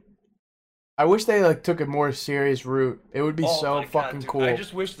like. I wish they like took a more serious route. It would be oh so my god, fucking dude! cool. I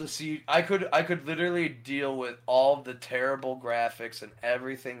just wish I could literally deal with all of the terrible graphics and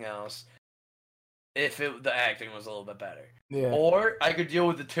everything else if the acting was a little bit better. Yeah. Or I could deal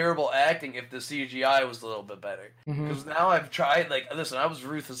with the terrible acting if the CGI was a little bit better. Mhm. Because now I've tried, like, listen, I was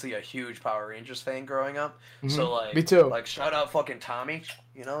ruthlessly a huge Power Rangers fan growing up. So, Mhm. Me too. like shout out fucking Tommy,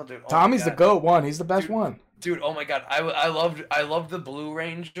 dude. Oh my Tommy's the god, GOAT one. He's the best dude, one. dude. Oh my god, I loved the Blue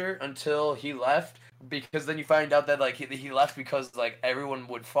Ranger until he left. Because then you find out that like he left because like everyone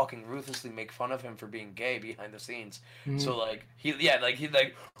would fucking ruthlessly make fun of him for being gay behind the scenes. Mhm. So like he I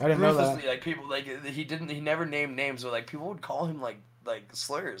didn't know ruthlessly that. like people like he never named names, but like people would call him like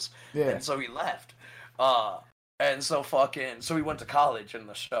slurs, Yeah. and so he left. Uh, and so he went to college in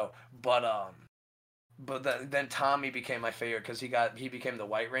the show, but then Tommy became my favorite because he became the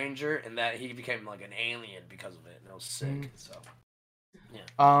White Ranger, and that he became like an alien because of it, and it was sick. Mhm. So yeah.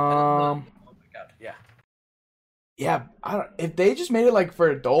 Um. Oh my god, yeah. Yeah, I don't. If they just made it like for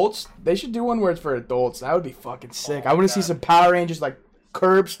adults, they should do one where it's for adults. That would be fucking sick. Oh I my want to see God. some Power Rangers like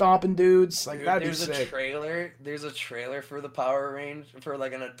curb stomping dudes. Like Dude, that'd be there's a sick. trailer. There's a trailer for the Power Range for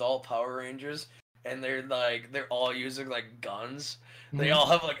like an adult Power Rangers, and they're all using like guns. They Mhm. all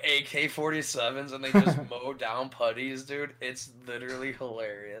have like AK-47s, and they just mow down putties, dude. It's literally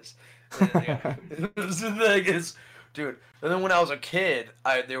hilarious. Yeah. The thing is, dude. And then when I was a kid,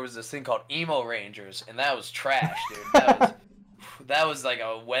 there was this thing called Emo Rangers, and that was trash, dude. That was like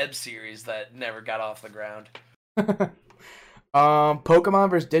a web series that never got off the ground. Pokemon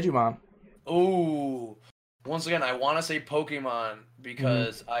versus Digimon. Ooh. Once again, I want to say Pokemon Mhm.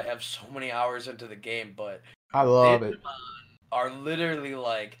 because I have so many hours into the game, but I love Digimon it. are literally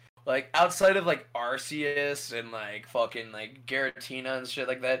like outside of like Arceus and like fucking like Giratina and shit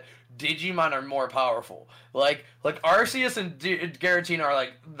like that, Digimon are more powerful. Like Arceus and Giratina are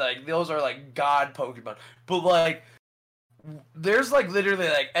like those are like god Pokemon. But like there's like literally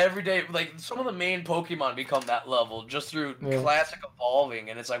like every day like some of the main Pokemon become that level just through Yeah. classic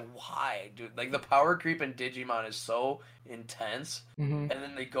evolving, and it's like why, dude? Like the power creep in Digimon is so intense, Mhm. and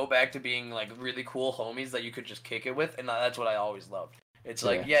then they go back to being like really cool homies that you could just kick it with, and that's what I always loved. It's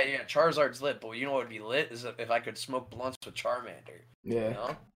like Yeah. yeah, Charizard's lit, but you know what would be lit is if I could smoke blunts with Charmander.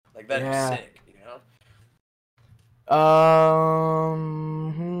 Yeah. Like that'd be Yeah. sick.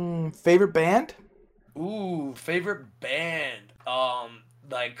 Favorite band? Ooh, favorite band.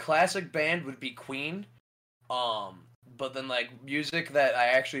 Like classic band would be Queen. Um, but then like music that I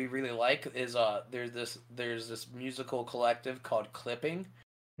actually really like is there's this musical collective called Clipping,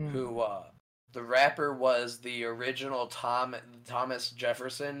 Mm. who The rapper was the original Thomas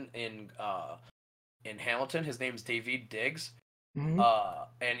Jefferson in Hamilton. His name's David Diggs. Mm-hmm.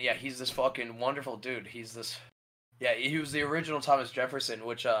 And yeah, he's this fucking wonderful dude. He's this. Yeah, he was the original Thomas Jefferson,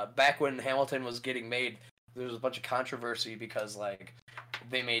 which back when Hamilton was getting made, there was a bunch of controversy because like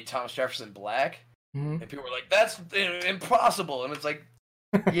they made Thomas Jefferson black, Mm-hmm. and people were like, "That's impossible," and it's like,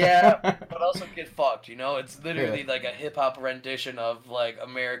 yeah, but also get fucked. You know, it's literally like a hip hop rendition of like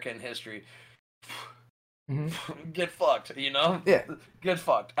American history. Mm-hmm. Get fucked, you know? Yeah. Get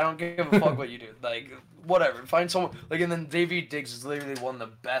fucked. I don't give a fuck what you do. Like, whatever. Find someone. Like, and then David Diggs is literally one of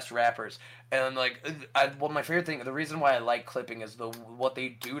the best rappers. And, like, my favorite thing, the reason why I like clipping is what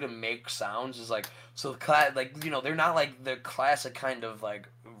they do to make sounds is, like, so, like, you know, they're not, like, the classic kind of, like,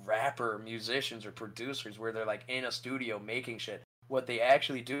 rapper musicians or producers where they're, like, in a studio making shit. What they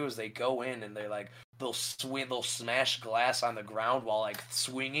actually do is they go in and they're, like, they'll smash glass on the ground while like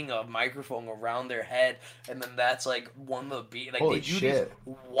swinging a microphone around their head, and then that's like one of the beat. Like Holy they do shit.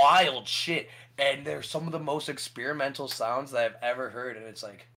 these wild shit, and they're some of the most experimental sounds that I've ever heard, and it's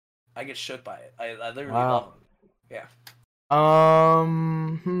like I get shook by it. I literally love them. Yeah.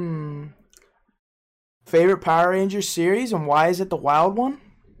 Favorite Power Rangers series, and why is it the Wild one?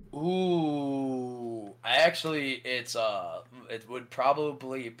 Ooh, it would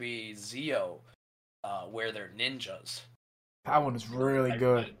probably be Zeo. Where they're ninjas. That one is really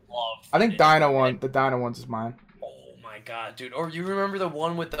good. I think the Dino ones is mine. Oh my god, dude. Or you remember the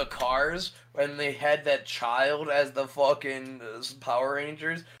one with the cars when they had that child as the fucking Power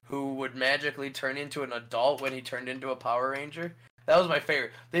Rangers who would magically turn into an adult when he turned into a Power Ranger? That was my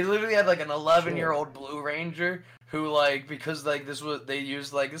favorite. They literally had like an 11-year-old Blue Ranger who like because like they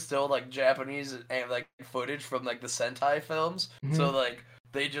used like still like Japanese and like footage from like the Sentai films. Mm-hmm. So like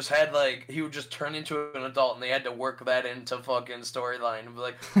they just had like he would just turn into an adult, and they had to work that into fucking storyline and be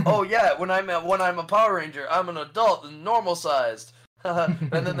like, oh yeah, when I'm a Power Ranger, I'm an adult and normal sized.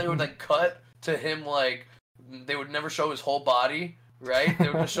 And then they would like cut to him like they would never show his whole body, right? They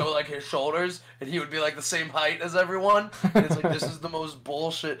would just show like his shoulders, and he would be like the same height as everyone. And it's like this is the most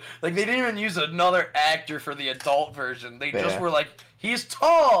bullshit. Like they didn't even use another actor for the adult version. They just were like, he's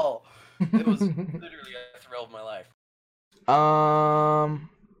tall. It was literally a thrill of my life.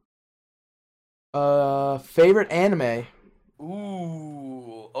 Favorite anime?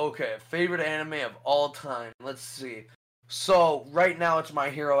 Ooh, okay. Favorite anime of all time. Let's see. So right now it's My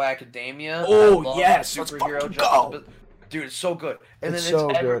Hero Academia. Oh yes, superhero go. Dude, it's so good. And it's then so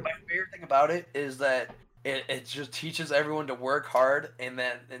good. My favorite thing about it is that it just teaches everyone to work hard and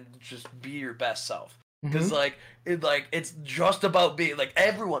just be your best self. Because it's just about being like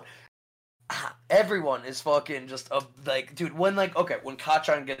everyone is fucking just like, dude, when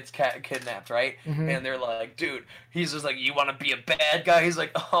Kachan gets kidnapped, right? Mm-hmm. And they're like, dude, he's just like, you want to be a bad guy? He's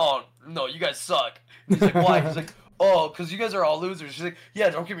like, oh, no, you guys suck. And he's like, why? He's like, oh, because you guys are all losers. She's like, yeah,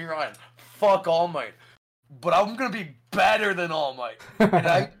 don't get me wrong. Fuck All Might. But I'm going to be better than All Might. And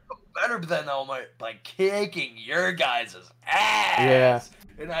I'm better than All Might by kicking your guys' ass. Yeah.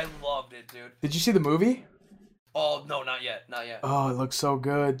 And I loved it, dude. Did you see the movie? Oh, no, not yet. Not yet. Oh, it looks so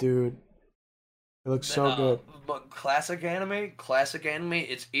good, dude. It looks so good. But classic anime,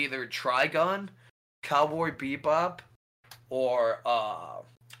 it's either Trigun, Cowboy Bebop, or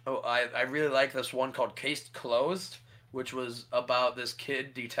I really like this one called Case Closed, which was about this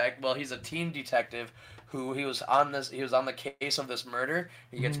kid detective. Well, he's a teen detective who he was on the case of this murder.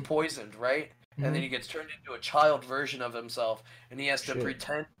 He gets poisoned, right? Mm-hmm. And then he gets turned into a child version of himself, and he has to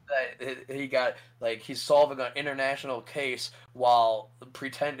pretend that he's solving an international case while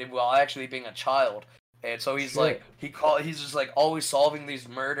actually being a child. And so he's he's just like always solving these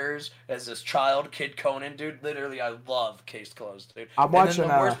murders as this child, Kid Conan, dude. Literally, I love Case Closed, dude. I'm watching. And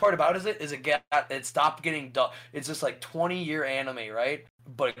then the worst part about it is it stopped getting dubbed. It's just like 20-year anime, right?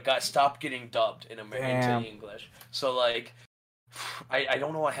 But it stopped getting dubbed into English. So like, I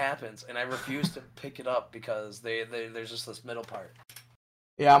don't know what happens, and I refuse to pick it up because there's just this middle part.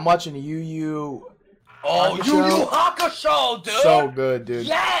 Yeah, I'm watching Yu Yu. Oh, Yu Yu Hakusho, dude! So good, dude.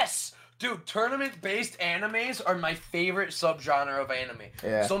 Yes! Dude, tournament-based animes are my favorite subgenre of anime.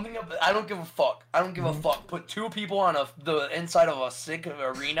 Yeah. I don't give a fuck. I don't give a fuck. Put two people on the inside of a sick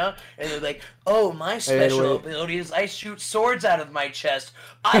arena, and they're like, oh, my special ability is I shoot swords out of my chest.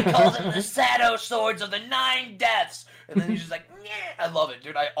 I call them the Sato Swords of the 9 Deaths. And then he's just like, yeah. I love it,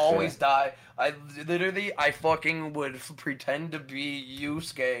 dude. I always die. I fucking would pretend to be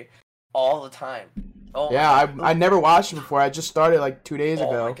Yusuke all the time. Oh yeah, I never watched it before. I just started like 2 days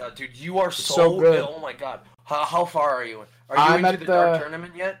ago. Oh my god, dude, you are so good. Oh my god. How far are you? Are you into the Dark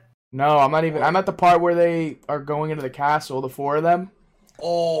Tournament yet? No, I'm not even. I'm at the part where they are going into the castle, the 4 of them.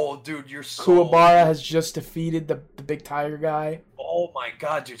 Oh, dude, you're so. Kuwabara has just defeated the big tiger guy. Oh my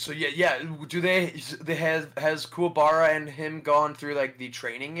god, dude. So yeah. Do they has Kuwabara and him gone through like the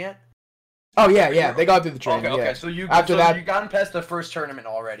training yet? Oh yeah, they got through the training. Okay, yeah. So you gotten past the first tournament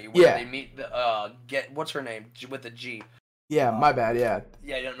already. Where they meet the what's her name with the G. Yeah, my bad. Yeah.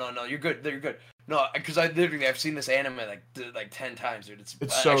 Yeah, no, you're good. You're good. No, because I've seen this anime like 10 times, dude. It's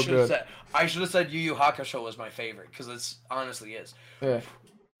so good. I should have said Yu Yu Hakusho was my favorite because it's honestly is. Yeah.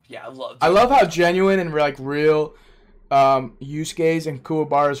 Yeah, I love how genuine and like real Yusuke's and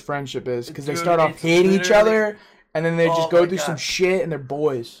Kuwabara's friendship is because they start off hating each other and then they just go through some shit and they're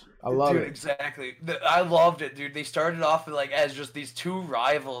boys. I love it. Exactly. I loved it, dude. They started off like as just these two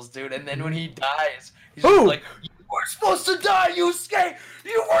rivals, dude, and then when he dies, he's just like, "You weren't supposed to die, Yusuke.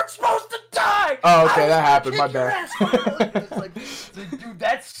 You weren't supposed to die." Oh, okay, that happened. My bad. It's like, dude,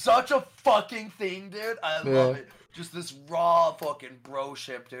 that's such a fucking thing, dude. I love it. Just this raw fucking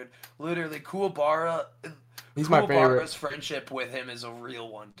broship, dude. Literally, Kuwabara. He's my favorite. Kuwabara's friendship with him is a real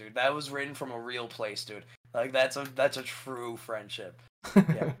one, dude. That was written from a real place, dude. Like that's a true friendship.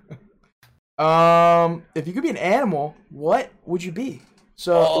 Yeah. If you could be an animal, what would you be?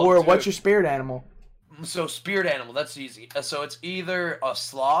 So, dude, what's your spirit animal? So spirit animal, that's easy. So it's either a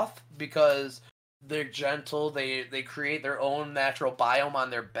sloth because they're gentle. They create their own natural biome on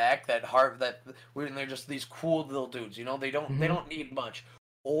their back when they're just these cool little dudes. You know, they don't need much.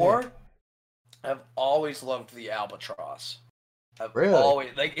 Or I've always loved the albatross. Always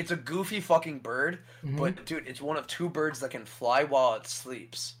it's a goofy fucking bird, but dude, it's one of two birds that can fly while it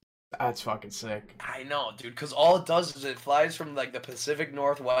sleeps. That's fucking sick. I know, dude, because all it does is it flies from like the Pacific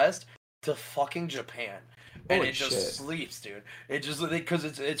Northwest to fucking Japan, and it just sleeps, dude. It just because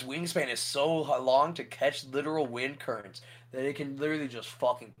its wingspan is so long to catch literal wind currents that it can literally just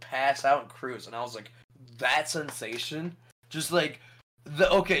fucking pass out and cruise. And I was like, that sensation, just like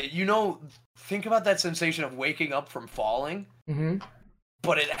think about that sensation of waking up from falling.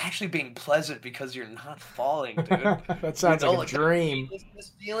 But it actually being pleasant because you're not falling, dude. That sounds like a dream.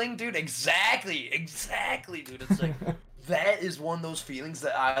 This feeling, dude. Exactly, dude. It's like that is one of those feelings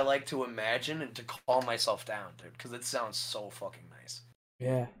that I like to imagine and to calm myself down, dude, because it sounds so fucking nice.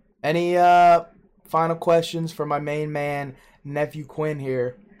 Yeah. Any final questions for my main man, Nephew Quin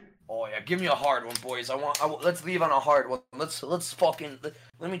here? Oh yeah, give me a hard one, boys. Let's leave on a hard one. Let's let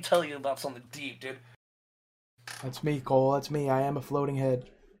me tell you about something deep, dude. That's me, Cole. That's me. I am a floating head.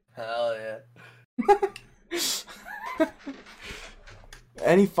 Hell yeah.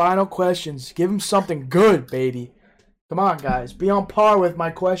 Any final questions? Give him something good, baby. Come on, guys. Be on par with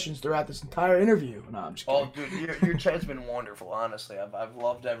my questions throughout this entire interview. No, I'm just kidding. Oh, dude, your chat's been wonderful, honestly. I've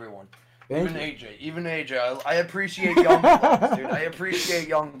loved everyone. Even AJ. I appreciate young bloods, dude. I appreciate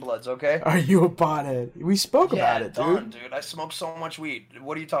young bloods, okay? Are you a pothead? We spoke about it, dude. Dude. I smoke so much weed.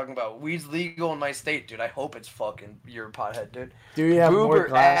 What are you talking about? Weed's legal in my state, dude. I hope it's fucking you're a pothead, dude. Do you have more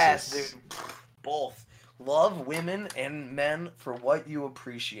glasses? Ass, dude. Both. Love women and men for what you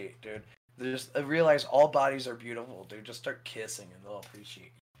appreciate, dude. Just realize all bodies are beautiful, dude. Just start kissing and they'll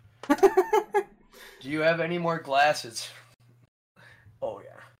appreciate you. Do you have any more glasses? Oh, yeah.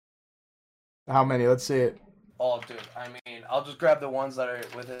 How many? Let's see it. Oh, dude. I mean, I'll just grab the ones that are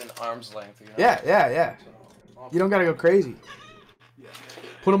within arm's length. You know? Yeah. You don't gotta go crazy. Yeah.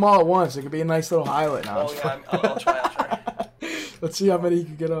 Put them all at once. It could be a nice little highlight. Now. Oh, yeah. I'll try. Let's see how many you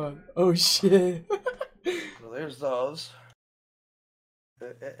can get on. Oh, shit. So there's those.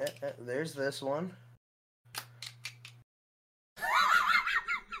 There's this one.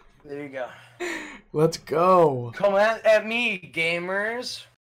 There you go. Let's go. Come at me, gamers.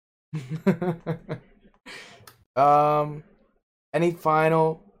 Any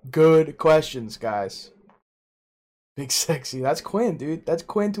final good questions, guys? Big Sexy. That's Quin, dude. That's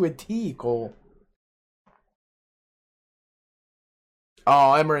Quin to a T, Cole.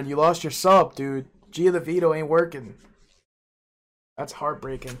 Oh, Emerin, you lost your sub, dude. Gia the Vito ain't working. That's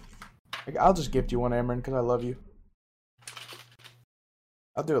heartbreaking. I'll just gift you one, Emerin, because I love you.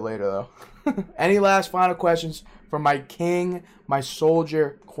 I'll do it later, though. Any last final questions from my king, my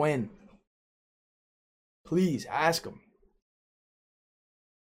soldier, Quin? Please, ask him.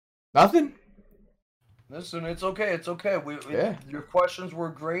 Nothing? Listen, it's okay. Your questions were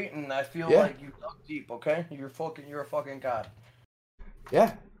great, and I feel like you dug deep, okay? You're a fucking god.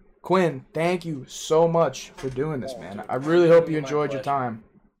 Yeah. Quin, thank you so much for doing this, man. Dude, I really hope you enjoyed your time.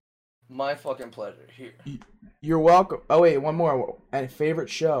 My fucking pleasure. Here. You're welcome. Oh, wait, one more. And favorite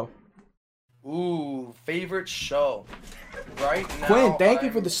show? Ooh, favorite show. Right now. Quin, thank you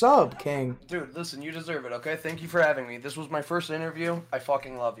for the sub, King. Dude, listen, you deserve it, okay? Thank you for having me. This was my first interview. I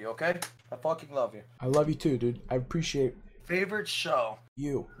fucking love you, okay? I fucking love you. I love you too, dude. I appreciate Favorite show.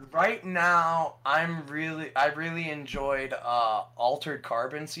 You. Right now, I really enjoyed Altered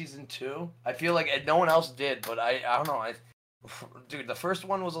Carbon season 2. I feel like no one else did, but I don't know. Dude, the first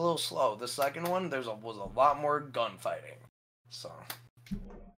one was a little slow. The second one, was a lot more gunfighting. So.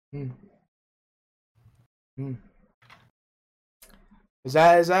 Is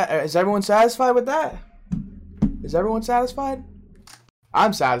everyone satisfied with that? Is everyone satisfied?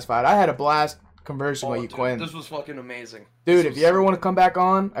 I'm satisfied. I had a blast conversing with you, dude, Quinn. This was fucking amazing. Dude, if you ever want to come back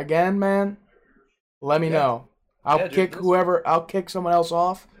on again, man, let me know. I'll kick someone else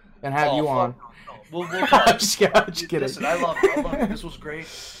off and have you on. We'll talk. I'm just kidding. Listen, I love it. This was great.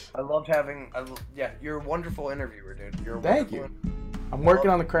 I loved having. You're a wonderful interviewer, dude. Thank you. I'm working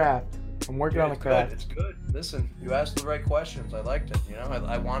on the craft. It's good. Listen, you asked the right questions. I liked it. You know,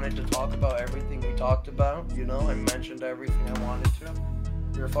 I wanted to talk about everything we talked about. You know, I mentioned everything I wanted to.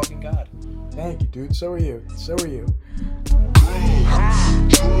 You're a fucking god. Thank you, dude. So are you.